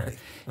wrong here. Right.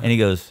 And he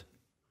goes,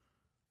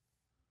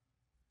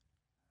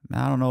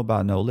 man, I don't know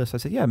about no list. I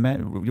said, yeah,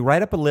 man, you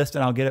write up a list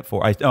and I'll get it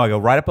for. I go,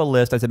 write up a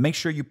list. I said, make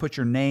sure you put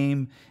your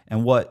name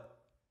and what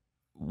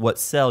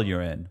cell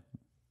you're in,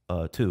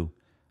 too.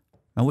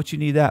 Now, what you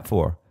need that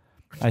for?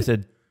 I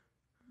said,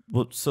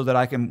 well, so that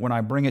I can, when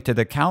I bring it to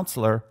the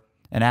counselor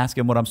and ask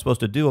him what I'm supposed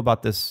to do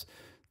about this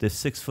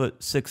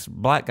 6'6"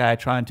 black guy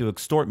trying to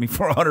extort me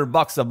for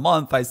 $100 a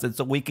month. I said,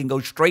 so we can go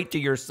straight to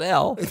your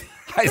cell.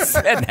 I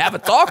said, and have a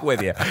talk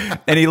with you.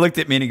 And he looked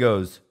at me and he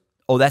goes,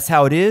 oh, that's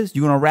how it is?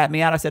 You want to rat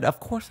me out? I said, of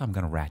course I'm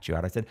going to rat you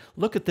out. I said,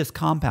 look at this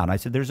compound. I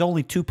said, there's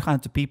only two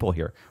kinds of people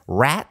here,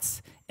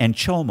 rats and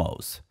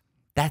chomos.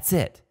 That's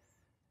it.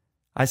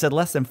 I said,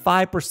 less than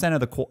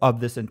 5% of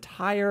this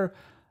entire,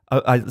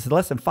 I said,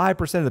 less than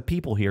 5% of the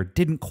people here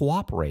didn't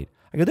cooperate.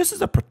 I go, this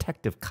is a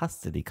protective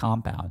custody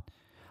compound.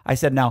 I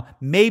said, now,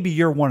 maybe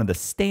you're one of the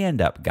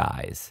stand-up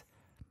guys.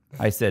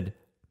 I said,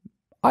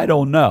 I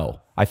don't know.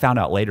 I found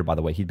out later, by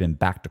the way, he'd been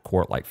back to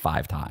court like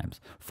 4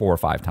 or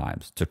 5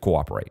 times to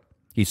cooperate.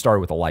 He started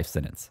with a life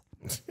sentence.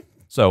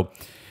 So,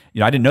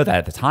 I didn't know that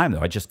at the time,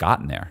 though. I'd just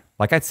gotten there.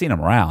 Like, I'd seen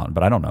him around,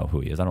 but I don't know who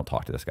he is. I don't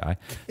talk to this guy.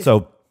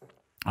 So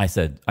I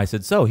said,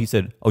 so he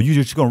said, oh, you're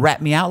just going to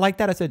rat me out like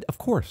that? I said, of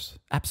course.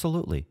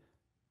 Absolutely.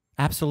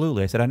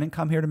 Absolutely. I said, I didn't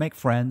come here to make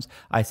friends.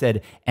 I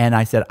said,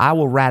 I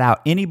will rat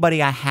out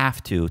anybody I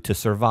have to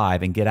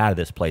survive and get out of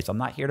this place. I'm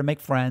not here to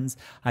make friends.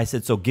 I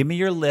said, so give me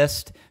your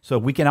list so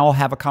we can all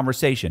have a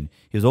conversation.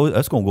 He goes, oh,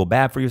 that's going to go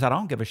bad for you. I said, I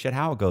don't give a shit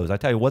how it goes. I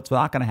tell you what's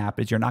not going to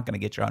happen is you're not going to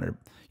get your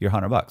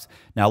 $100.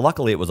 Now,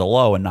 luckily it was a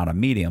low and not a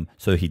medium,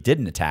 so he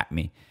didn't attack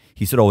me.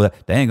 He said, oh, that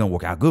ain't going to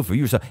work out good for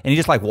you. So, and he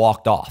just like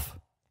walked off.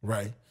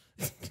 Right.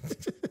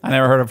 I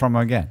never heard from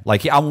him again.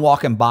 Like I'm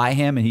walking by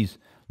him and he's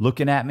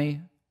looking at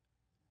me.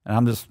 And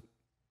I'm just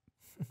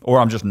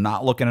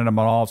not looking at him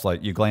at all. It's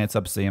like you glance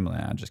up, see him,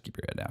 and just keep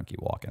your head down, keep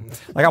walking.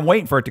 Like I'm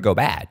waiting for it to go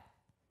bad.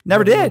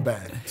 Never did.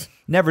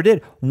 Never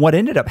did. What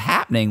ended up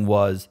happening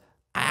was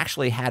I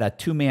actually had a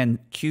 2-man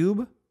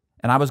cube,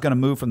 and I was going to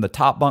move from the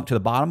top bunk to the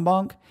bottom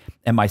bunk,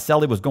 and my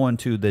cellie was going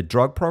to the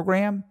drug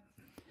program.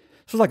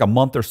 This was like a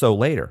month or so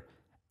later.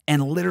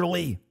 And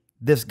literally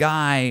this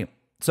guy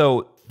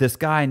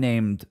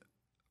named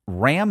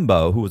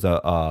Rambo, who was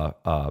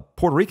a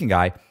Puerto Rican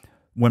guy,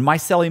 when my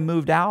cellie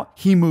moved out,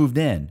 he moved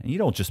in. And you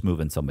don't just move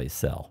in somebody's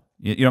cell.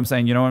 You know what I'm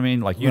saying? You know what I mean?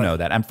 Like, you know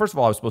that. And first of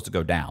all, I was supposed to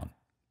go down.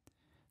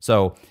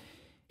 So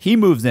he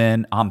moves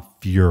in. I'm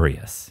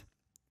furious.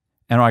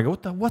 And I go,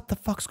 what the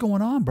fuck's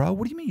going on, bro?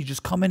 What do you mean? You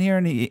just come in here?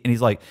 And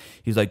he's like,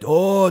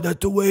 oh, that's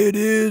the way it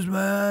is,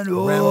 man.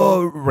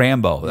 Oh,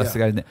 Rambo. That's the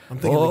guy's name. I'm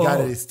thinking the guy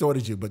that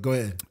extorted you, but go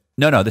ahead.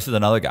 No, this is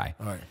another guy.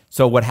 All right.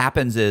 So what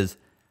happens is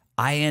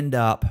I end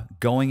up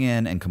going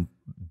in and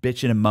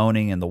bitching and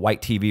moaning in the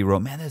white TV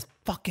room. Man, this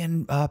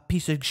fucking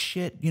piece of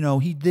shit.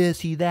 He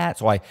this, he that.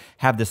 So I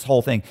have this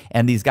whole thing.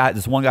 And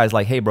this one guy's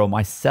like, hey, bro,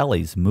 my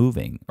cellie's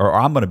moving. Or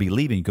I'm going to be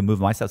leaving. You can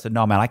move my cell. I said,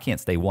 no, man, I can't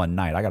stay one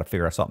night. I got to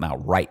figure something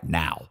out right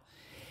now.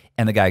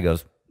 And the guy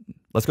goes,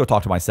 let's go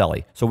talk to my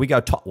cellie. So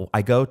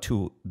I go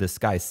to this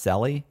guy's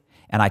cellie,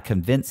 and I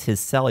convince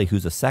his cellie,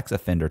 who's a sex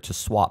offender, to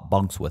swap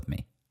bunks with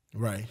me.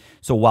 Right.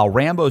 So while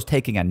Rambo's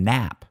taking a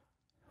nap,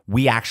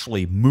 we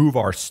actually move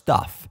our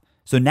stuff.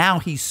 So now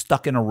he's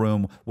stuck in a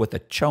room with a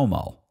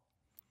chomo,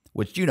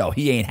 which,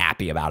 he ain't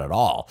happy about at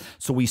all.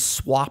 So we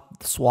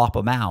swap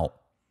him out.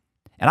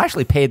 And I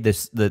actually paid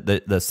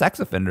the sex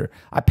offender,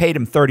 I paid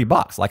him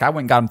 $30. Like I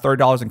went and got him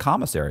 $30 in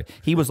commissary.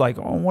 He was like,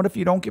 oh, what if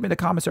you don't give me the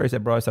commissary? I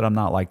said, bro, I'm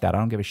not like that. I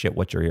don't give a shit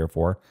what you're here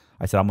for.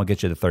 I said, I'm going to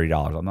get you the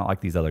 $30. I'm not like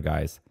these other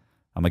guys.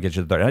 I'm going to get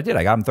you the $30. And I did.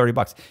 I got him $30.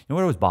 You know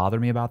what was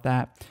bothering me about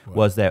that? What?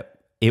 Was that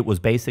it was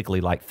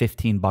basically like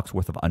 $15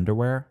 worth of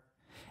underwear.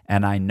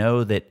 And I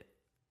know that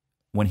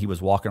when he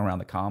was walking around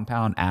the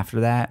compound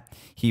after that,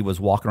 he was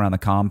walking around the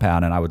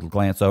compound and I would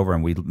glance over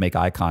and we'd make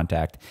eye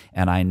contact.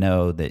 And I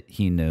know that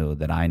he knew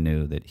that I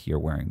knew that you're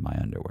wearing my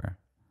underwear.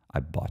 I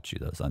bought you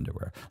those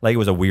underwear. Like, it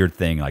was a weird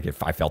thing. Like,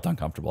 if I felt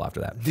uncomfortable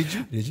after that. Did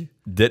you? Did you?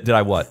 Did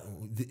I what?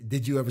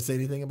 Did you ever say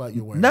anything about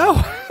your wearing? No.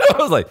 I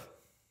was like,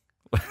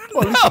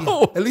 well,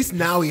 no. At least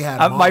now he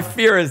had them my on.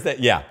 fear is that,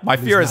 my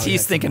fear is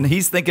he's thinking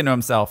to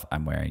himself,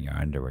 I'm wearing your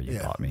underwear you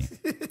bought me.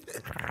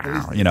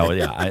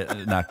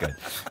 Not good.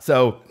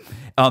 So,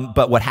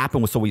 but what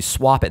happened was, so we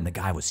swap it, and the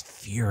guy was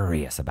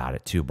furious about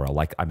it too, bro.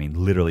 Like, I mean,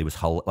 literally was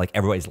like,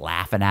 everybody's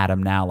laughing at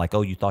him now. Like,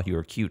 oh, you thought you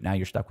were cute. Now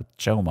you're stuck with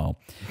Chomo.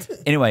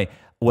 Anyway,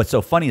 what's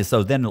so funny is,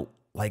 so then,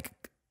 like,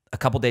 a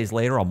couple days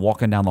later, I'm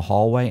walking down the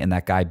hallway, and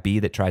that guy B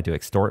that tried to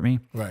extort me,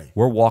 right?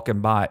 We're walking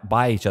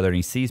by each other, and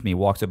he sees me,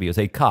 walks up, he goes,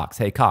 hey, Cox.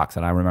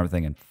 And I remember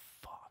thinking,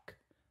 fuck,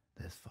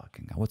 this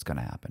fucking guy, what's going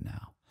to happen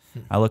now?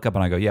 I look up,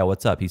 and I go, yeah,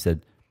 what's up? He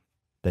said,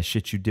 that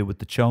shit you did with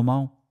the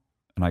Chomo?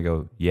 And I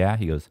go, yeah.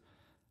 He goes,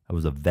 that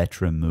was a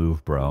veteran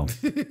move, bro.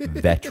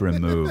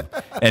 Veteran move.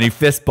 And he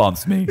fist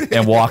bumps me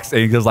and walks,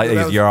 and he goes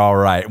like, you're all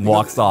right, and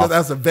walks off.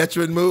 That's a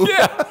veteran move?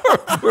 Yeah.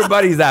 We're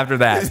buddies after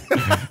that.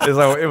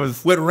 So it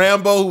was with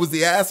Rambo, who was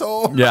the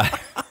asshole. Yeah,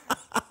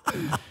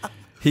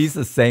 he's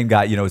the same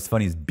guy. You know, it's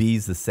funny.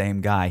 B's the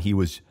same guy.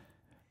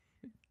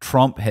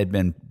 Trump had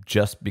been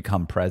just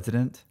become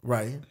president,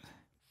 right,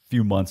 a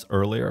few months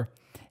earlier,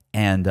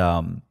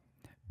 and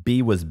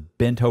B was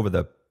bent over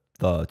the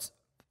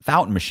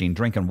fountain machine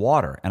drinking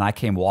water, and I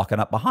came walking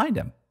up behind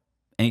him,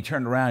 and he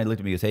turned around, he looked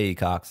at me, and goes, hey,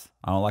 Cox,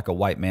 I don't like a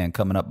white man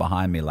coming up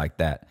behind me like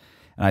that.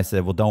 And I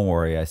said, well, don't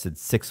worry. I said,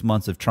 6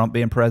 months of Trump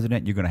being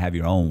president, you're going to have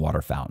your own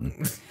water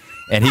fountain.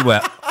 And he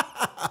went,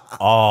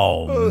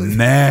 oh,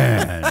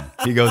 man.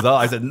 He goes, oh,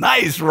 I said,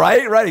 nice,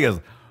 right? Right. He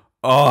goes,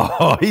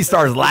 oh, he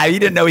starts laughing. He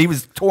didn't know he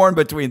was torn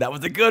between that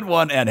was a good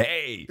one and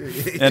hey.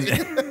 And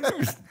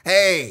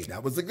hey,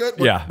 that was a good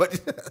one. Yeah.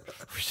 But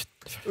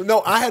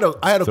no, I had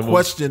a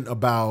question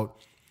about,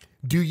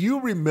 do you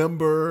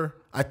remember,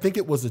 I think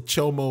it was a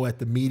Chomo at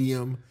the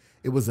Medium.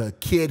 It was a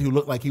kid who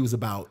looked like he was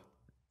about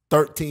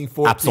 13,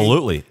 14.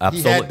 Absolutely.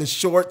 He had the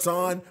shorts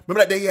on.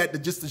 Remember that day he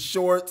had just the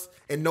shorts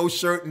and no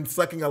shirt and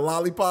sucking a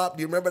lollipop?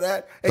 Do you remember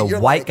that? Hey, the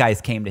white guys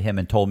came to him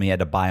and told me he had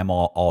to buy them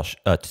all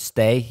to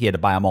stay. He had to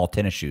buy them all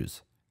tennis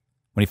shoes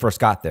when he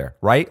first got there,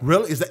 right?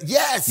 Really? Is that?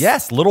 Yes.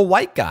 Yes, little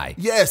white guy.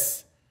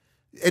 Yes.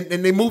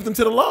 And they moved him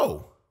to the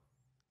low.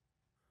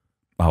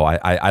 Oh,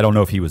 I don't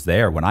know if he was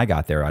there when I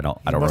got there. I don't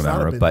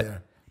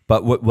remember.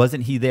 But what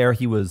wasn't he there?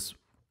 He was,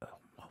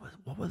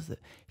 what was it?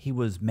 He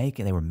was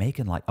making, they were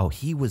making like, oh,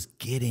 he was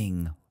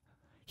getting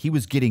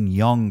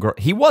younger.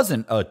 He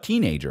wasn't a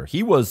teenager.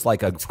 He was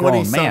like a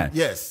grown man.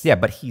 Yes. Yeah,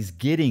 but he's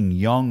getting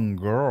young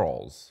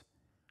girls.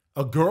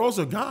 Girls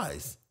or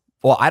guys?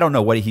 Well, I don't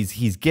know what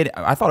he's getting.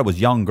 I thought it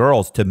was young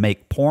girls to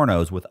make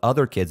pornos with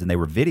other kids, and they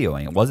were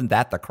videoing it. Wasn't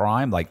that the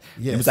crime? Like,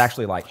 yes. It was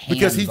actually like hands-on.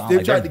 Because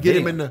they tried to get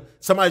him in the,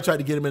 somebody tried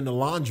to get him in the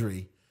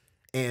laundry.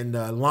 And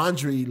the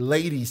laundry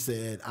lady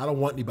said, I don't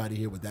want anybody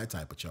here with that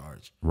type of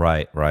charge.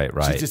 Right.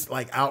 She's just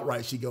like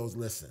outright, she goes,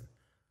 listen.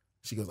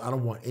 She goes, I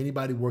don't want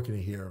anybody working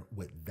in here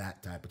with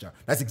that type of charge.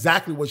 That's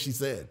exactly what she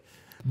said.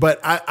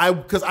 But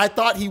because I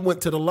thought he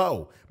went to the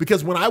low.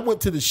 Because when I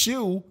went to the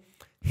shoe,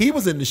 he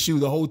was in the shoe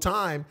the whole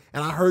time.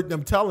 And I heard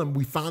them tell him,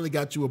 we finally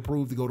got you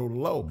approved to go to the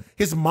low.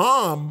 His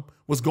mom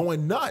was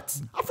going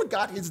nuts. I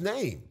forgot his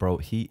name. Bro,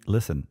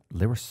 listen,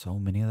 there were so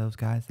many of those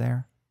guys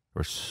there. There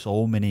were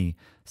so many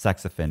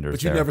sex offenders.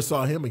 But you never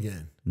saw him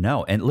again.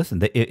 No, and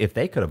listen, if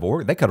they could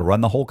have they could have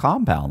run the whole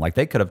compound. Like,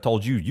 they could have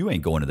told you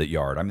ain't going to the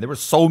yard. I mean, there were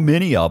so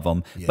many of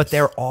them, yes. But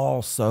they're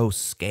all so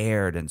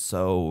scared and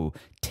so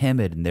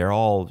timid, and they're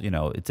all,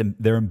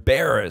 they're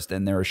embarrassed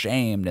and they're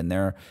ashamed and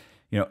they're,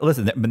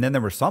 listen. But then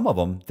there were some of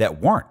them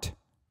that weren't.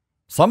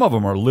 Some of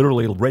them are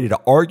literally ready to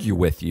argue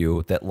with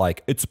you that,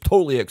 like, it's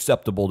totally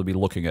acceptable to be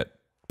looking at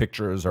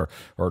pictures or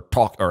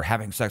talk or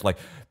having sex, like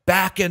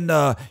back in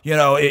the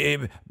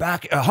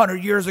back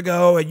 100 years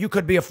ago, and you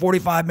could be a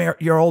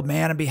 45-year-old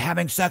man and be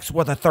having sex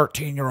with a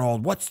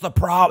 13-year-old. What's the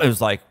problem? It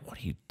was like, what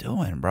are you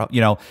doing, bro?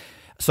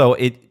 So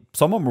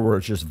some of them were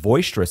just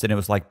boisterous, and it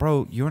was like,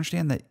 bro, you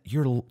understand that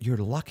you're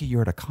lucky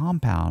you're at a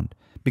compound,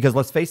 because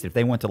let's face it, if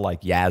they went to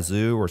like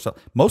Yazoo or so,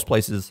 most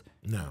places,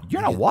 no,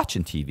 you're not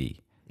watching TV.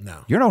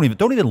 No, you don't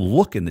even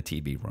look in the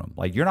TV room.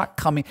 Like, you're not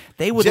coming.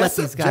 They would let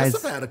these guys.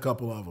 Jessup had a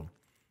couple of them.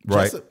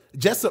 Right.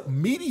 Jessup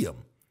Medium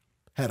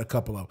had a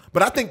couple of them.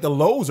 But I think the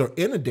lows are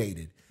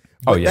inundated.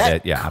 But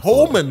that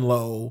Coleman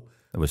low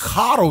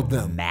coddled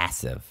them.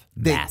 Massive.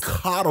 They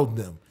coddled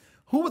them.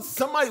 Who was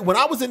somebody, when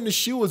I was in the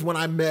shoe is when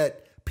I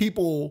met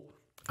people,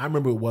 I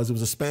remember it was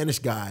a Spanish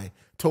guy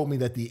told me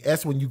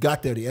that when you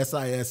got there, the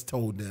SIS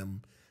told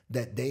them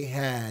that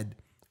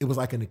it was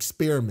like an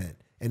experiment.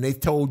 And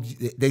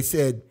they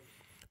said,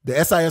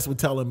 the SIS would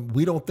tell them,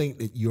 we don't think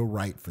that you're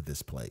right for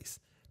this place.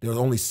 There are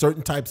only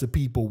certain types of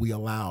people we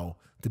allow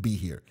to be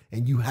here.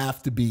 And you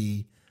have to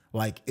be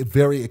like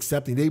very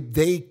accepting.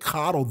 They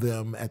coddled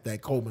them at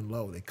that Coleman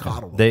Low. They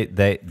coddled them.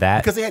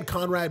 Because they had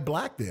Conrad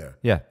Black there.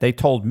 Yeah, they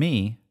told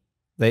me.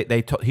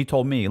 He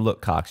told me,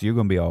 look, Cox, you're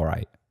going to be all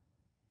right.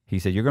 He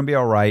said, you're going to be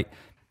all right.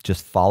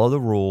 Just follow the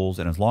rules.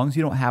 And as long as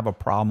you don't have a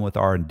problem with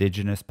our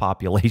indigenous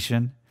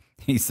population,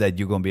 he said,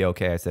 you're going to be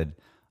okay. I said,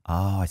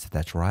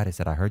 that's right. I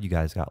said, I heard you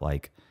guys got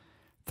like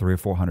 300 or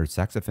 400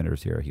 sex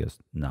offenders here. He goes,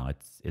 no,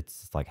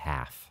 it's like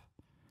half.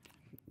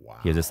 Wow.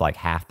 He goes, it's like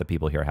half the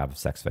people here have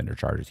sex offender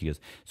charges. He goes,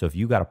 so if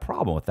you got a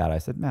problem with that, I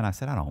said,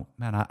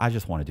 I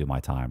just want to do my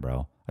time,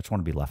 bro. I just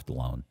want to be left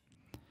alone.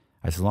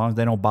 I said, as long as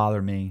they don't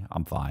bother me,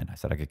 I'm fine. I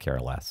said, I could care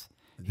less.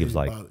 He was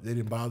like, they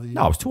didn't bother you?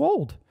 No, I was too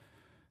old.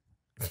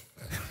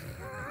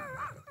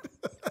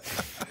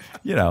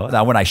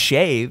 Now when I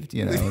shaved,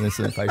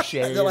 if I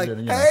shaved, they're like,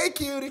 hey,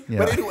 cutie. Yeah.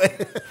 But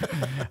anyway,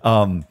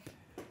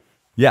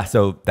 yeah.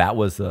 So that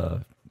was.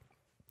 So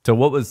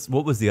what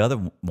was the other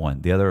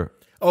one? The other.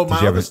 Oh,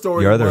 my other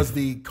story was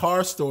the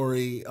car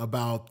story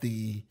about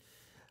the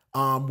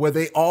where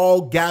they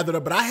all gathered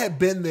up. But I had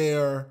been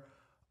there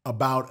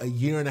about a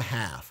year and a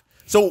half.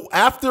 So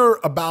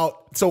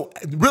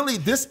really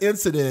this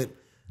incident.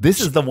 This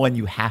is the one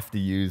you have to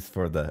use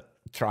for the.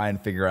 Try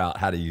and figure out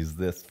how to use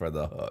this for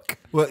the hook.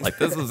 Well, like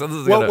this is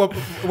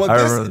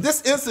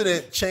this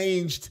incident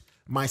changed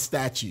my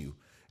statue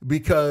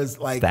because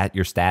like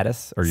your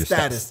status or your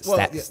status.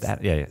 Statue.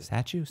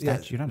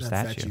 You're not a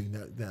statue.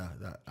 No,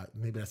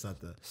 maybe that's not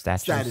the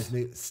status.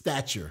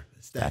 Stature.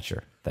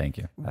 Thank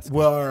you. That's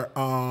where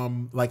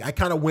like I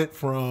kind of went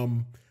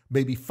from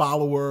maybe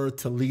follower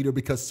to leader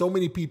because so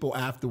many people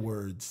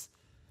afterwards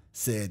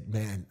said,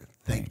 "Man,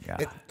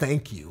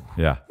 thank you."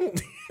 Yeah.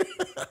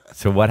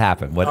 So what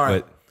happened?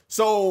 What?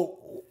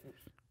 So,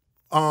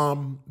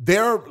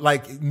 they're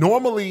like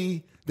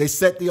normally they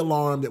set the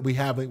alarm that we're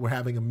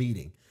having a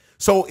meeting.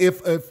 So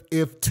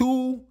if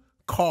two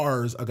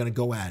cars are going to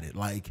go at it,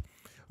 like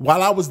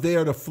while I was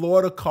there, the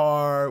Florida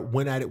car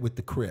went at it with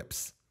the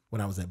Crips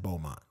when I was at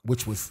Beaumont,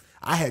 which was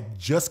I had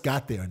just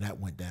got there and that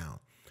went down,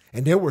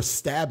 and there were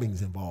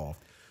stabbings involved.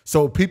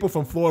 So people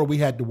from Florida, we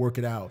had to work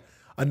it out.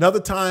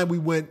 Another time we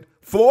went.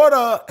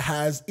 Florida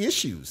has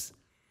issues.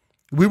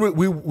 We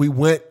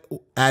went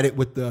at it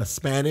with the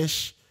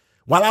Spanish.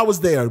 While I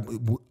was there,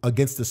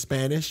 against the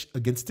Spanish,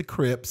 against the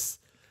Crips,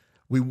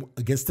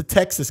 against the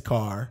Texas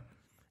car,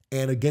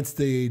 and against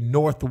the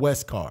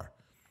Northwest car.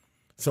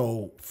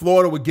 So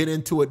Florida would get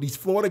into it. These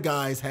Florida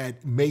guys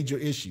had major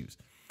issues.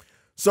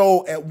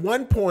 So at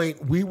one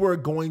point, we were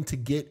going to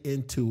get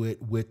into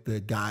it with the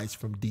guys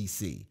from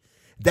D.C.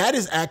 That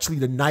is actually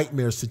the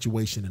nightmare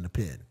situation in the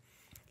pen.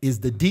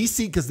 Is the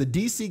D.C. because the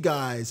D.C.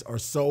 guys are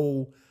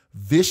so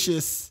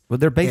vicious. Well,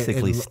 they're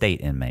basically state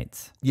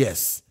inmates.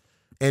 Yes.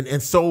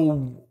 And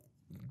so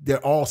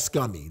they're all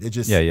scummy. They're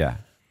just. Yeah.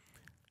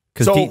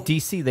 Because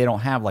DC, they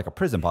don't have like a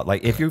prison pot.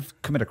 Like if you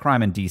commit a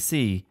crime in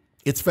DC,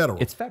 it's federal.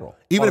 It's federal.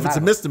 Even if it's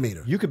a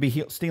misdemeanor. You could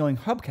be stealing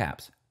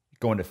hubcaps,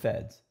 going to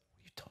feds.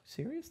 Are you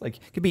serious? Like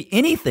it could be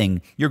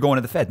anything. You're going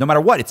to the feds. No matter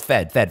what, it's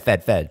fed. And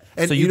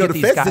so the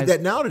feds did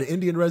that now to the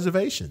Indian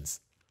reservations.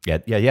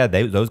 Yeah.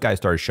 Those guys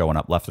started showing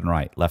up left and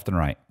right.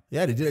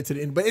 Yeah, they did it to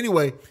the end. But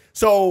anyway,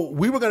 so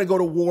we were going to go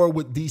to war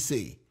with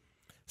D.C.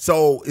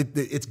 So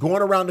it's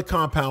going around the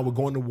compound. We're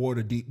going to war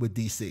with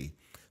D.C.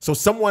 So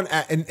someone,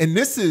 and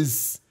this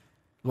is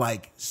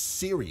like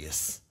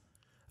serious.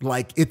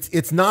 Like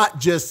it's not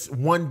just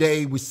one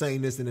day we're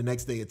saying this and the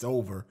next day it's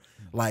over.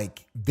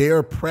 Like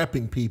they're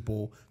prepping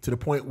people to the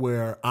point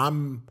where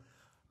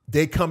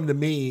they come to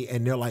me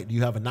and they're like, do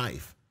you have a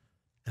knife?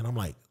 And I'm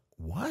like,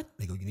 what?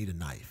 They go, you need a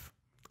knife.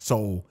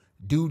 So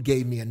dude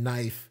gave me a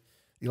knife.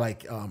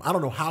 Like, I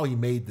don't know how he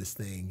made this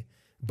thing,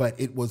 but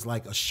it was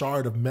like a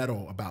shard of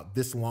metal about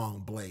this long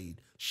blade,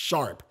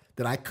 sharp,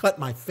 that I cut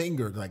my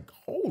finger, like,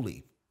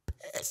 holy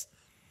piss.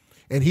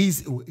 And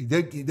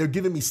they're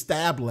giving me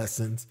stab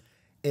lessons,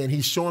 and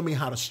he's showing me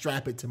how to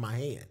strap it to my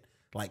hand.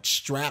 Like,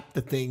 strap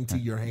the thing to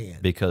your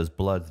hand. Because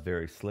blood's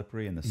very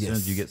slippery, and as soon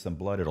as you get some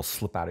blood, it'll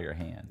slip out of your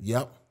hand.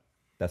 Yep.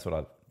 That's what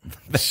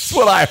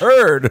I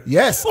heard.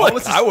 Yes.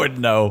 Like, I wouldn't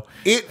know.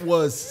 It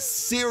was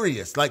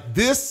serious. Like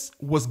this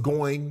was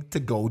going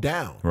to go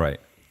down. Right.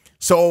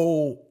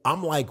 So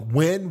I'm like,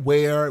 when,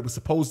 where? It was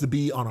supposed to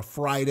be on a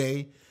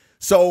Friday.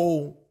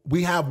 So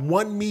we have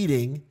one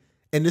meeting,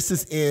 and this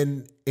is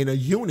in a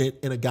unit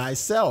in a guy's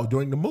cell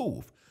during the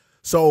move.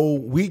 So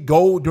we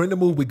go during the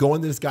move, we go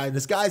into this guy, and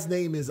this guy's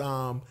name is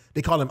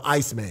they call him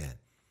Iceman.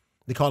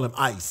 They call him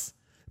Ice.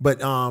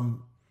 But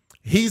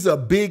he's a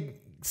big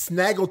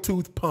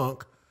snaggletooth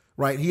punk.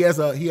 Right, he had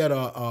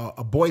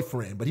a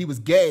boyfriend, but he was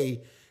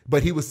gay,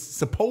 but he was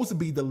supposed to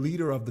be the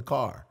leader of the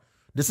car.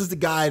 This is the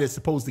guy that's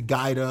supposed to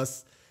guide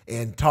us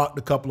and talk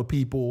to a couple of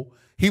people.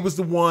 He was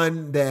the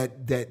one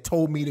that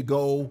told me to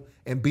go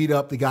and beat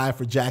up the guy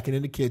for jacking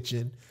in the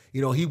kitchen.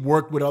 You know, he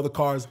worked with other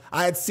cars.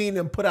 I had seen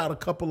him put out a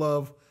couple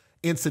of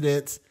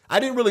incidents. I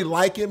didn't really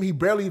like him. He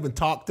barely even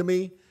talked to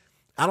me.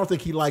 I don't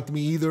think he liked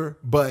me either,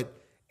 but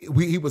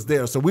he was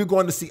there. So we were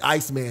going to see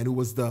Iceman, who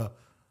was the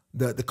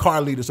car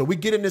leader. So we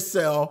get in this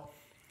cell.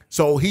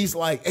 So he's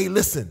like, hey,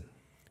 listen,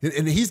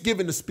 And he's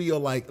giving the spiel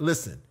like,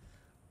 listen,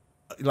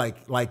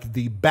 like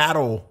the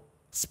battle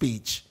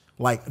speech,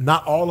 like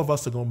not all of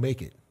us are going to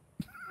make it.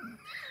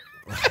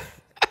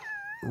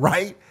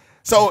 Right?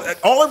 So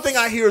all the thing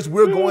I hear is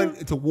we're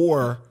going to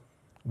war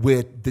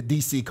with the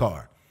DC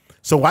car.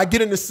 So I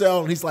get in the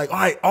cell and he's like, all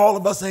right, all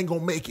of us ain't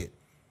going to make it.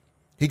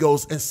 He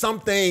goes, and some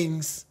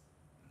things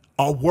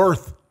are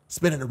worth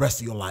spending the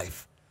rest of your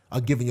life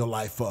or giving your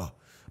life for.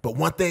 But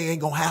one thing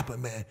ain't going to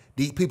happen, man.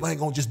 These people ain't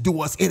going to just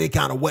do us any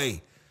kind of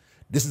way.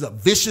 This is a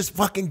vicious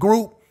fucking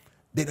group.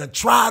 They done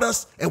tried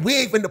us, and we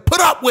ain't finna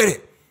put up with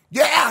it.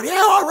 Yeah,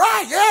 all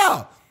right,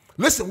 yeah.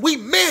 Listen, we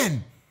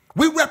men.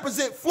 We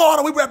represent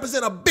Florida. We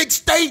represent a big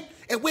state,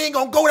 and we ain't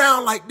gonna go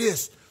down like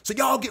this. So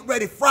y'all get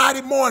ready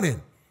Friday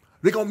morning.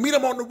 We're gonna meet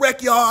them on the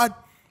rec yard.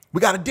 We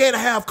got a day and a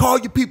half. Call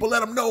your people, let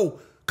them know,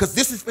 because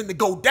this is finna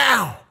go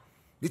down.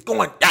 It's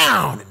going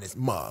down in this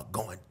mug,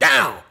 going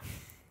down.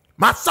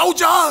 My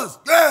soldiers,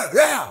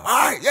 yeah,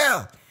 all right,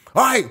 yeah.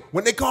 All right,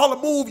 when they call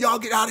a move, y'all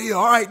get out of here.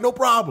 All right, no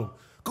problem.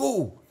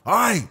 Cool, all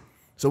right.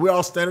 So we're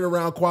all standing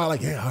around quiet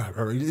like, yeah,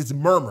 it's a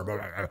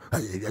murmur.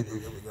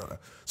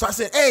 So I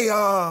said, hey,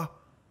 I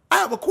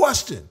have a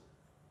question.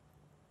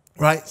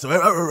 Right?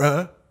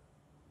 So,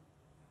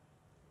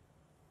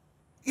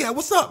 yeah,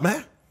 what's up,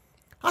 man?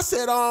 I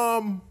said,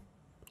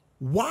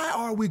 why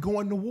are we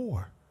going to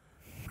war?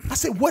 I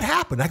said, what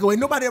happened? I go,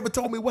 ain't nobody ever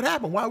told me what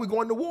happened. Why are we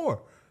going to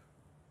war?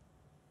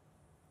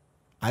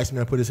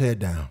 Iceman put his head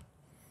down.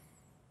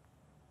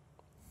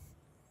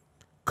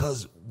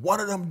 Because one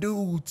of them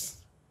dudes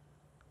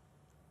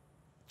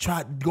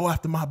tried to go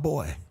after my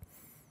boy.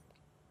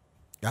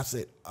 I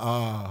said,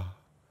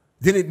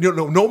 then it,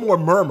 no more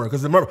murmur,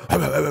 because the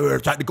murmur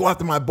tried to go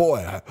after my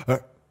boy.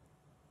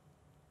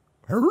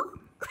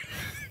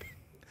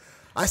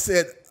 I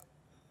said,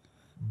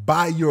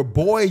 by your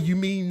boy, you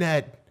mean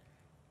that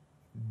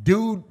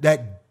dude,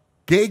 that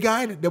gay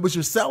guy that was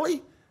your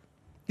cellie?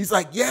 He's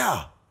like,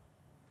 yeah.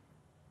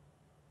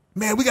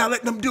 Man, we got to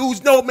let them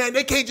dudes know, man,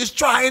 they can't just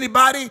try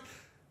anybody.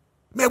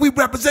 Man, we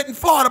representing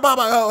Florida. Blah,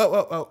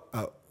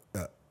 blah.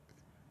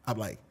 I'm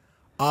like,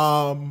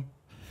 I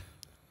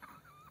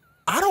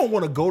don't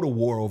want to go to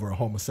war over a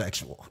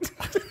homosexual.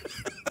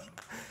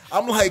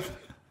 I'm like,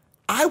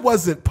 I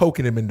wasn't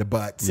poking him in the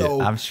butt. So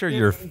yeah, I'm sure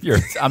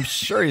I'm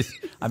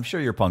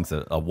sure your punk's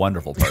a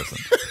wonderful person.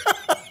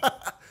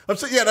 I'm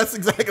sure, yeah, that's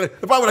exactly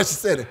what I should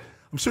say. It.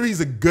 I'm sure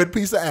he's a good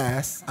piece of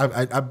ass.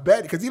 I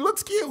bet, because he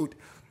looks cute.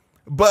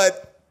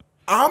 But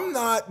I'm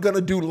not gonna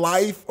do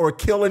life or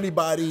kill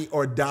anybody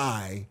or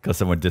die because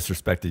someone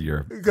disrespected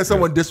your. Because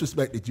someone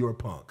disrespected your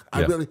punk.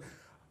 Yeah.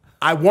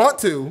 I want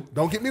to.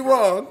 Don't get me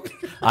wrong.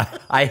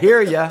 I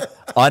hear you.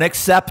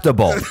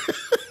 Unacceptable.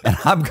 And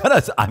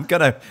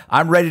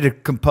I'm ready to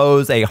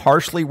compose a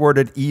harshly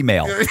worded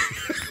email.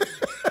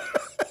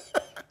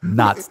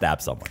 Not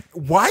stab someone.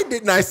 Why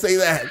didn't I say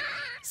that?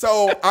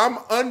 So I'm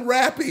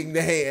unwrapping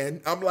the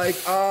hand. I'm like,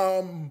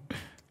 y'all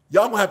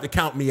gonna have to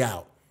count me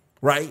out,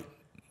 right?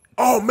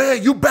 Oh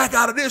man, you back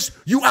out of this.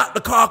 You out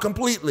the car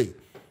completely.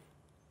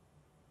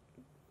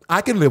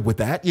 I can live with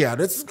that. Yeah,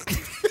 that's.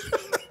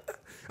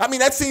 I mean,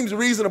 that seems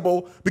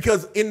reasonable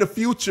because in the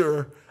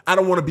future, I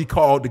don't want to be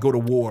called to go to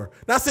war.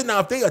 Now, I said, now,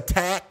 if they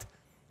attacked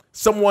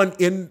someone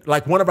in,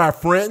 like, one of our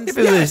friends, if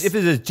it's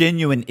a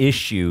genuine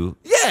issue,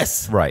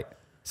 yes, right.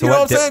 So you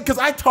know what I'm saying? Because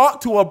I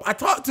talked to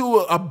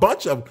a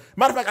bunch of them.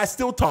 Matter of fact, I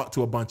still talk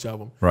to a bunch of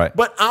them. Right.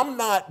 But I'm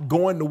not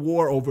going to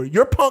war over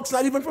your punk's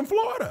not even from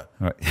Florida.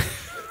 Right.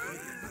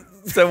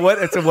 So what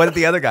did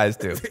the other guys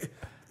do?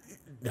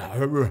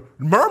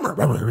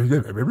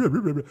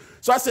 Murmur.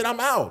 So I said, I'm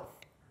out.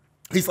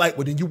 He's like,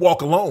 well, then you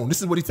walk alone.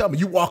 This is what he told me.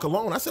 You walk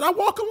alone. I said, I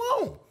walk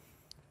alone.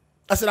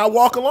 I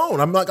walk alone.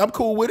 I'm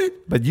cool with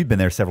it. But you've been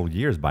there several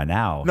years by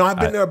now. No, I've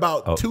been there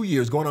about 2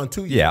 years, going on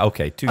 2 years. Yeah,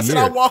 okay, 2 years. I said,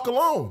 I walk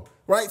alone,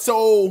 right?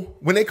 So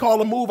when they call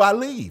a move, I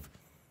leave,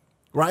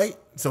 right?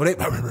 So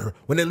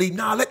when they leave,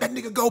 nah, let that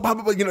nigga go, blah,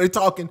 blah, blah. You know, they're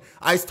talking.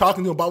 Ice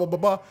talking to him, blah, blah, blah,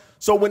 blah.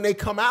 So when they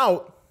come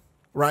out,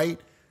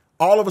 right,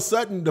 all of a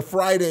sudden the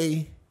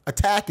Friday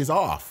attack is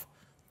off,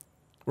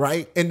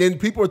 right? And then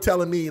people are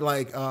telling me,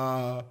 like,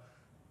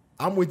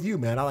 I'm with you,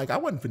 man. I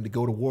wasn't finna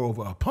go to war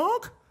over a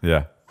punk.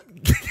 Yeah.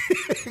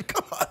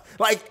 Come on.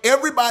 Like,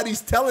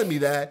 everybody's telling me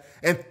that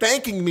and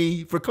thanking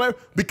me for clarity,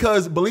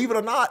 because believe it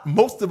or not,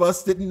 most of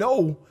us didn't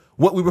know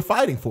what we were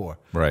fighting for.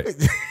 Right.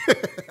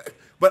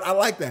 But I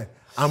like that.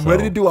 I'm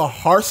ready to do a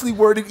harshly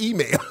worded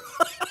email.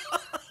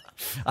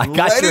 I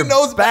got your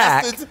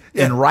back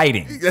in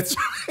writing. That's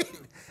right.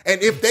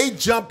 And if they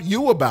jump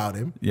you about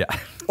him, yeah,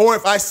 or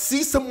if I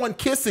see someone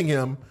kissing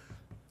him,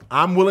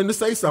 I'm willing to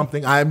say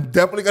something. I'm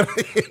definitely going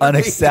to.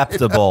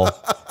 Unacceptable.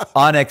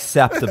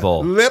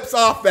 Unacceptable. Lips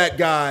off that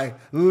guy.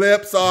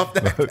 Lips off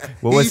that guy.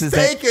 What was He's his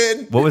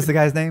taken. Name? What was the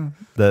guy's name?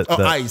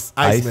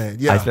 Iceman.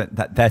 Yeah. Iceman.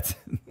 That's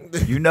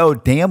you know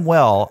damn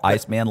well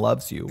Iceman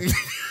loves you.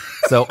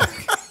 So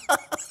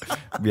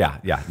yeah,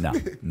 no.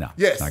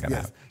 Yes, not gonna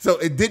yes. happen. So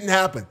it didn't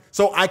happen.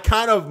 So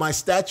my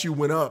statue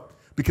went up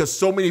because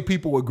so many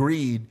people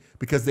agreed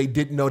because they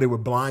didn't know they were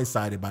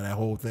blindsided by that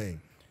whole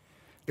thing.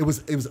 It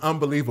was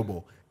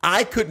unbelievable.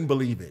 I couldn't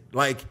believe it.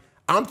 Like,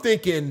 I'm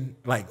thinking,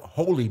 like,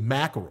 holy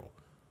mackerel.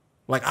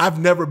 Like, I've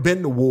never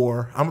been to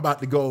war. I'm about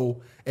to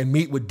go and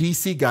meet with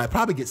DC guy,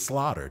 probably get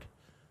slaughtered.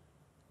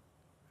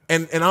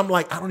 And I'm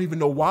like, I don't even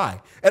know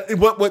why. And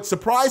what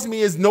surprised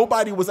me is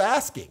nobody was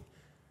asking.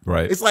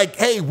 Right. It's like,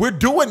 hey, we're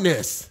doing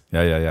this.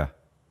 Yeah.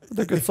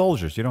 They're good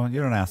soldiers. You don't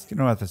ask. You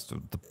don't have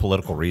the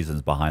political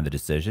reasons behind the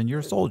decision. You're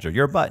a soldier.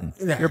 You're a button.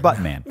 You're a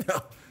button man.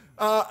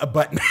 A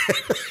button.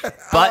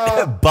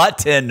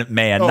 Button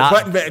man. Not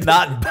button man.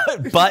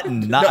 Not button.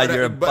 Not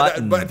you're a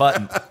button.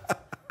 Button.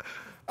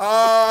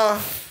 Are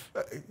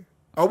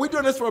we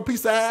doing this for a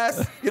piece of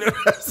ass? You know.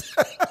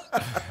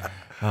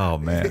 Oh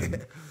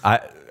man.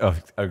 I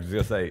was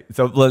gonna say.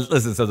 So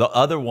listen. So the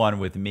other one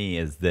with me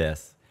is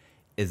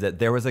that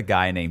there was a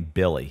guy named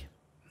Billy,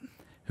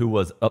 who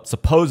was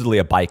supposedly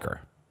a biker,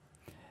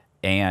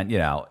 and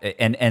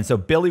and so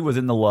Billy was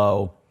in the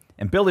low,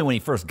 and Billy, when he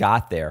first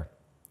got there,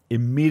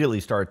 immediately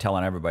started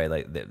telling everybody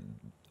like that,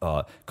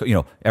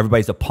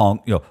 everybody's a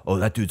punk, oh,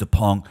 that dude's a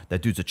punk,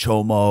 that dude's a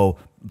chomo,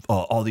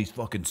 all these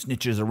fucking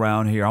snitches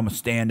around here. I'm a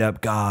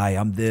stand-up guy.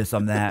 I'm this.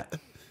 I'm that.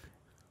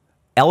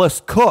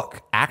 Ellis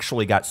Cook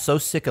actually got so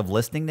sick of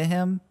listening to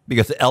him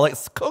because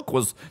Ellis Cook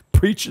was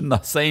preaching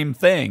the same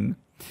thing.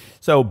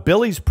 So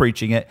Billy's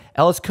preaching it,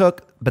 Ellis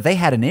Cook, but they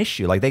had an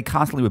issue. Like, they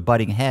constantly were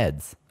butting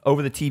heads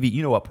over the TV.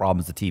 You know what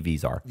problems the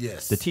TVs are.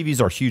 Yes. The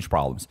TVs are huge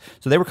problems.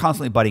 So they were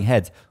constantly butting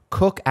heads.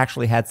 Cook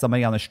actually had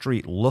somebody on the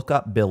street look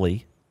up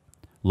Billy,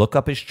 look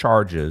up his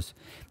charges,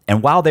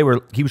 and while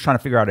he was trying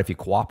to figure out if he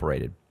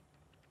cooperated.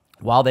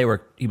 While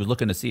he was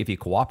looking to see if he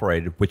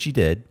cooperated, which he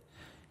did,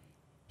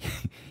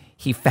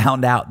 he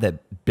found out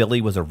that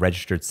Billy was a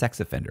registered sex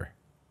offender.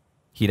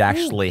 He'd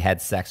actually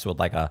had sex with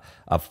like a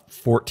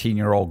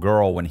 14-year-old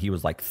girl when he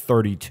was like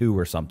 32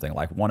 or something,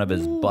 like one of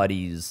his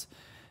buddies,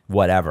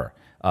 whatever,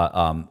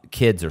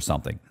 kids or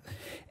something.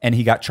 And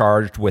he got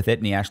charged with it,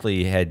 and he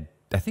actually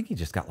I think he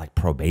just got like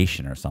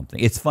probation or something.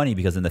 It's funny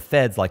because in the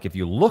feds, like if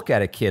you look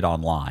at a kid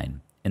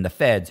online, in the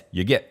feds,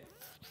 you get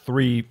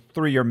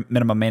three-year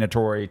minimum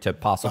mandatory to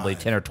possibly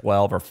 10 or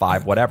 12 or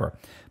 5, whatever.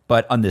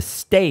 But on the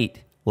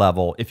state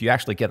level, if you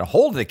actually get a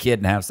hold of the kid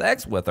and have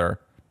sex with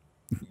her,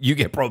 you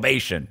get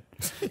probation.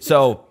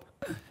 So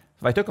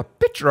if I took a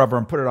picture of her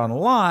and put it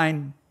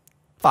online,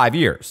 5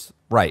 years.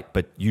 Right,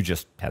 but you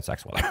just had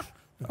sex with her.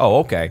 Oh,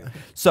 okay.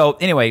 So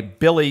anyway,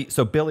 Billy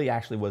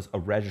actually was a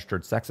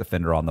registered sex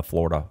offender on the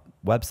Florida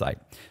website.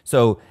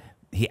 So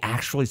he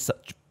actually,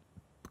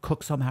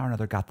 Cook somehow or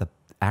another got the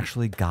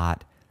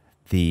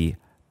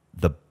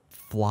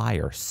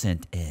flyer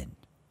sent in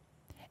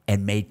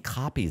and made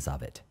copies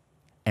of it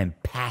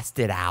and passed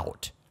it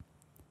out.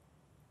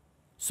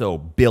 So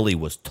Billy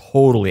was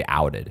totally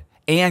outed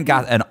and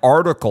got an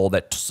article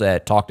that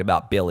talked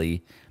about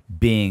Billy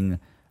being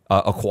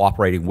a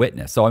cooperating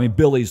witness. So, I mean,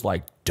 Billy's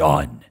like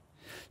done.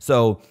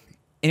 So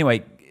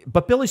anyway,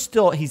 but Billy's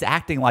he's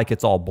acting like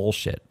it's all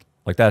bullshit.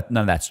 Like that,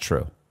 none of that's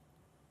true.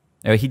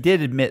 Anyway, he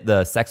did admit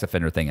the sex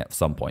offender thing at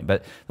some point.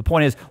 But the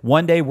point is,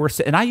 one day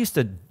and I used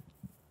to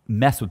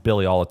mess with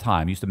Billy all the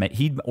time.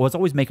 He was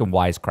always making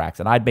wisecracks,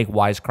 and I'd make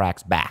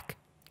wisecracks back.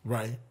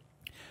 Right.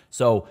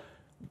 So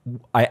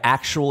I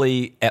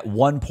actually, at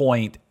one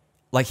point,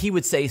 like he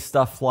would say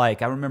stuff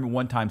like, I remember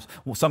one time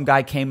some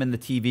guy came in the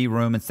TV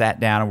room and sat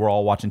down, and we're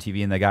all watching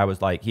TV, and the guy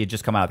was like, he had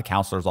just come out of the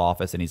counselor's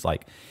office, and he's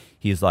like,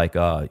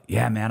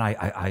 yeah, man,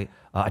 I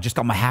just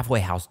got my halfway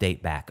house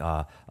date back.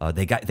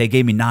 They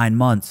gave me 9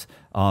 months.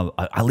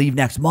 I leave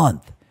next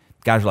month.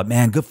 Guys are like,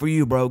 man, good for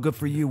you, bro. Good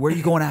for you. Where are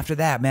you going after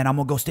that, man? I'm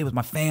gonna go stay with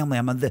my family.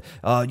 I'm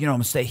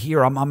gonna stay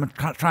here. I'm gonna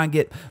try and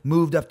get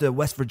moved up to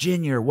West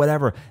Virginia or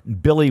whatever. And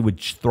Billy would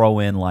throw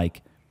in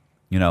like,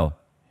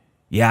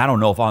 yeah, I don't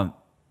know if I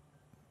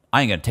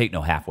ain't gonna take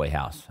no halfway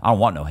house. I don't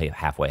want no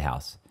halfway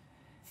house.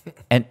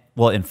 And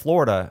well, in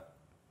Florida,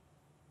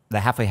 the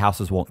halfway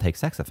houses won't take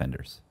sex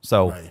offenders.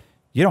 So right.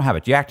 You don't have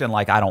it. You're acting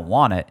like I don't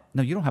want it.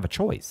 No, you don't have a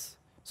choice.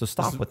 So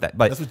stop with that.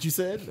 But that's what you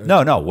said?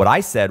 Or? No. What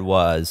I said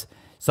was,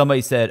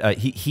 somebody said,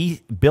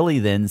 Billy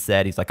then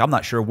said, he's like, I'm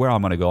not sure where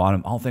I'm going to go. I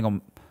don't think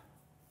I'm,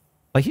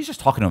 like, he's just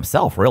talking to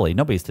himself, really.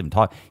 Nobody's even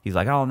talking. He's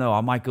like, I don't know. I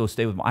might go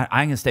stay with I ain't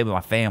going to stay with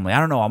my family. I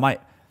don't know. I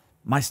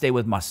might stay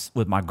with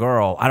my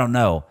girl. I don't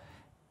know.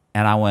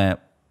 And I went,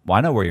 well,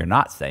 I know where you're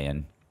not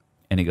staying.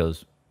 And he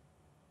goes,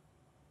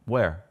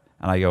 where?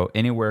 And I go,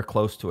 anywhere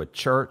close to a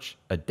church,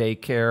 a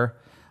daycare.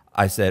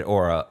 I said,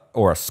 or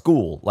a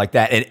school like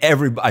that. And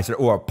I said,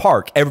 or a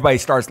park. Everybody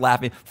starts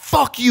laughing.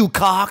 Fuck you,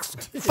 Cox.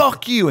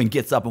 Fuck you. And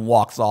gets up and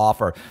walks off,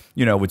 or,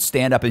 would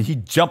stand up and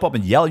he'd jump up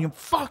and yell at you,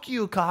 fuck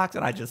you, Cox.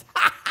 And I just,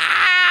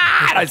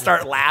 and I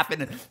start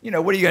laughing.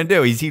 And, what are you going to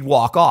do? He'd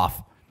walk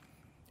off.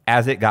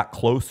 As it got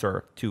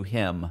closer to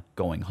him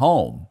going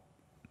home,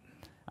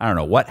 I don't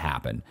know what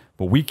happened,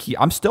 but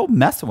I'm still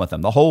messing with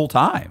him the whole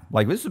time.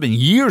 Like, this has been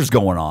years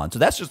going on. So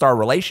that's just our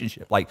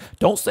relationship. Like,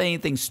 don't say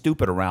anything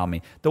stupid around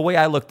me. The way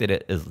I looked at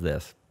it is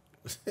this.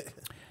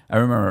 I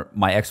remember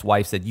my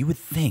ex-wife said, you would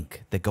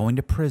think that going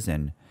to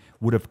prison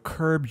would have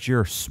curbed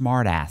your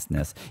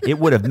smart-assness. It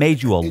would have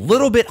made you a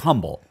little bit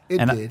humble.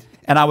 It did.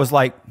 And I was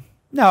like,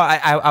 No,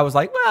 I was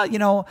like, well, you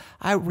know,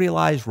 I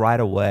realized right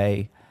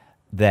away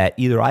that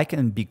either I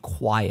can be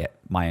quiet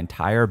my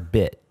entire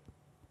bit,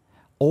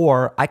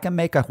 or I can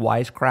make a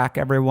wisecrack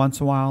every once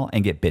in a while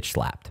and get bitch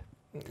slapped.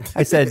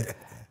 I said,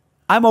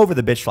 I'm over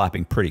the bitch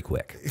slapping pretty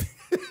quick.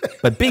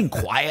 But being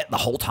quiet the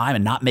whole time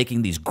and not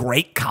making these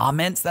great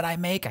comments that I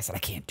make, I said, I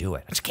can't do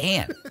it. I just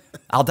can't.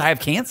 I'll die of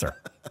cancer.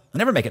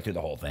 Never make it through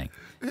the whole thing.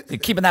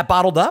 Keeping that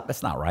bottled up,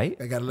 that's not right.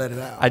 I got to let it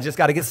out. I just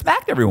got to get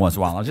smacked every once in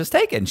a while. I'll just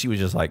take it. And she was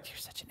just like, you're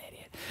such an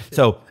idiot.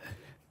 So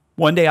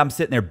one day I'm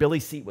sitting there.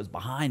 Billy's seat was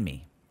behind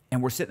me.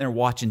 And we're sitting there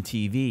watching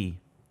TV.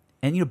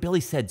 And, you know, Billy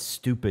said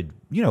stupid,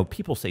 you know,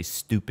 people say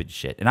stupid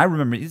shit. And I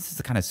remember, this is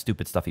the kind of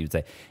stupid stuff he would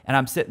say. And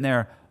I'm sitting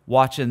there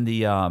watching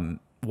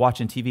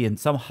watching TV, and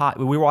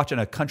we were watching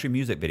a country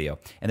music video,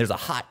 and there's a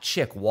hot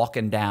chick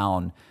walking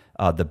down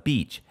the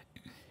beach,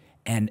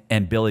 and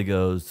Billy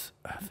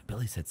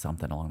said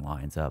something along the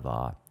lines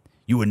of,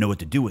 you wouldn't know what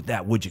to do with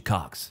that, would you,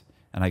 Cox?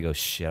 And I go,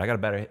 shit, I got a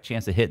better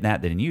chance of hitting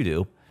that than you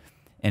do.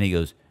 And he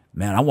goes,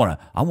 man, I wanna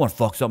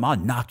fuck something, I'll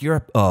knock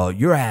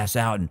your ass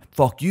out and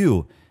fuck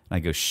you. And I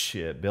go,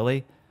 shit,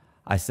 Billy.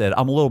 I said,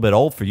 I'm a little bit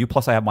old for you,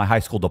 plus I have my high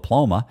school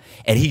diploma.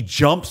 And he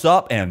jumps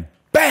up and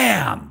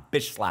bam,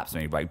 bitch slaps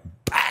me, like,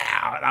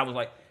 bam. And I was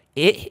like,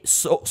 it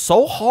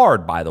so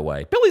hard, by the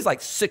way. Billy's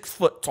like 6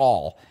 foot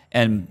tall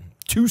and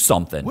 2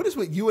 something. What is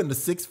with you and the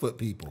 6 foot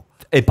people?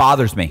 It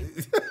bothers me.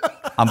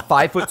 I'm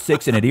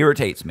 5'6" and it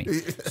irritates me.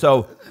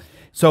 So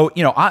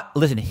you know,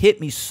 listen, it hit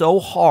me so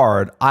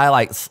hard, I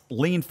like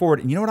leaned forward.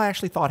 And you know what I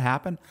actually thought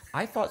happened?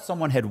 I thought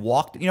someone had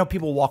walked, you know,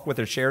 people walk with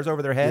their chairs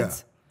over their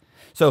heads. Yeah.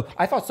 So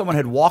I thought someone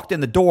had walked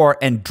in the door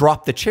and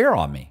dropped the chair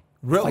on me.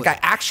 Really? Like I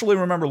actually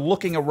remember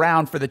looking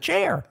around for the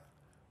chair.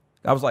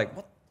 I was like,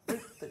 what?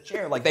 The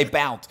chair, like they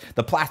bounce.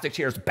 The plastic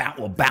chairs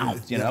will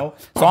bounce, you know?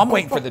 So I'm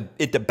waiting for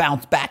it to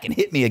bounce back and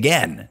hit me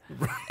again.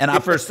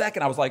 And for a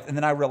second, I was like, and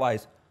then I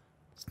realized,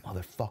 this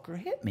motherfucker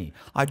hit me.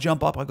 I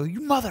jump up, I go,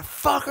 you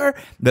motherfucker.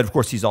 Then, of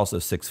course, he's also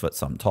 6 foot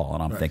something tall.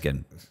 And I'm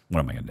thinking, what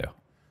am I going to do?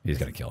 He's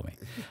going to kill me.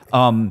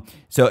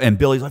 And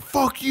Billy's like,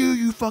 fuck you,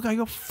 you fuck. I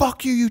go,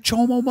 fuck you, you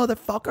chomo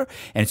motherfucker.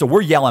 And so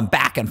we're yelling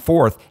back and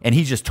forth. And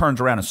he just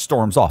turns around and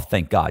storms off,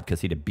 thank God,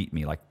 because he'd have beat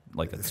me like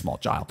a small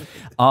child.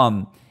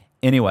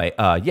 Anyway,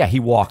 yeah, he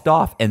walked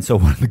off. And so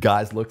one of the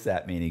guys looks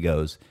at me and he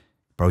goes,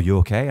 bro, you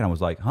okay? And I was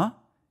like, huh?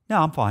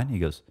 No, I'm fine. He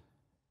goes,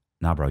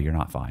 nah, bro, you're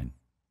not fine.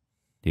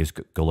 He goes,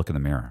 go look in the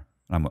mirror.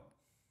 And I'm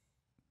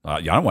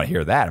like, yeah, I don't want to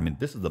hear that. I mean,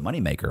 this is the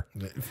moneymaker.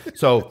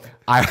 So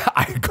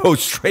I go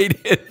straight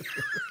in.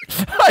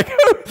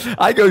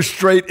 I go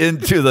straight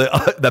into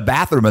the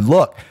bathroom and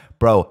look.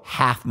 Bro,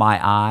 half my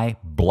eye,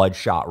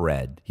 bloodshot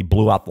red. He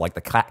blew out like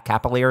the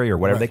capillary or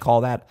whatever they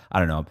call that. I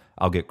don't know.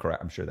 I'll get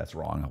correct. I'm sure that's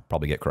wrong. I'll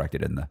probably get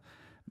corrected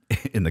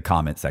in the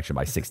comment section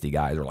by 60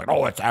 guys. They're like,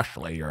 oh, it's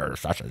actually your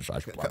such and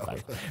such blood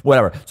pressure.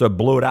 Whatever. So it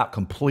blew it out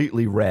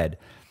completely red.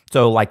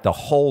 So like the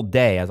whole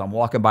day, as I'm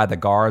walking by the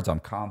guards, I'm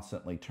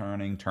constantly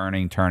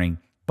turning.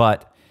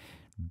 But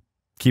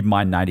keep in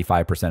mind,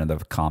 95% of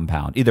the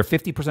compound, either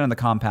 50% of the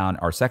compound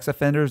are sex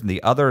offenders, and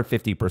the other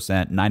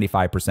 50%,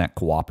 95%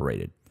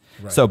 cooperated.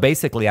 Right. So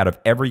basically, out of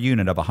every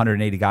unit of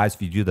 180 guys,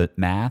 if you do the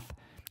math,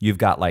 you've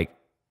got like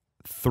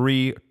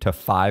 3 to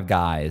 5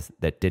 guys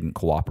that didn't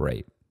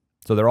cooperate.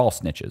 So they're all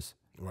snitches.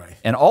 Right.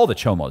 And all the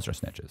chomos are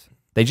snitches.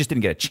 They just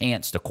didn't get a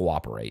chance to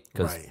cooperate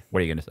because what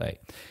are you going to say?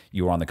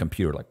 You were on the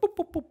computer like, boop,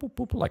 boop, boop, boop,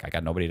 boop, like I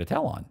got nobody to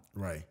tell on.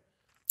 Right.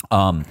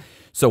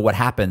 So what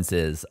happens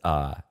is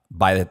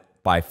by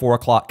 4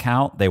 o'clock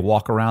count, they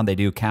walk around, they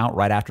do count.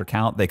 Right after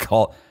count, they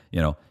call,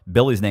 you know,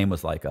 Billy's name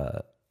was like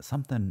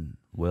something,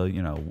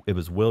 it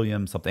was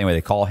William something. Anyway,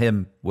 they call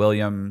him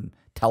William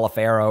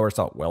Telefaro or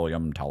something,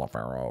 William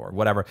Telefaro or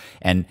whatever.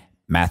 And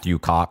Matthew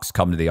Cox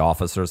come to the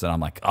officers, and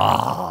I'm like,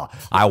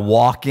 I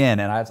walk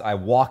in, and I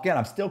walk in,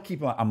 I'm still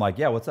keeping, I'm like,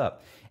 yeah, what's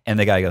up? And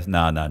the guy goes,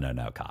 no,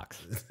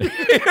 Cox.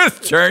 He goes,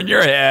 turn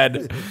your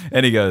head.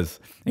 And he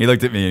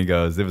looked at me and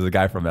goes, it was a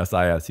guy from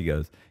SIS.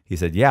 He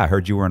said, yeah, I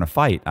heard you were in a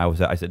fight.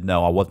 I said,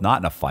 no, I was not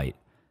in a fight.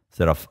 I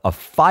said, a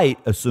fight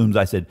assumes,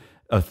 I said,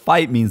 a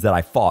fight means that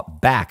I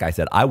fought back. I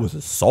said, I was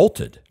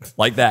assaulted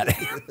like that.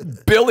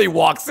 Billy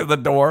walks in the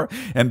door,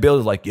 and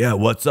Billy's like, yeah,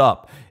 what's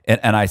up?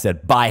 And I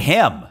said, by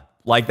him.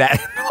 Like that.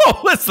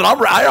 Oh, listen,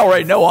 I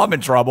already know I'm in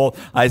trouble.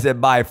 I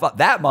said, by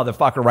that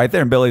motherfucker right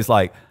there. And Billy's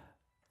like,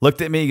 looked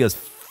at me, he goes,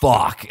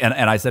 fuck. And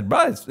I said,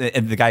 bro,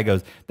 and the guy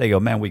goes,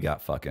 man, we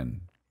got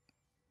fucking,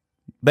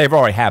 they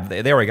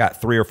already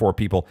got 3 or 4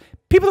 people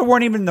that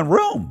weren't even in the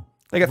room.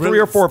 They got 3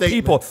 or 4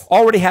 people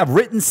already have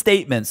written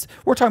statements.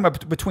 We're talking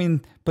about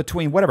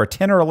between whatever,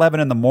 10 or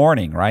 11 in the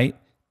morning, right?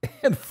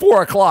 And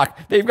 4 o'clock,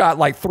 they've got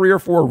like 3 or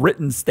 4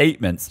 written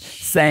statements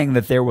saying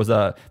that there was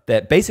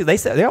that basically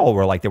they all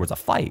were like there was a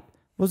fight.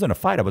 It wasn't a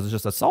fight. I was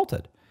just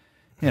assaulted,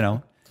 you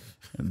know.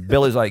 And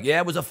Billy's like, yeah,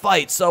 it was a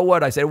fight. So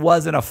what? I said, it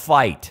wasn't a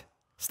fight.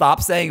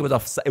 Stop saying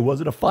it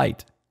wasn't a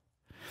fight.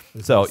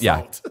 So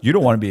yeah, you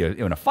don't want to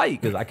be in a fight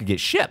because I could get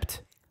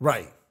shipped.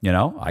 Right. You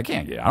know, I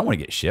don't want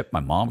to get shipped. My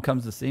mom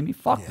comes to see me.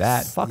 Fuck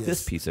that. Fuck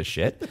this piece of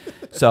shit.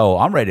 So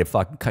I'm ready to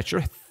fucking cut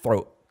your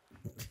throat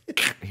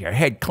your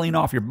head clean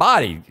off your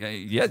body.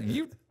 Yeah,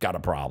 you got a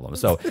problem.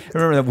 So I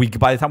remember that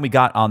by the time we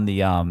got on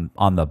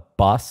the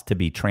bus to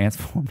be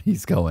transformed,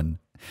 he's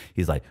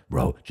like,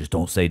 bro, just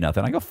don't say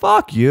nothing. I go,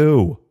 fuck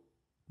you.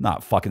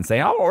 Not fucking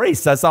saying. I already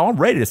said something.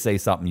 I'm ready to say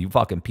something. You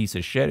fucking piece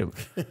of shit.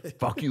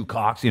 Fuck you,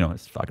 Cox. You know,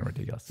 it's fucking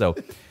ridiculous. So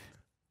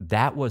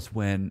that was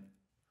when.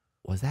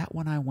 Was that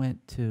when I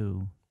went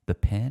to the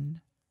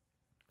Pen?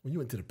 When you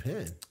went to the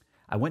Pen?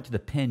 I went to the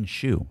Pen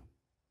shoe.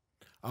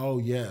 Oh,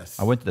 yes.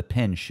 I went to the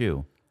Pen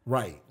shoe.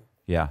 Right.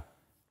 Yeah.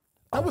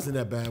 That wasn't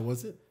that bad,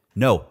 was it?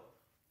 No.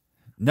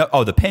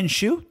 Oh, the Pen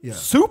shoe? Yeah.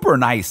 Super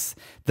nice.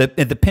 The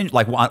Pen,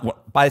 like,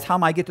 by the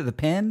time I get to the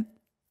Pen,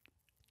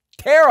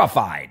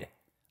 terrified.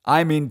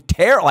 I mean,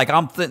 like,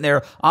 I'm sitting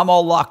there, I'm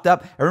all locked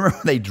up. I remember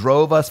they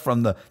drove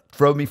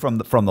me from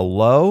the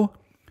low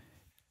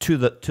to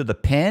the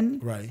Pen.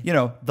 Right. You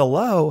know, the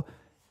low,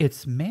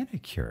 it's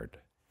manicured.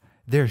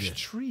 There's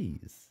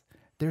trees.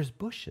 There's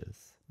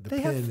bushes.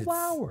 They have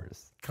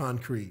flowers.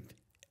 Concrete.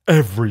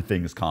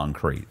 Everything's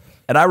concrete.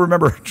 And I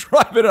remember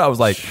driving, I was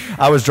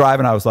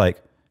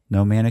like,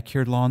 no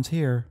manicured lawns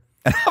here.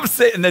 And I'm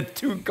sitting, the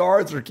two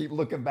guards keep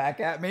looking back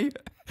at me.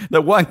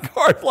 The one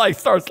guard like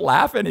starts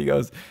laughing. He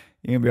goes,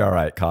 you're going to be all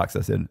right, Cox.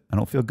 I said, I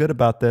don't feel good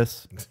about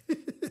this.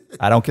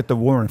 I don't get the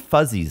warm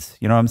fuzzies.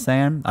 You know what I'm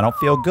saying? I don't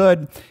feel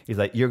good. He's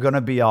like, you're going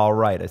to be all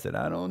right. I said,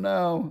 I don't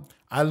know.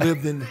 I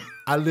lived in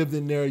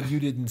there.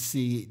 You didn't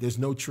see, there's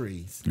no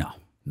trees. No.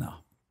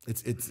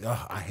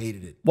 I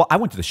hated it. Well, I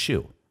went to the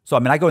shoe. So, I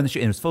mean, I go in the shoe,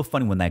 and it was so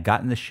funny when I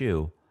got in the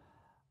shoe,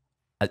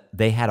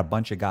 they had a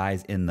bunch of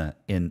guys in the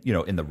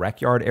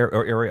rec yard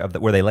area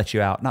where they let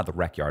you out, not the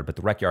rec yard, but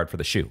the rec yard for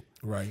the shoe.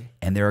 Right.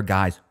 And there are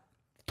guys,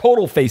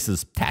 total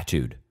faces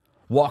tattooed,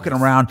 walking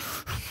around,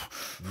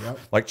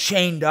 like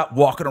chained up,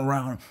 walking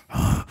around.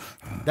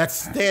 That's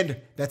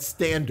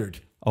standard.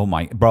 Oh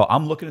my, bro,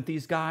 I'm looking at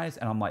these guys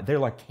and I'm like, they're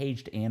like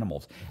caged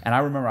animals. And I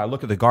remember I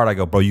look at the guard, I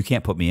go, bro, you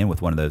can't put me in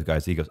with one of those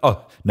guys. He goes,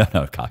 oh, no,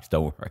 Cox,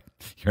 don't worry.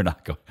 You're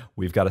not going,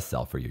 we've got a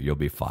cell for you. You'll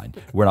be fine.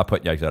 We're not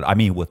putting you, I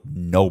mean, with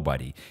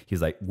nobody.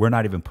 He's like, we're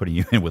not even putting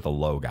you in with a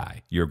low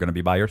guy. You're going to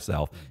be by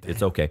yourself. Damn.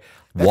 It's okay.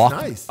 That's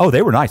nice. Oh,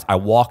 they were nice. I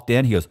walked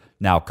in, he goes,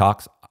 now,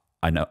 Cox,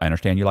 I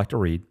understand you like to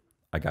read.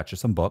 I got you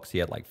some books. He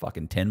had like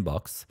fucking 10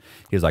 books.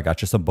 He goes, I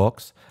got you some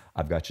books.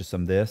 I've got you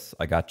some this.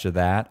 I got you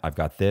that. I've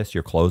got this.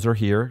 Your clothes are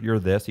here. You're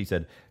this. He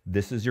said,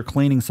 this is your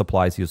cleaning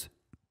supplies. He goes,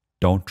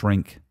 don't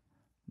drink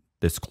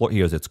this. He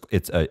goes,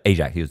 it's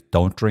Ajax. He goes,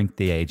 don't drink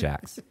the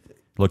Ajax.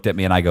 Looked at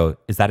me and I go,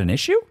 is that an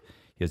issue?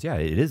 He goes, yeah,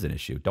 it is an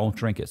issue. Don't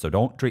drink it. So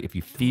don't drink. If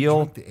you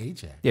feel. Don't drink the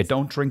Ajax. Yeah,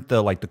 don't drink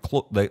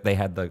they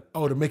had the.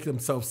 Oh, to make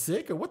themselves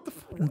sick? Or what the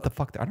fuck? What the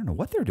fuck? I don't know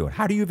what they're doing.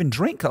 How do you even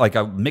drink? Like,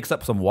 I mix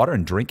up some water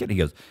and drink it? He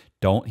goes,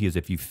 don't. He goes,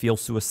 if you feel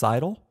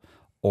suicidal.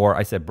 Or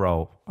I said,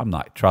 bro, I'm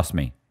not. Trust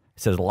me. He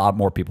says, a lot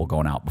more people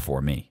going out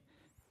before me.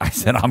 I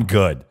said, I'm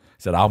good. I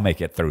said, I'll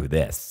make it through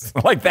this.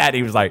 Like that.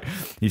 He was like,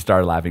 he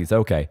started laughing. He said,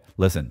 okay,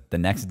 listen, the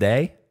next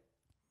day,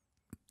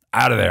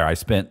 out of there, I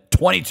spent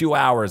 22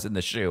 hours in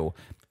the shoe,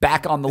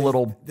 back on the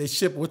little. They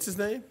ship, what's his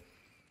name?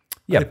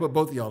 Yeah. They put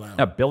both of y'all out.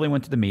 No, Billy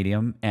went to the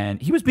medium,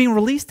 and he was being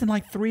released in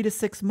like 3 to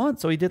 6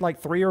 months. So he did like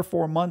 3 or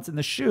 4 months in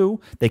the shoe.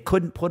 They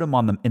couldn't put him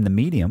in the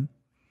medium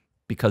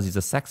because he's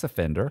a sex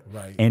offender,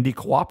 right? And he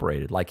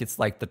cooperated. Like, it's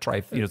like the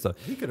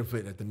he could have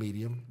fit at the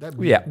medium.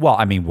 Yeah, well,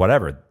 I mean,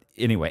 whatever.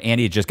 Anyway,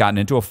 Andy had just gotten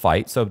into a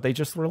fight, so they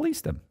just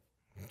released him.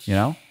 You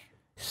know,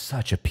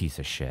 such a piece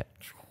of shit.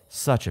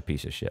 Such a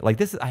piece of shit. Like,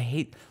 this is, I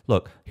hate.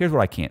 Look, here's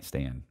what I can't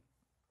stand.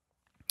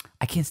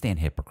 I can't stand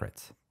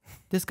hypocrites.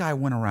 This guy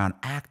went around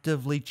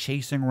actively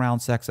chasing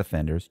around sex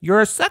offenders.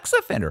 You're a sex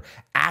offender.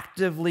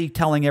 Actively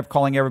calling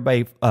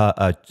everybody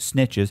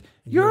snitches.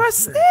 You're a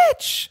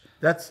snitch.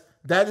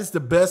 That is the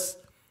best.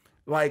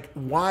 Like,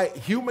 why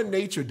human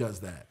nature does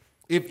that.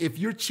 If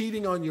you're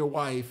cheating on your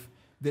wife,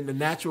 then the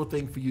natural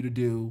thing for you to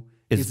do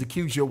is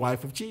accuse your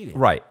wife of cheating.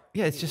 Right.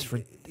 Yeah, it's just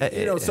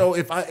so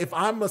if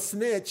I'm a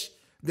snitch,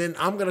 then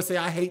I'm gonna say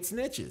I hate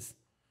snitches.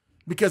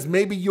 Because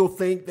maybe you'll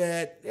think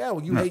that,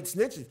 you hate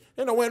snitches.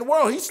 There's no way in the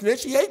world he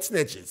snitched. He hates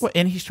snitches. Well,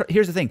 and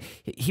here's the thing.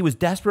 He was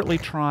desperately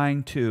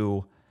trying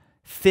to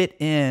fit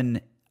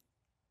in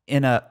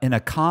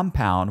a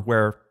compound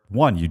where,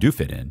 one, you do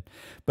fit in,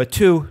 but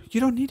two, you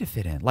don't need to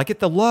fit in. Like at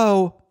the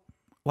low,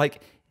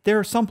 like there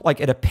are some,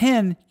 like at a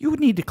pen, you would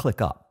need to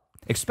click up,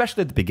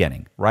 especially at the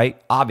beginning, right?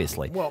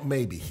 Obviously. Well,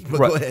 maybe. But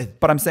right. Go ahead.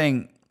 But I'm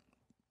saying,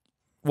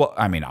 well,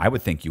 I mean, I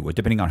would think you would,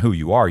 depending on who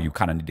you are. You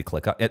kind of need to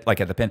click up. Like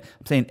at the pen,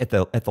 I'm saying at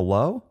the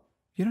low,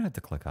 you don't have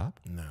to click up.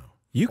 No,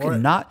 you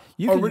cannot.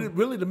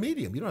 Really, the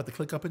medium. You don't have to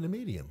click up in the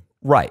medium.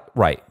 Right.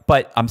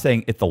 But I'm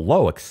saying at the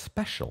low,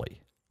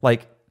 especially,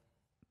 like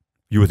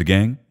you with the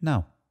gang.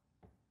 No.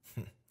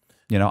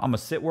 You know, I'm gonna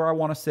sit where I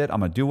want to sit. I'm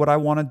gonna do what I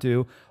want to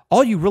do.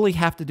 All you really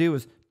have to do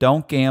is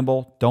don't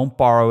gamble, don't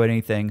borrow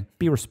anything,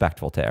 be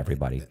respectful to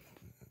everybody.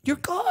 You're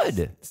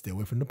good. Stay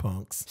away from the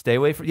punks. Stay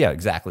away from,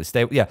 exactly.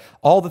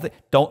 All the things.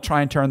 Don't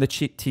try and turn the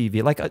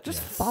TV. Like, just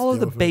follow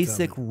the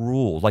basic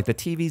rules. Like, the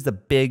TV's a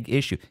big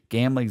issue.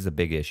 Gambling's a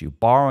big issue.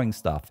 Borrowing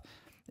stuff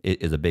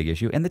is a big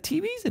issue. And the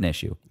TV's an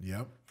issue.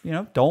 Yep. You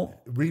know, don't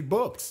read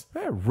books.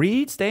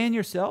 Read, stay in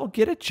your cell,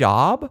 get a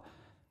job.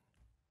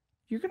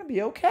 You're going to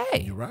be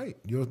okay. You're right.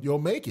 You'll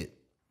make it.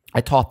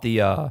 I taught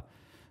the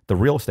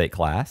real estate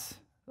class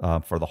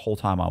for the whole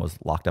time I was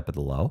locked up at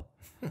the low.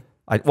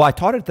 I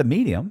taught it at the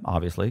medium,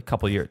 obviously, a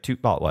couple of years,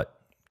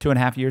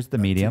 2.5 years at the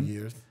medium. 2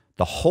 years.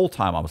 The whole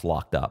time I was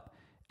locked up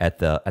at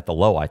the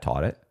low, I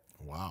taught it.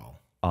 Wow.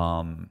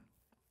 God,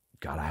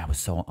 I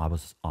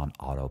was on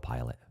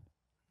autopilot.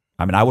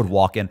 I mean, I would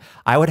walk in.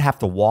 I would have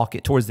to walk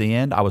it towards the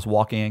end. I was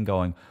walking in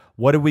going,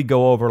 what did we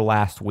go over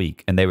last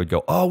week? And they would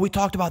go, oh, we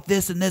talked about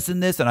this and this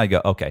and this. And I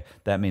go, okay,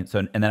 that means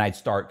so. And then I'd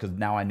start because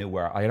now I knew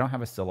where I don't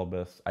have a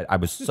syllabus. I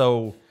was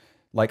so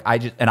like I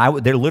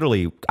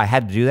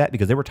had to do that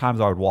because there were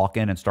times I would walk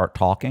in and start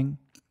talking.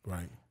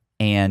 Right.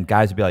 And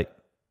guys would be like,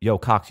 yo,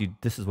 Cox,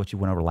 this is what you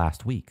went over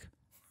last week.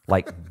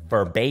 Like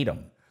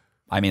verbatim.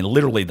 I mean,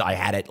 literally, I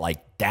had it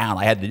like down.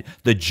 I had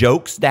the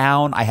jokes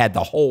down. I had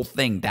the whole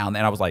thing down.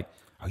 And I was like,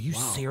 are you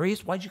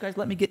serious? Why'd you guys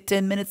let me get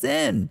 10 minutes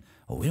in?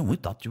 Oh, we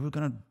thought you were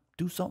going to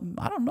do something.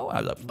 I don't know. I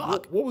was like,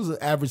 fuck. What was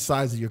the average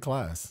size of your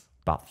class?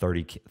 About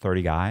 30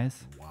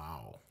 guys.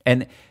 Wow.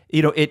 And,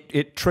 you know,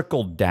 it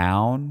trickled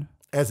down.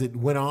 As it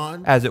went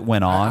on? As it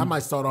went on. I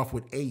might start off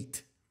with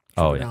 8.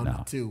 Oh, yeah,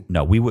 no. 2.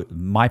 No,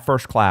 my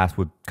first class,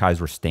 guys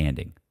were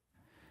standing.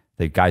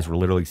 The guys were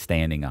literally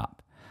standing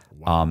up.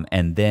 Wow.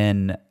 And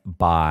then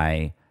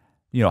by,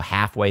 you know,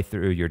 halfway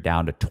through, you're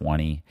down to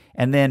 20.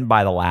 And then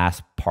by the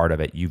last part of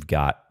it, you've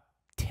got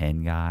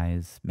 10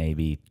 guys,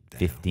 maybe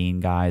 15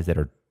 guys that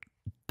are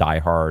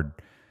diehard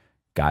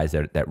guys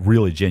that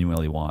really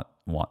genuinely want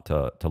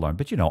to learn.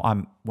 But, you know,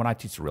 when I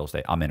teach real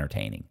estate, I'm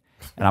entertaining.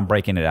 And I'm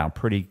breaking it down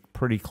pretty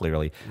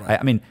clearly. Right.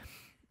 I mean,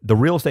 the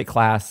real estate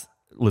class,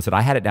 listen,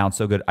 I had it down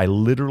so good. I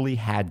literally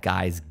had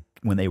guys,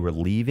 when they were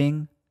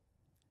leaving,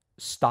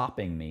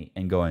 stopping me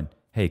and going,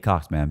 hey,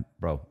 Cox, man,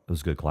 bro, it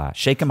was a good class.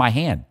 Shaking my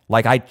hand.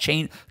 Like I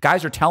changed.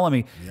 Guys are telling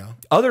me,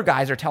 other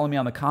guys are telling me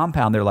on the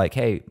compound, they're like,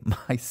 hey,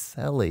 my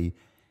celly,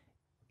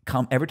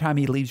 every time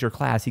he leaves your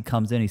class, he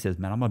comes in, he says,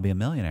 man, I'm going to be a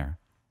millionaire.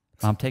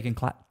 I'm taking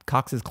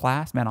Cox's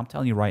class. Man, I'm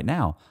telling you right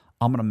now,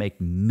 I'm going to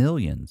make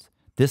millions.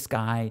 This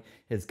guy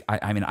is,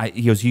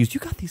 he goes, you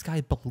got these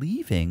guys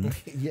believing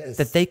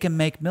that they can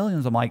make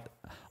millions. I'm like,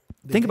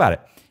 think about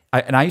it.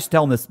 I used to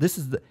tell them this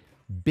is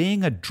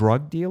being a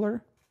drug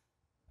dealer,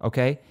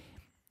 okay?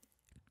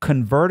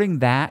 Converting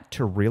that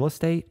to real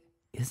estate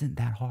isn't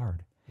that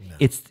hard. No.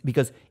 It's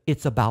because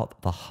it's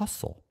about the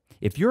hustle.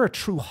 If you're a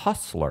true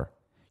hustler,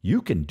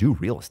 you can do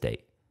real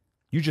estate.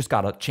 You just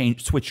got to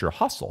switch your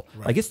hustle.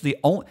 Right.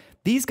 Like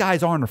these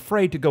guys aren't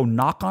afraid to go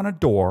knock on a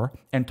door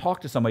and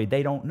talk to somebody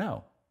they don't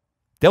know.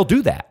 They'll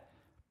do that.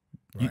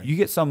 Right. You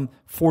get some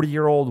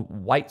 40-year-old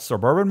white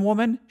suburban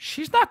woman,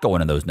 she's not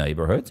going in those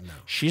neighborhoods. No.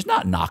 She's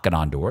not knocking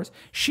on doors.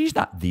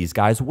 These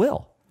guys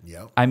will.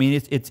 Yep. I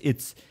mean,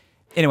 it's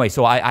anyway,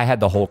 so I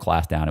had the whole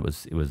class down. It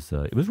was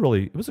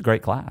a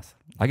great class.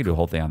 I could do a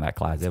whole thing on that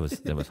class. It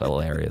was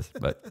hilarious.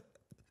 But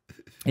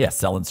yeah,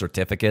 selling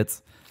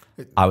certificates.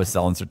 I was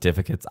selling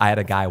certificates. I had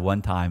a guy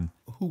one time.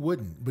 Who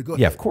wouldn't? But go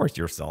yeah, ahead. Of course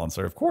you're selling,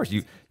 sir. Of course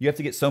you have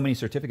to get so many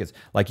certificates.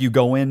 Like you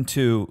go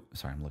into.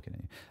 Sorry, I'm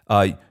looking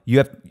at you. You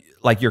have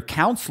like your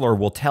counselor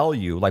will tell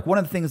you. Like one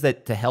of the things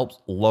that to help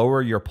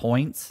lower your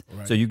points,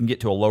 so you can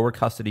get to a lower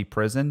custody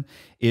prison,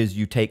 is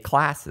you take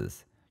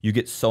classes. You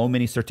get so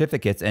many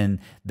certificates, and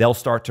they'll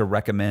start to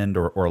recommend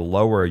or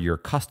lower your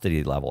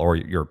custody level or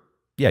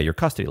your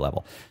custody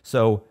level.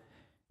 So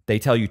they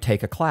tell you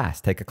take a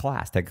class, take a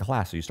class, take a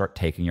class. So you start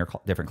taking your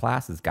different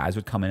classes. Guys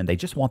would come in and they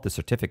just want the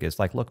certificates.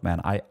 Like, look, man,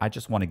 I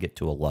just want to get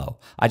to a low.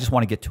 I just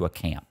want to get to a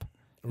camp.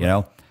 You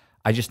know,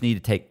 I just need to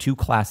take 2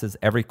 classes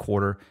every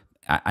quarter.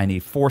 I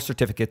need 4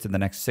 certificates in the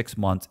next 6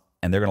 months,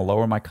 and they're going to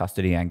lower my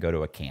custody and go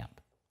to a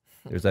camp.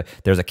 There's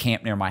a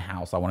camp near my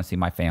house. I want to see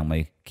my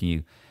family. Can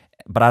you?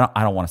 But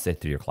I don't want to sit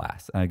through your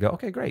class. And I go,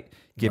 okay, great.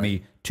 Give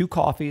me 2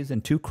 coffees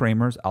and 2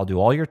 creamers. I'll do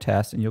all your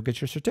tests, and you'll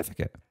get your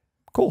certificate.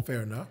 Cool.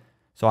 Fair enough.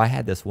 So I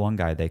had this one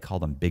guy, they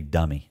called him Big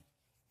Dummy.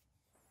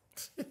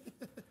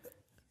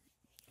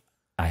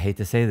 I hate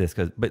to say this,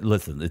 but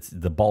listen, it's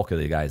the bulk of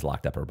the guys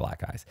locked up are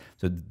black guys.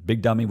 So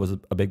Big Dummy was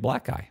a big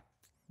black guy.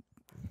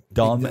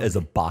 Dumb as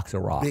a box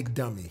of rocks. Big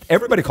Dummy.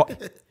 Everybody called.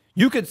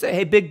 You could say,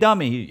 hey, Big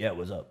Dummy. Yeah,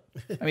 what's up?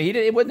 I mean,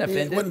 it wasn't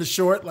offended. It wasn't a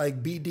short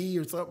like BD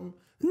or something.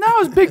 No,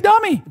 it was Big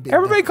Dummy.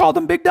 Everybody called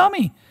him Big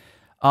Dummy.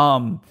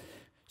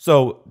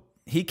 So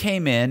he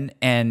came in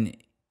and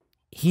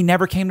he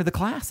never came to the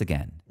class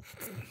again.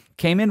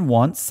 Came in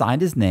once,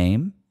 signed his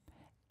name,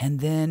 and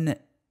then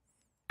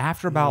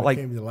after about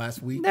came to the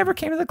last week. Never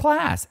came to the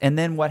class. And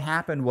then what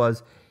happened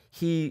was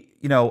you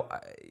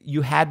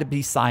had to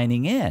be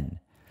signing in.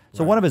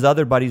 So one of his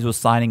other buddies was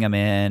signing him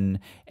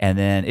in, and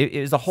then it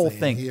was a whole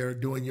thing. Here,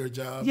 doing your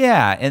job.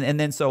 Yeah, and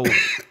then so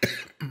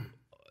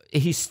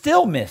he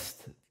still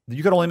missed.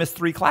 You could only miss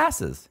 3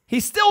 classes. He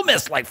still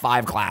missed like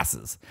 5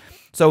 classes.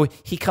 So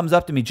he comes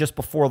up to me just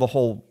before the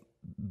whole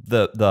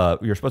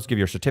you're supposed to give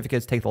your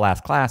certificates, take the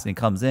last class, and he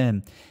comes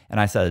in, and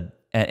I said,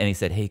 and he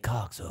said, hey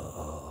Cox,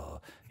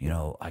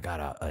 I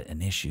got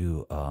an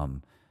issue.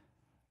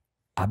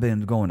 I've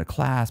been going to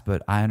class,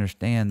 but I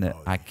understand that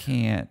I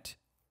can't,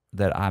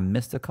 that I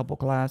missed a couple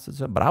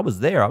classes. But I was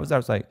there. I was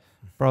like,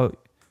 bro,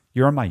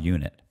 you're in my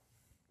unit.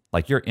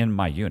 Like, you're in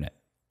my unit.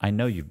 I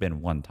know you've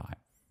been one time.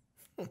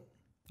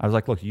 I was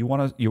like, look, you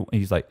want to,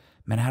 he's like,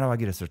 man, how do I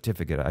get a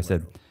certificate? I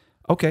said,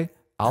 okay,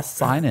 I'll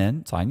sign you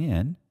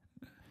in.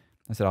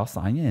 I said, I'll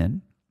sign you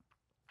in.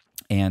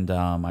 And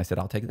I said,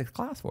 I'll take the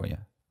class for you.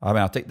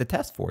 I'll take the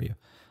test for you.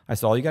 I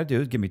said, all you got to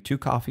do is give me 2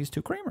 coffees,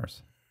 2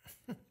 creamers.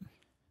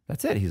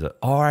 That's it. He's like,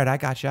 all right, I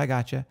got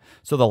you.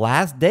 So the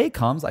last day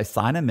comes, I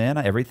sign him in,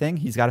 everything.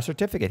 He's got a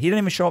certificate. He didn't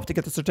even show up to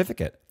get the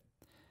certificate.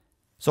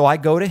 So I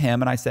go to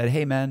him and I said,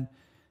 hey, man,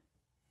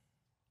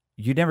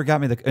 you never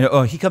got me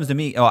the, he comes to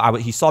me.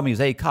 He saw me. He goes,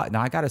 hey,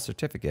 now I got a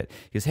certificate.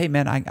 He goes, hey,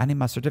 man, I need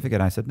my certificate.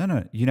 And I said,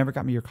 no, you never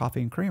got me your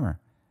coffee and creamer.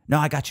 No,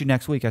 I got you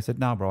next week. I said,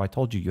 no, bro, I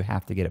told you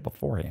have to get it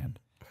beforehand.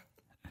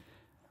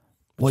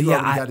 Well,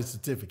 yeah, I got a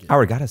certificate. I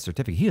already got a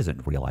certificate. He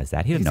doesn't realize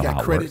that. He doesn't know how it works.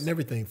 He's got credit and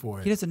everything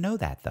for it. He doesn't know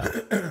that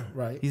though.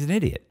 Right. He's an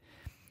idiot.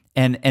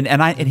 He's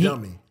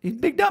a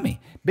big dummy.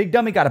 Big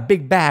dummy got a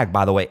big bag,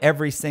 by the way,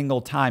 every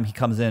single time he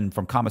comes in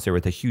from commissary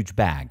with a huge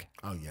bag.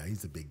 Oh yeah,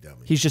 he's a big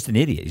dummy. He's just an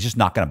idiot. He's just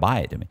not going to buy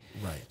it to me.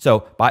 Right.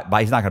 So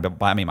he's not going to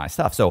buy me my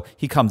stuff. So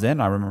he comes in.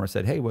 And I remember I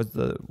said, hey, well,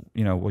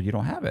 you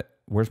don't have it.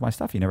 Where's my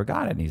stuff? You never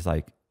got it. And he's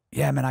like,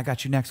 yeah, man, I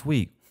got you next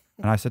week.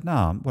 And I said,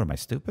 no, what am I,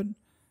 stupid?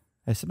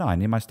 I said, no, I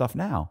need my stuff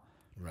now.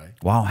 Right.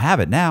 Well, I don't have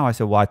it now. I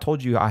said, well, I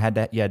told you you had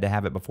to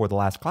have it before the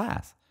last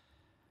class.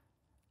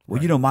 Well,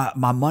 right.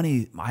 My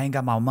money, I ain't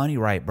got my money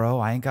right, bro.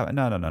 I ain't got,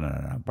 no,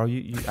 bro.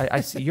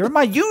 I see, you're in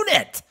my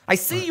unit. I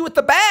see you with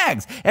the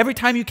bags. Every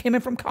time you came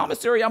in from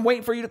commissary, I'm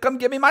waiting for you to come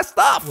give me my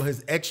stuff. Well,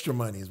 his extra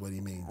money is what he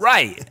means.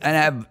 Right. And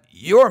I have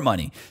your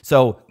money.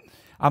 So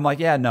I'm like,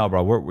 yeah, no,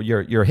 bro,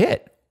 you're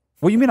hit.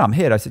 What do you mean I'm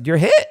hit? I said, you're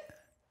hit.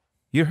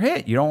 You're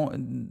hit.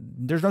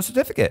 There's no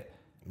certificate.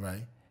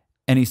 Right.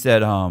 And he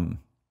said,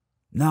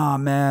 nah,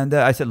 man.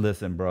 I said,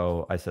 listen,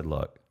 bro. I said,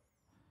 look,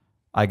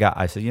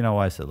 I said, you know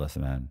what? I said,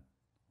 listen,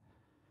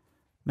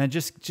 man,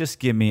 just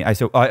give me. I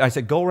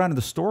said, go around to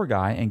the store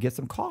guy and get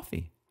some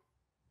coffee.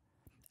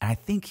 And I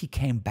think he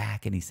came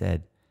back and he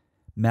said,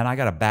 man, I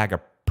got a bag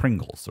of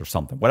Pringles or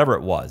something, whatever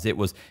it was. It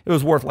was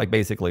worth like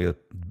basically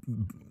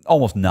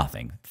almost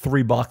nothing,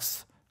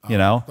 $3. You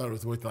know, I thought it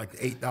was worth like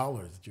 $8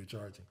 that you're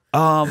charging.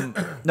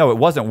 No, it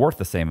wasn't worth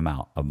the same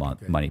amount of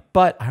money,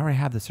 but I already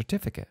have the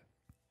certificate.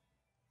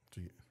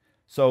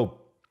 So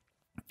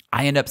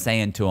I end up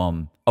saying to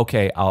him,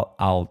 okay,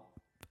 I'll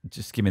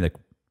just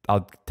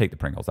I'll take the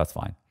Pringles. That's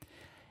fine.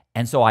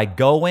 And so I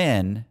go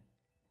in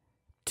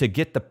to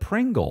get the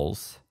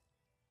Pringles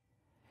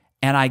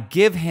and I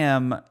give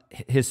him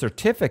his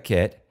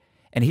certificate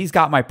and he's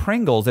got my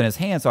Pringles in his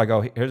hand. So I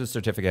go, here's a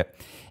certificate.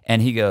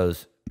 And he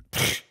goes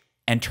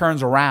and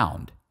turns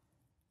around.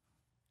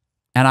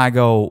 And I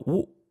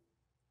go,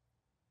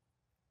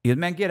 he goes,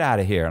 man, get out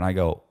of here. And I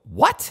go,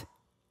 what?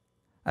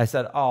 I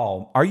said,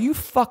 oh, are you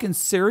fucking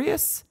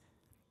serious?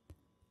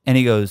 And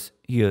he goes,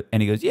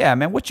 yeah,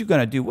 man, what you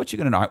gonna do? What you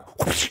gonna do?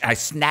 I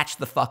snatched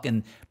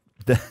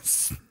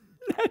snatched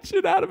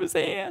it out of his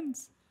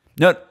hands.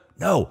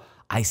 No,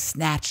 I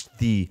snatched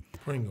the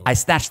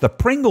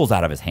Pringles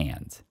out of his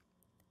hands.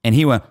 And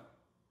he went,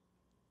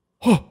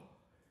 oh.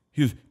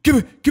 He goes, give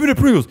me the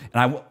Pringles.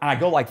 And I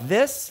go like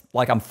this,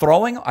 like I'm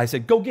throwing. I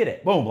said, go get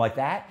it. Boom, like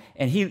that.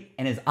 And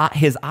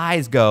his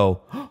eyes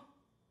go,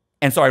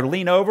 and so I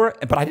lean over,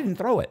 but I didn't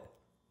throw it.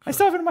 I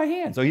still have it in my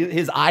hand. So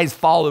his eyes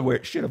followed where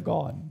it should have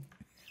gone.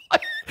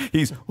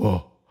 He's,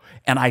 oh.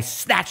 And I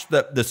snatched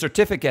the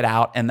certificate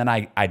out, and then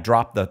I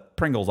dropped the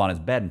Pringles on his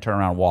bed and turn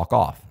around and walk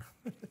off.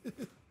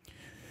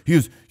 He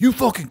goes, you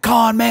fucking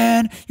con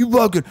man. You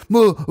fucking,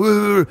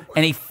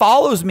 and he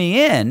follows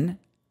me in.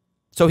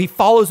 So he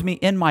follows me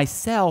in my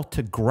cell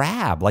to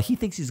grab, like he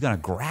thinks he's going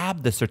to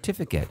grab the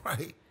certificate.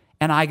 Right.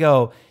 And he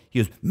goes,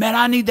 man,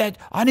 I need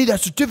that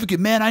certificate,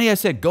 man. I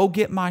said, go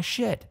get my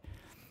shit.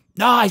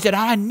 No, I said,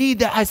 I need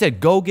that. I said,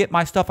 go get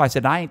my stuff. I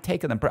said, I ain't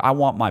taking them. I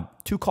want my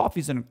 2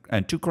 coffees and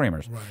 2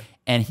 creamers. Right.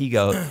 And he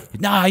goes,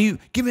 nah, you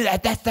give me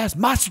that. That's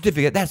my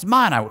certificate. That's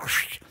mine. And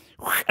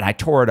I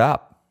tore it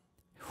up.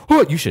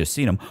 Oh, you should have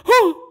seen him.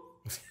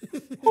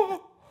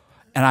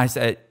 And I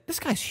said, this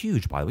guy's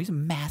huge, by the way. He's a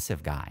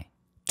massive guy.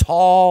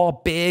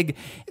 Tall, big,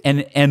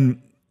 and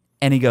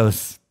he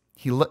goes,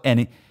 he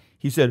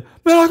said,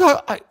 man, I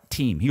got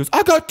team. He goes,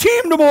 I got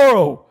team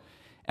tomorrow.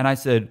 And I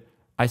said,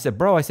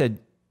 bro,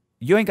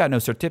 you ain't got no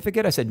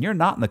certificate. I said, you're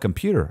not in the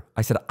computer.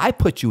 I said, I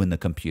put you in the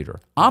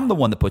computer. I'm the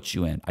one that puts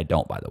you in. I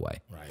don't, by the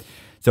way. Right.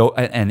 So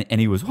and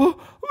he was,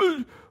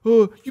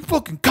 you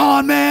fucking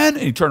con man.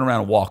 And he turned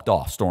around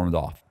and stormed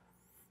off.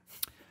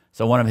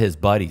 So one of his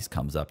buddies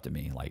comes up to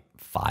me like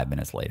 5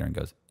 minutes later and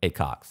goes, hey,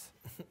 Cox.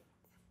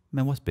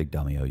 Man, what's Big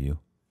Dummy owe you?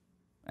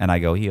 And I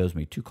go, he owes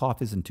me 2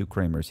 coffees and 2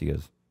 creamers.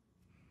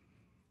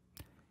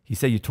 He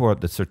said you tore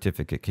up the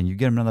certificate. Can you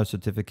get him another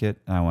certificate?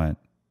 And I went,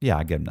 yeah,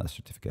 I get him another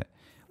certificate.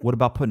 What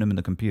about putting him in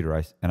the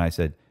computer? And I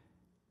said,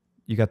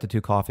 You got the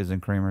 2 coffees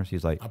and creamers?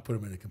 He's like, I put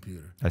them in the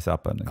computer. I said, I'll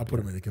put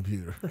them in the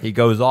computer. He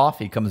goes off.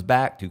 He comes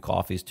back, 2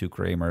 coffees, 2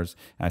 creamers.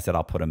 And I said,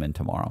 I'll put them in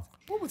tomorrow.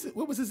 What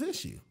was his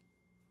issue?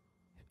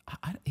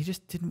 He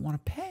just didn't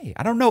want to pay.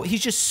 I don't know. He's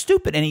just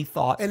stupid. And he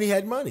thought. And he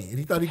had money. And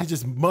he thought he could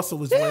just muscle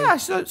his way. Yeah,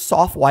 he's a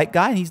soft white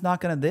guy. And he's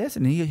not going to this.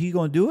 And he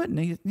going to do it. And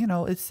he,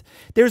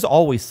 there's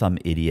always some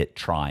idiot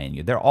trying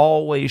you. They're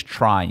always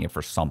trying you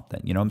for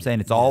something. You know what I'm saying?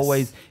 It's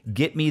always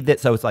get me that.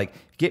 So it's like,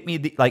 get me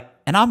the, like,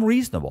 and I'm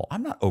reasonable.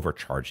 I'm not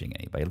overcharging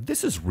anybody.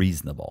 This is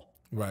reasonable.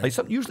 Right.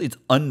 Like usually it's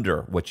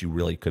under what you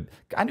really could.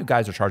 I knew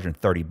guys are charging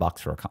 $30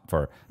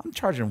 for I'm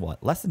charging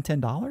what? Less than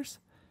 $10?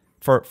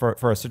 For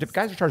a certificate,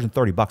 guys are charging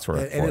 $30 for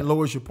it. And it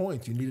lowers your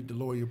points. You needed to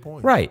lower your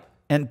points. Right.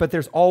 But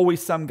there's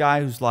always some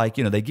guy who's like,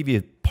 they give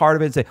you part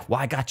of it and say, well,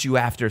 I got you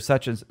after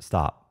such as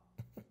stop.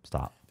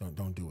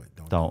 Don't do it.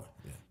 Don't.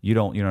 Yeah. You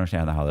don't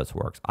understand how this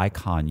works. I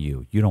con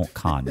you. You don't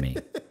con me.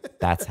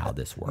 That's how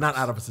this works. Not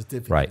out of a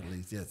certificate, right. At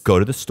least. Yes. Go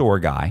to the store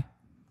guy.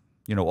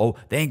 Oh,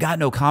 they ain't got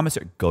no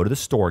commissary. Go to the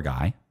store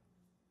guy.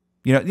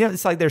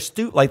 It's like they're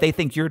like they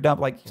think you're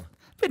dumb. Like,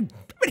 I've been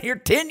here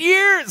 10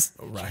 years.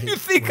 Right. You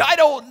think I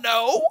don't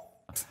know?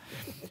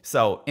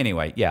 So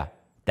anyway, yeah,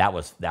 that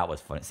was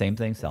funny. Same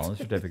thing, selling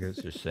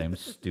certificates, just same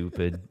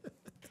stupid.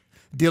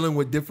 Dealing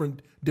with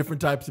different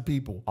types of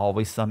people.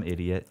 Always some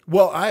idiot.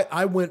 Well,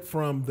 I went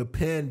from the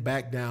Penn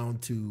back down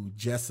to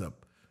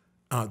Jessup,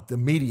 the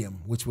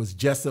medium, which was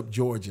Jessup,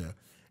 Georgia.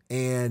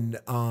 And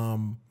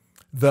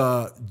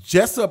the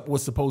Jessup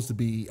was supposed to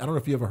be, I don't know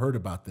if you ever heard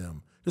about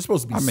them. They're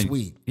supposed to be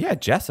sweet. Yeah,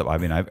 Jessup. I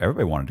mean,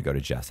 everybody wanted to go to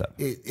Jessup.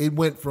 It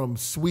went from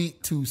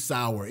sweet to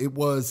sour. It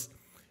was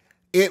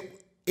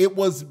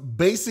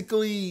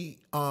basically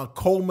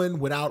Coleman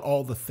without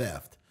all the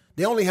theft.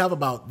 They only have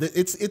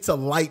it's a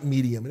light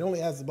medium. It only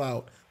has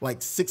about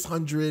like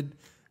 600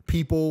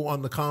 people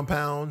on the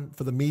compound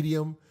for the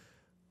medium.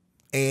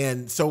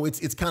 And so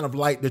it's kind of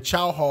light. The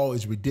chow hall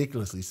is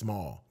ridiculously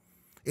small.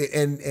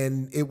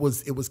 And it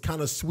was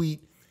kind of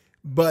sweet.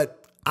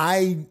 But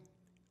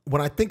when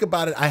I think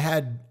about it, I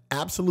had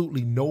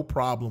absolutely no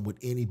problem with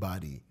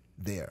anybody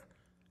there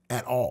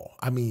at all.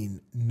 I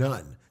mean,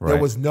 none. Right.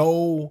 There was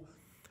no.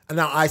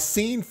 Now, I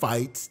seen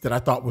fights that I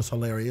thought was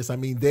hilarious. I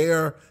mean,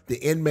 the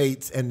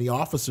inmates and the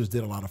officers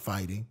did a lot of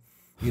fighting,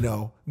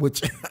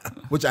 which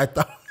I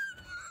thought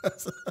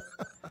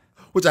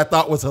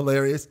was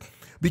hilarious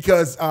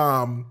because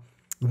the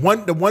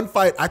one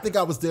fight, I think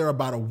I was there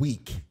about a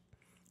week,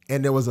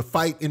 and there was a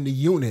fight in the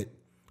unit,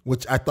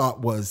 which I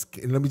thought was,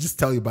 and let me just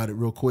tell you about it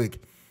real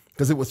quick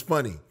because it was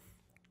funny.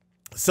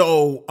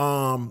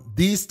 So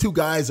these 2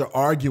 guys are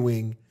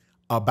arguing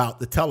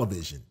about the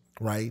television,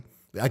 right?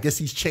 I guess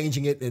he's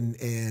changing it.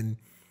 And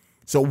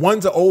so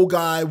one's an old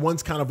guy,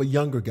 one's kind of a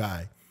younger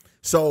guy.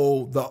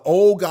 So the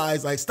old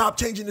guy's like, stop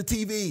changing the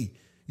TV,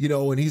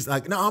 and he's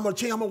like, no, I'm going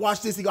to change. I'm going to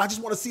watch this. He goes, I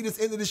just want to see this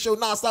end of the show.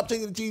 No, stop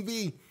changing the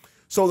TV.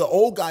 So the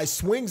old guy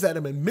swings at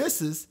him and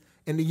misses.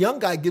 And the young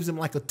guy gives him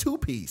like a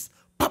 2-piece,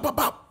 pop, pop,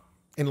 pop,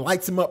 and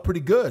lights him up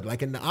pretty good,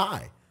 like in the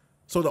eye.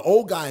 So the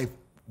old guy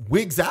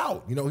wigs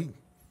out, he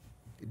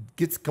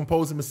gets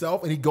composing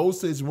himself and he goes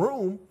to his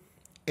room.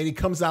 And he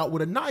comes out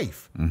with a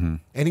knife. Mm-hmm.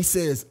 And he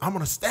says, I'm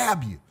going to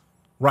stab you,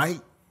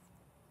 right?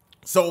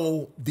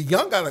 So the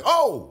young guy like,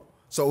 oh.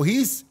 So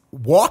he's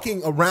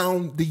walking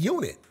around the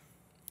unit.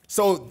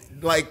 So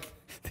like.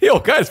 The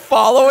old guy's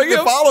following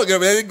him? Following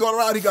him. And he's going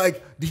around.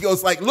 He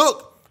goes like,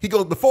 look. He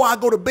goes, before I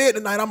go to bed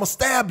tonight, I'm going to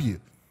stab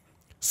you.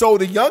 So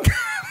the young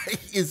guy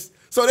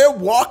so they're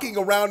walking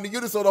around the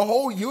unit. So the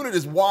whole unit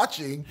is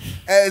watching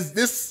as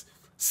this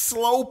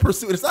slow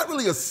pursuit. It's not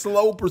really a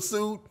slow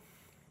pursuit.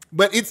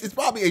 But it's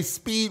probably a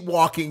speed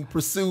walking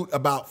pursuit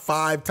about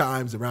 5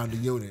 times around the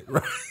unit,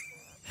 right?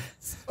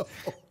 So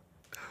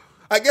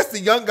I guess the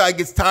young guy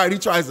gets tired. He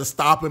tries to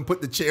stop and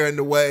put the chair in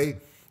the way.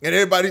 And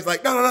everybody's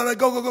like, no,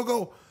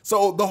 go.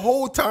 So the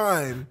whole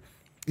time,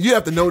 you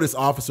have to know this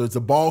officer. It's a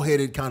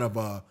bald-headed kind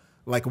of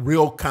like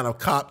real kind of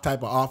cop type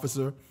of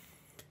officer.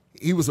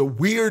 He was a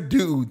weird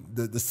dude,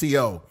 the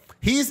CO.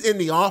 He's in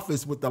the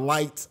office with the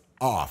lights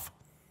off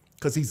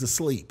because he's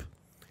asleep.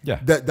 Yeah.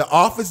 The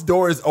office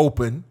door is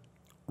open.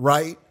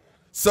 Right?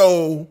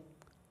 So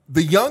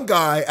the young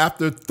guy,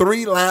 after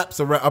 5 laps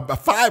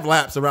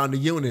around the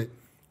unit,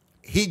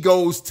 he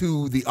goes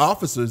to the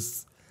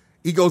officers.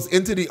 He goes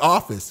into the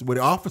office where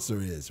the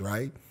officer is,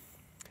 right?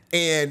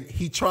 And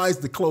he tries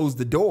to close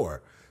the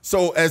door.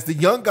 So as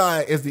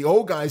the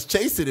old guy's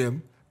chasing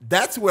him,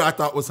 that's where I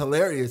thought was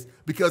hilarious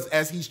because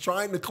as he's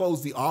trying to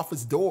close the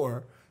office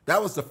door,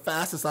 that was the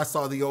fastest I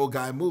saw the old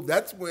guy move.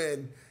 That's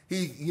when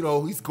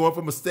he's going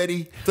from a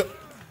steady to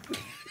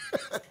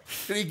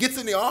and he gets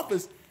in the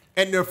office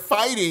and they're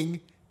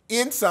fighting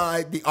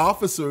inside the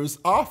officer's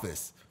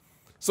office.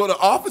 So the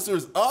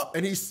officer's up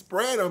and he's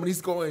spraying him and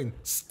he's going,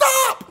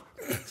 stop!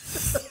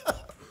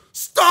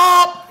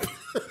 Stop!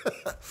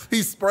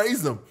 He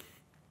sprays them.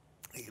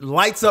 He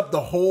lights up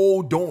the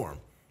whole dorm.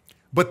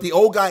 But the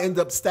old guy ended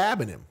up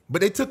stabbing him.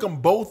 But they took them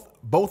both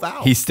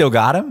out. He still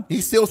got him?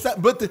 He still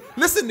stabbed. But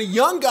listen, the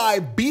young guy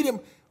beat him.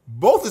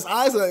 Both his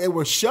eyes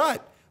were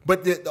shut.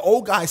 But the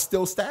old guy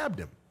still stabbed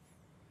him.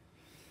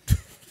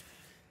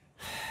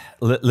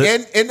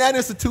 In that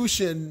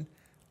institution,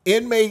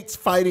 inmates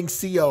fighting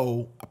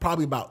CO,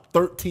 probably about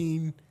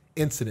 13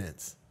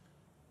 incidents.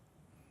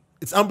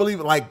 It's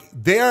unbelievable. Like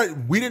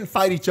we didn't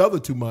fight each other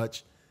too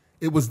much.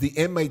 It was the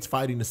inmates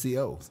fighting the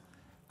COs.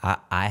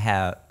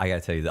 I got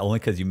to tell you, only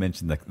because you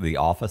mentioned the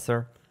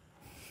officer.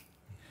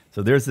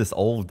 So there's this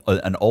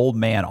an old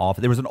man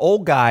officer. There was an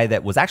old guy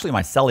that was actually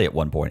my cellie at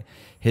one point.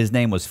 His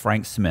name was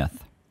Frank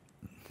Smith.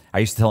 I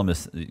used to tell him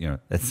this,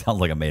 that sounds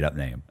like a made up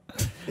name.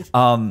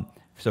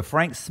 So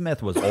Frank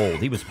Smith was old.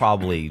 He was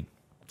probably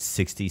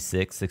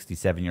 66,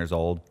 67 years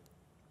old.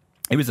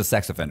 He was a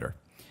sex offender.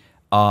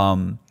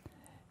 So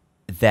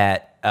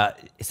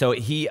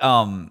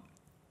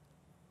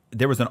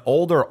there was an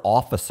older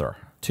officer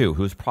too,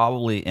 who was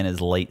probably in his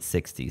late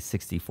 60s,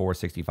 64,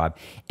 65.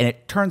 And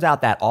it turns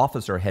out that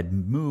officer had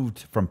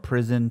moved from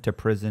prison to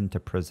prison to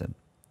prison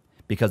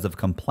because of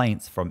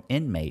complaints from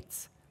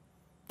inmates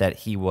that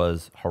he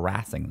was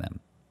harassing them,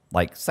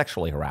 like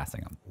sexually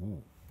harassing them.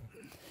 Ooh.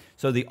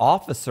 So the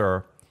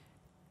officer,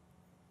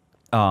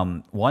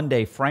 one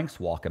day Frank's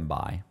walking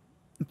by.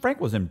 And Frank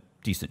was in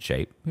decent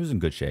shape. He was in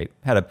good shape.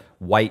 Had a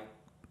white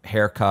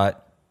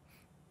haircut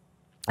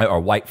or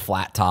white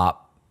flat top.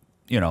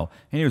 And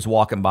he was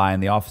walking by,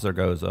 and the officer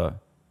goes,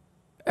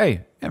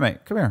 hey,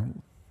 mate, come here.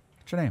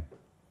 What's your name?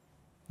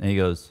 And he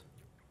goes,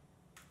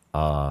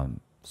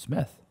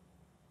 Smith.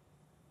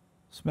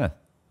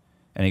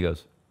 And he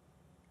goes,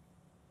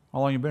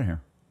 how long you been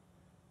here?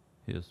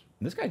 He goes,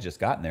 this guy just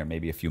gotten there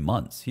maybe a few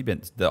months.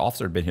 The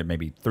officer had been here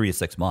maybe 3 to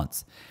 6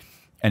 months.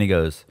 And he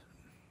goes,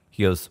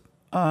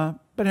 been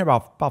here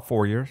about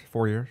 4 years.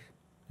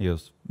 He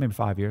goes, maybe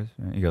 5 years.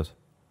 And he goes,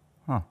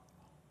 huh.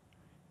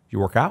 You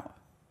work out?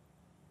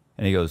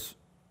 And he goes,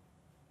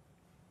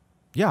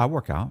 yeah, I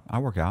work out. I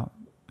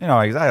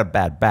had a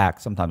bad back.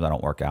 Sometimes I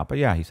don't work out. But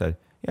yeah, he said,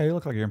 yeah, you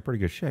look like you're in pretty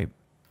good shape.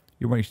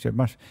 You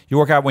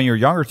work out when you were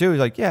younger too? He's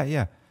like,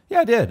 yeah,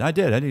 I did.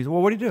 And he's,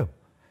 well, what do you do?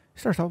 He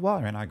starts talking, well,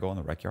 I go in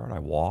the rec yard, I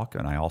walk,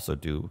 and I also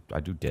do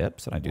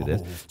dips, and I do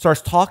this.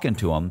 Starts talking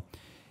to him,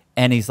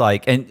 and he's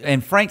like,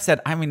 and Frank said,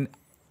 I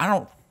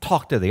don't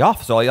talk to the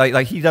officer.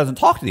 Like he doesn't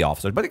talk to the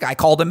officer, but the guy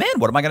called him in.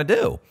 What am I going to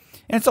do?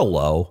 And it's a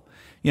low,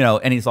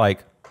 and he's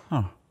like,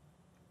 huh.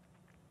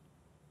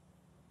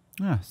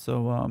 Yeah,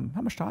 so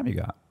how much time you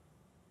got?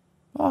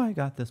 Oh, I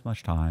got this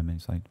much time. And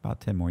he's like, about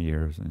 10 more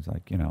years. And he's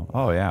like,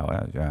 oh,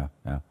 yeah.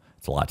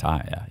 It's a lot of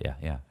time.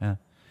 Yeah.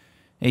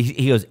 And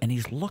he goes, and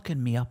he's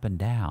looking me up and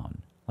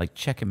down, like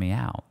checking me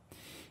out.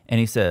 And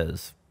he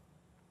says,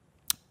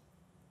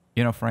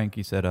 Frank,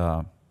 he said,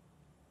 you're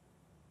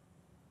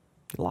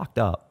locked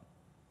up.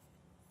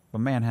 If a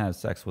man has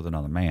sex with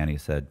another man, he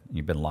said,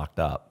 you've been locked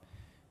up.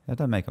 That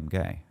doesn't make him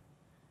gay.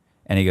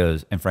 And he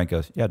goes, and Frank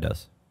goes, yeah, it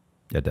does.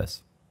 It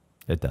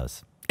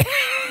does. And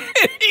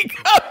he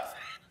goes,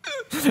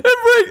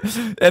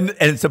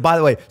 and so by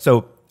the way,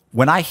 so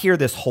when I hear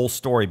this whole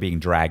story being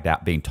dragged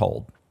out, being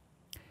told,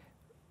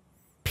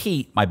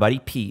 Pete, my buddy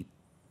Pete,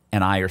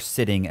 and I are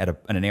sitting at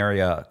an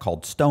area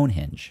called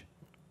Stonehenge.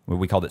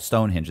 We called it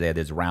Stonehenge. They had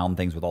these round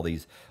things with all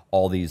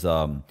these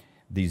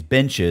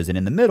benches, and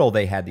in the middle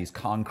they had these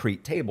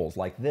concrete tables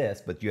like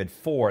this, but you had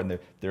 4, and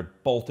they're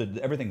bolted.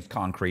 Everything's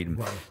concrete. And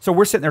right. So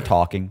we're sitting there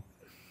talking.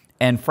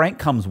 And Frank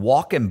comes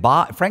walking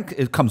by.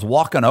 Frank comes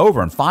walking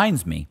over and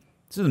finds me.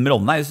 This is in the middle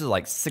of the night. This is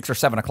like 6 or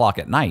 7 o'clock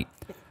at night.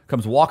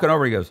 Comes walking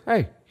over. He goes,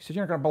 hey, he said,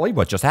 you're not going to believe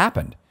what just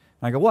happened.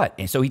 And I go, what?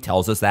 And so he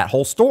tells us that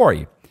whole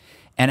story.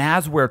 And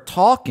as we're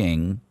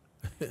talking,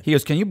 he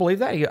goes, can you believe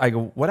that? I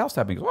go, what else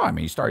happened? He goes, well,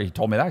 he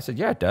told me that. I said,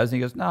 yeah, it does. And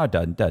he goes, no, it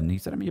doesn't. He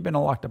said, you've been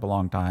locked up a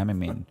long time.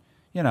 I'm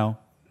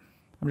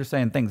just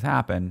saying things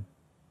happen.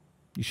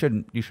 You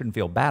shouldn't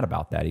feel bad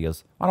about that. He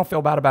goes, I don't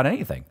feel bad about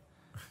anything.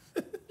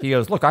 He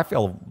goes, look, I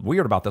feel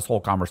weird about this whole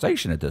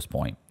conversation at this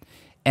point.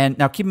 And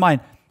now keep in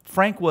mind,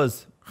 Frank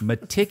was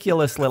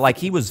meticulously, like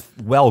he was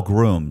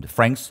well-groomed.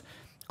 Frank's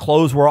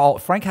clothes were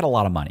Frank had a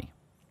lot of money.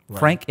 Right.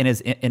 Frank,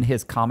 in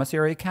his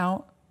commissary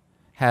account,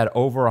 had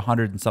over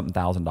 $100 and something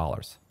thousand.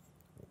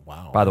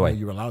 Wow. By the way.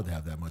 You were allowed to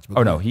have that much.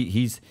 Oh, no,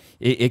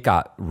 it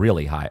got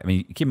really high.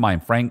 Keep in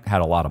mind, Frank had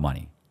a lot of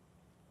money.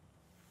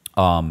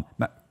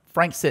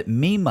 Frank sent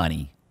me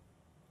money.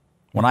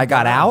 When I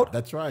got out,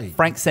 that's right.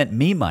 Frank sent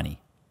me money.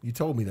 You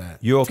told me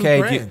that. You okay?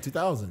 $2,000,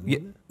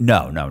 2,000.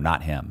 No,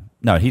 not him.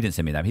 No, he didn't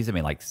send me that. He sent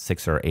me like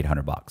 $600 or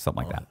 $800,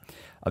 something like that.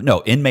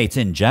 No, inmates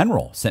in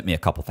general sent me a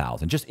couple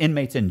thousand. Just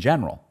inmates in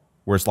general.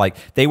 Where it's like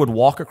they would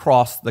walk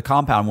across the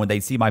compound when they'd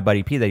see my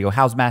buddy Pete. They go,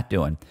 how's Matt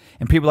doing?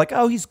 And people were like,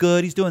 oh, he's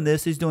good. He's doing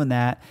this. He's doing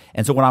that.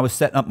 And so when I was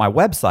setting up my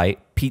website,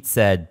 Pete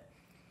said,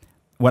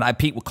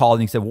 Pete called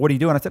and he said, well, what are you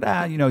doing? I said,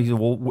 he said,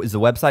 well, is the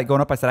website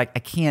going up? I said, I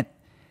can't.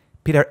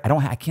 Peter,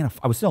 I can't.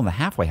 I was still in the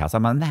halfway house.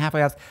 I'm in the halfway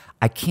house.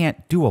 I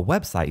can't do a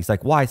website. He's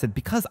like, why? I said,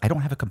 because I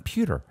don't have a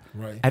computer.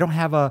 Right. I don't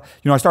have I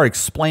started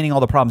explaining all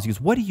the problems. He goes,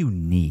 what do you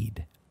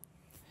need?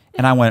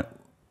 And I went,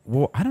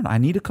 well, I don't know. I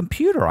need a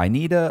computer. I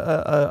need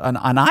an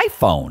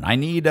iPhone. I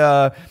need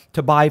to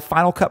buy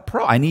Final Cut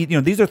Pro. I need,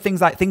 these are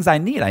things I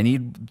need. I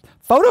need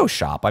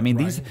Photoshop. I mean,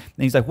 these. And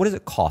he's like, what does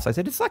it cost? I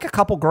said, it's like a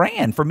couple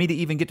grand for me to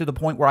even get to the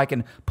point where I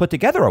can put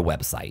together a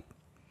website.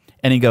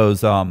 And he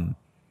goes,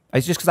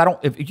 it's just because I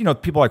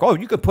don't, people are like, oh,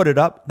 you could put it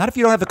up. Not if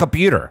you don't have a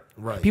computer.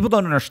 Right. People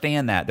don't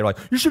understand that. They're like,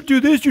 you should do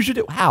this. You should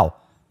do, how?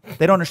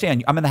 They don't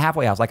understand. I'm in the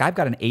halfway house. Like, I've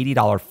got an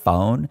 $80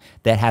 phone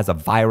that has a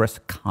virus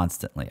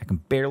constantly. I can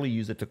barely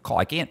use it to call.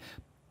 I can't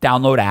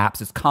download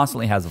apps. It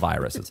constantly has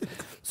viruses.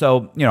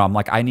 So, I'm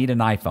like, I need an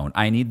iPhone.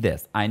 I need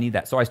this. I need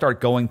that. So I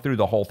start going through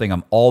the whole thing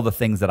of all the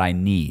things that I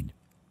need.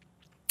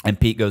 And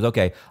Pete goes,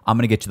 okay, I'm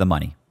going to get you the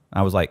money.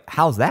 I was like,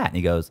 how's that? And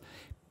he goes,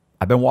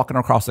 I've been walking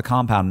across the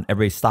compound and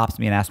everybody stops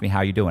me and asks me,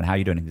 how you doing? How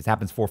you doing? This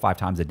happens 4 or 5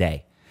 times a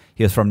day.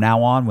 He goes, from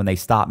now on, when they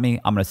stop me,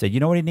 I'm going to say, you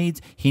know what he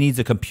needs? He needs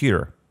a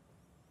computer.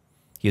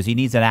 He goes, he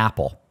needs an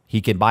Apple. He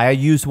can buy a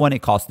used one.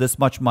 It costs this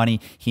much money.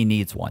 He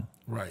needs one.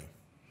 Right.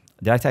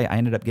 Did I tell you, I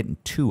ended up getting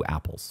 2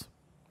 Apples.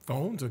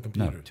 Phones or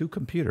computers? No, 2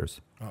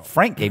 computers. Oh.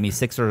 Frank gave me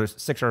 $600 or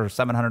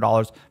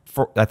 $700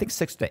 for, I think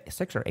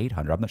 $600 or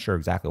 $800. I'm not sure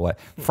exactly what.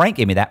 Frank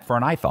gave me that for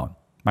an iPhone.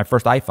 My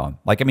first iPhone.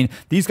 Like, I mean,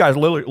 these guys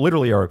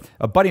literally are,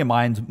 a buddy of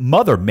mine's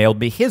mother mailed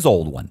me his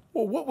old one.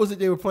 Well, what was it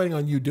they were planning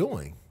on you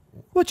doing?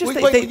 Well, just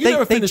they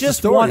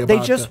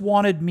just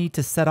wanted me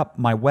to set up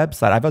my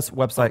website. I have a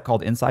website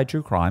called Inside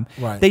True Crime.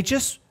 Right. They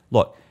just,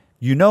 look,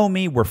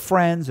 me, we're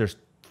friends. There's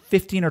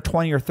 15 or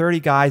 20 or 30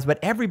 guys, but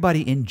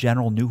everybody in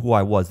general knew who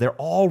I was. They're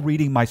all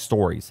reading my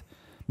stories.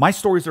 My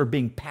stories are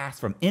being passed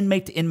from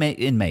inmate to inmate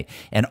to inmate.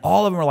 And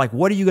all of them are like,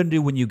 what are you going to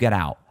do when you get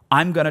out?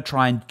 I'm going to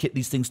try and get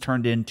these things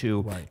turned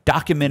into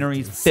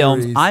documentaries,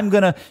 films. I'm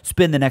going to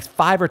spend the next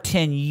 5 or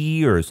 10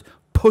 years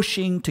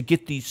pushing to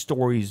get these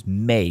stories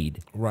made.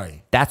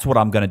 Right. That's what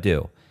I'm going to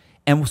do.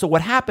 And so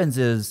what happens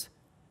is,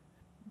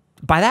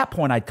 by that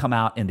point, I'd come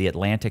out in the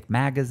Atlantic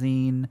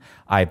magazine.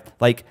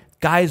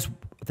 Guys,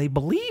 they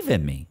believe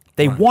in me.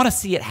 They want to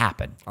see it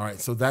happen. All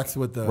right, so that's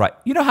what the... Right.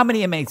 You know how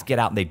many inmates get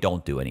out and they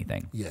don't do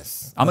anything?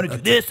 Yes. I'm going to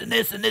do this and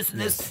this and this and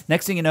this.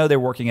 Next thing you know, they're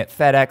working at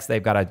FedEx.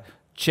 They've got a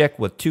chick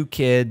with 2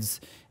 kids,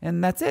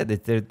 and that's it.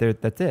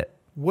 That's it.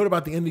 What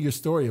about the end of your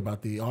story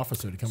about the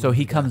officer to come? So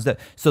he comes to,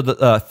 so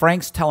the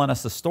Frank's telling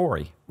us the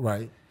story.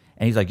 Right.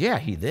 And he's like, yeah,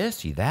 he this,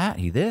 he that,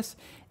 he this.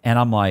 And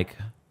I'm like,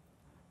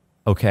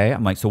 okay.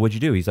 I'm like, so what'd you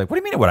do? He's like, what do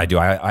you mean what'd I do?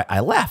 I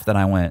left. And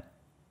I went,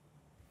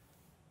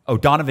 oh,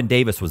 Donovan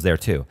Davis was there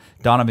too.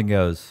 Donovan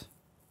goes,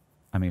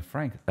 I mean,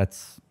 Frank,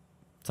 it's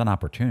an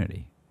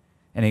opportunity.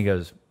 And he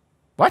goes,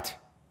 what?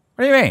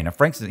 What do you mean? And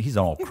Frank's, he's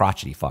an old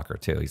crotchety fucker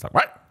too. He's like,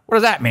 what? What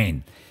does that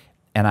mean?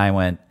 And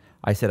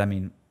I said, I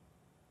mean,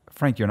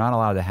 Frank, you're not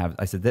allowed to have,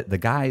 I said, the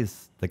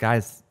guy's,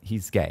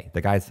 he's gay.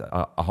 The guy's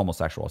a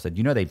homosexual. I said,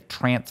 they've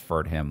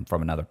transferred him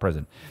from another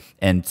prison.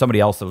 And somebody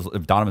else,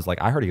 Donovan's like,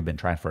 I heard he'd been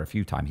transferred a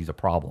few times. He's a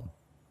problem.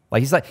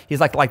 Like, he's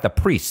like the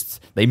priests.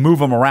 They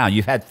move him around.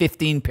 You've had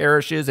 15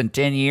 parishes in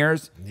 10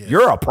 years. Yes.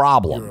 You're a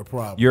problem. You're a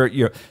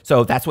problem.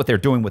 So that's what they're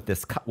doing with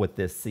this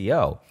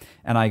CO.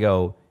 And I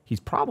go, he's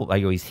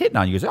hitting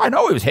on you. He goes, I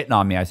know he was hitting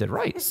on me. I said,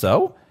 right.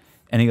 So?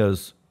 And he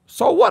goes,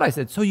 so what? I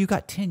said, so you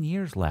got 10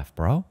 years left,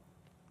 bro.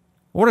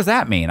 What does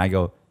that mean? I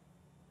go,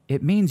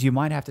 it means you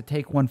might have to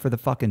take one for the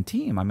fucking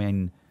team. I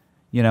mean,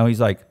 he's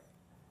like,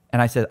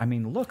 and I said, I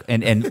mean, look,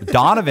 and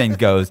Donovan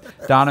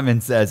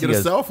says, get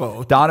a cell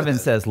phone. Donovan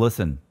says,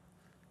 listen,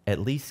 at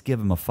least give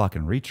him a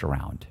fucking reach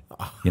around,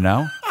 He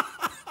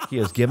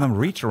goes, give him a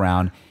reach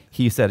around.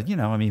 He said,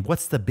 I mean,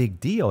 what's the big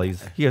deal? He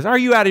goes, are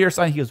you out of your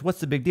sign? He goes, what's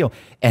the big deal?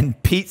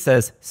 And Pete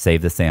says,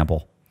 save the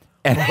sample.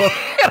 And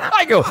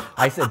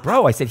I said,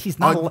 bro, he's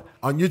not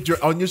on your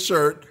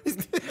shirt.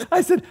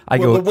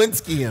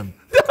 Lewinsky him.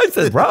 I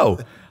said, bro,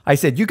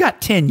 you got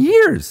 10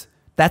 years.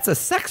 That's a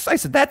sex. I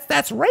said,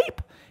 that's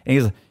rape. And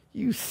he's like,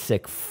 you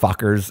sick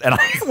fuckers. And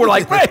we're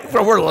like,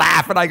 we're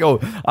laughing. I go,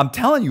 I'm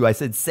telling you. I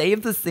said,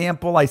 save the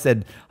sample. I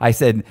said,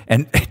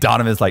 and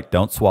Donovan's like,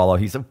 don't swallow.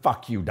 He said,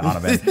 fuck you,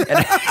 Donovan.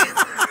 And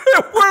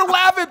we're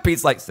laughing.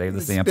 Pete's like, save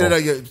the sample.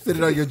 Spit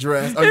it on your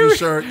dress, on your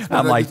shirt.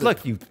 I'm like,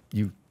 look, you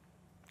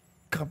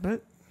come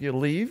in, you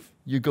leave,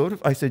 you go to,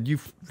 I said,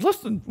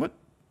 listen, what?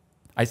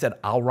 I said,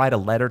 I'll write a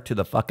letter to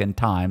the fucking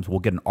Times. We'll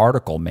get an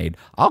article made.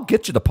 I'll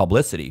get you the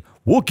publicity.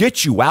 We'll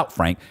get you out,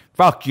 Frank.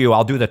 Fuck you.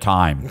 I'll do the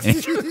time.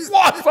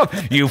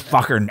 What? You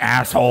fucking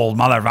asshole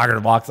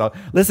motherfucker walks out.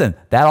 Listen,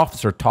 that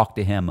officer talked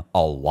to him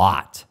a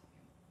lot.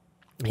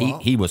 Well,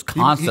 he was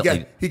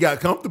constantly. He got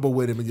comfortable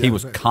with him. He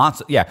was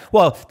constant. Yeah.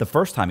 Well, the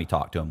first time he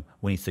talked to him,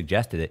 when he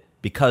suggested it,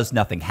 because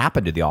nothing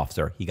happened to the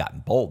officer, he got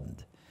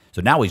emboldened.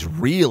 So now he's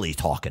really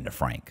talking to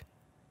Frank.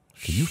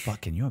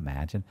 Can you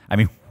imagine? I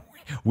mean,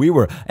 we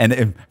were,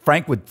 and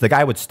Frank the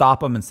guy would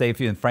stop him and say a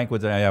few, and Frank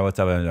would say, yeah, what's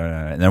up?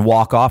 And then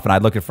walk off, and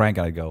I'd look at Frank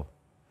and I'd go,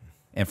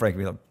 and Frank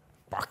would be like,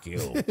 fuck you.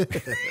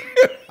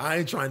 I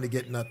ain't trying to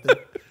get nothing.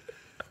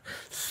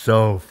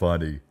 So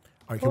funny.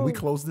 All right, can we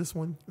close this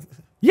one?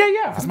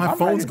 Yeah. Because my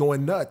phone's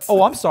going nuts.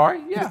 Oh, I'm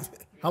sorry. Yeah.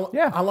 How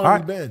long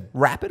have you been?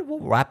 We'll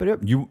wrap it up.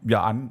 You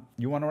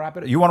want to wrap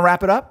it up? You want to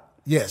wrap it up?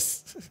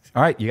 Yes.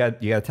 All right, you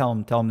got to tell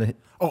them to.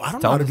 Oh, I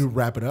don't know how to do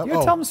wrap it up. You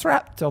tell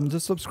them to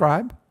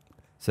subscribe.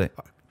 Say,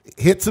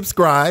 hit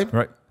subscribe.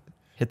 Right.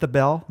 Hit the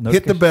bell.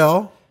 Hit the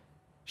bell.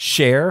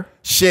 Share.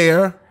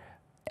 Share.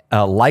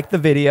 Like the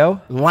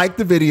video. Like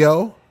the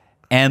video.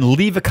 And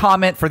leave a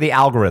comment for the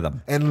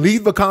algorithm. And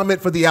leave a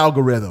comment for the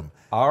algorithm.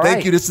 All right.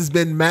 Thank you. This has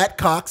been Matt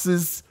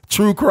Cox's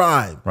True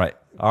Crime. Right.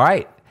 All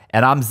right.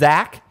 And I'm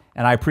Zach,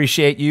 and I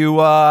appreciate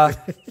you.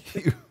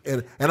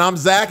 And I'm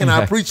Zach, and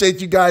I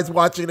appreciate you guys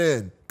watching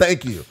in.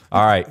 Thank you.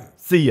 All right.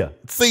 See ya.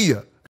 See ya.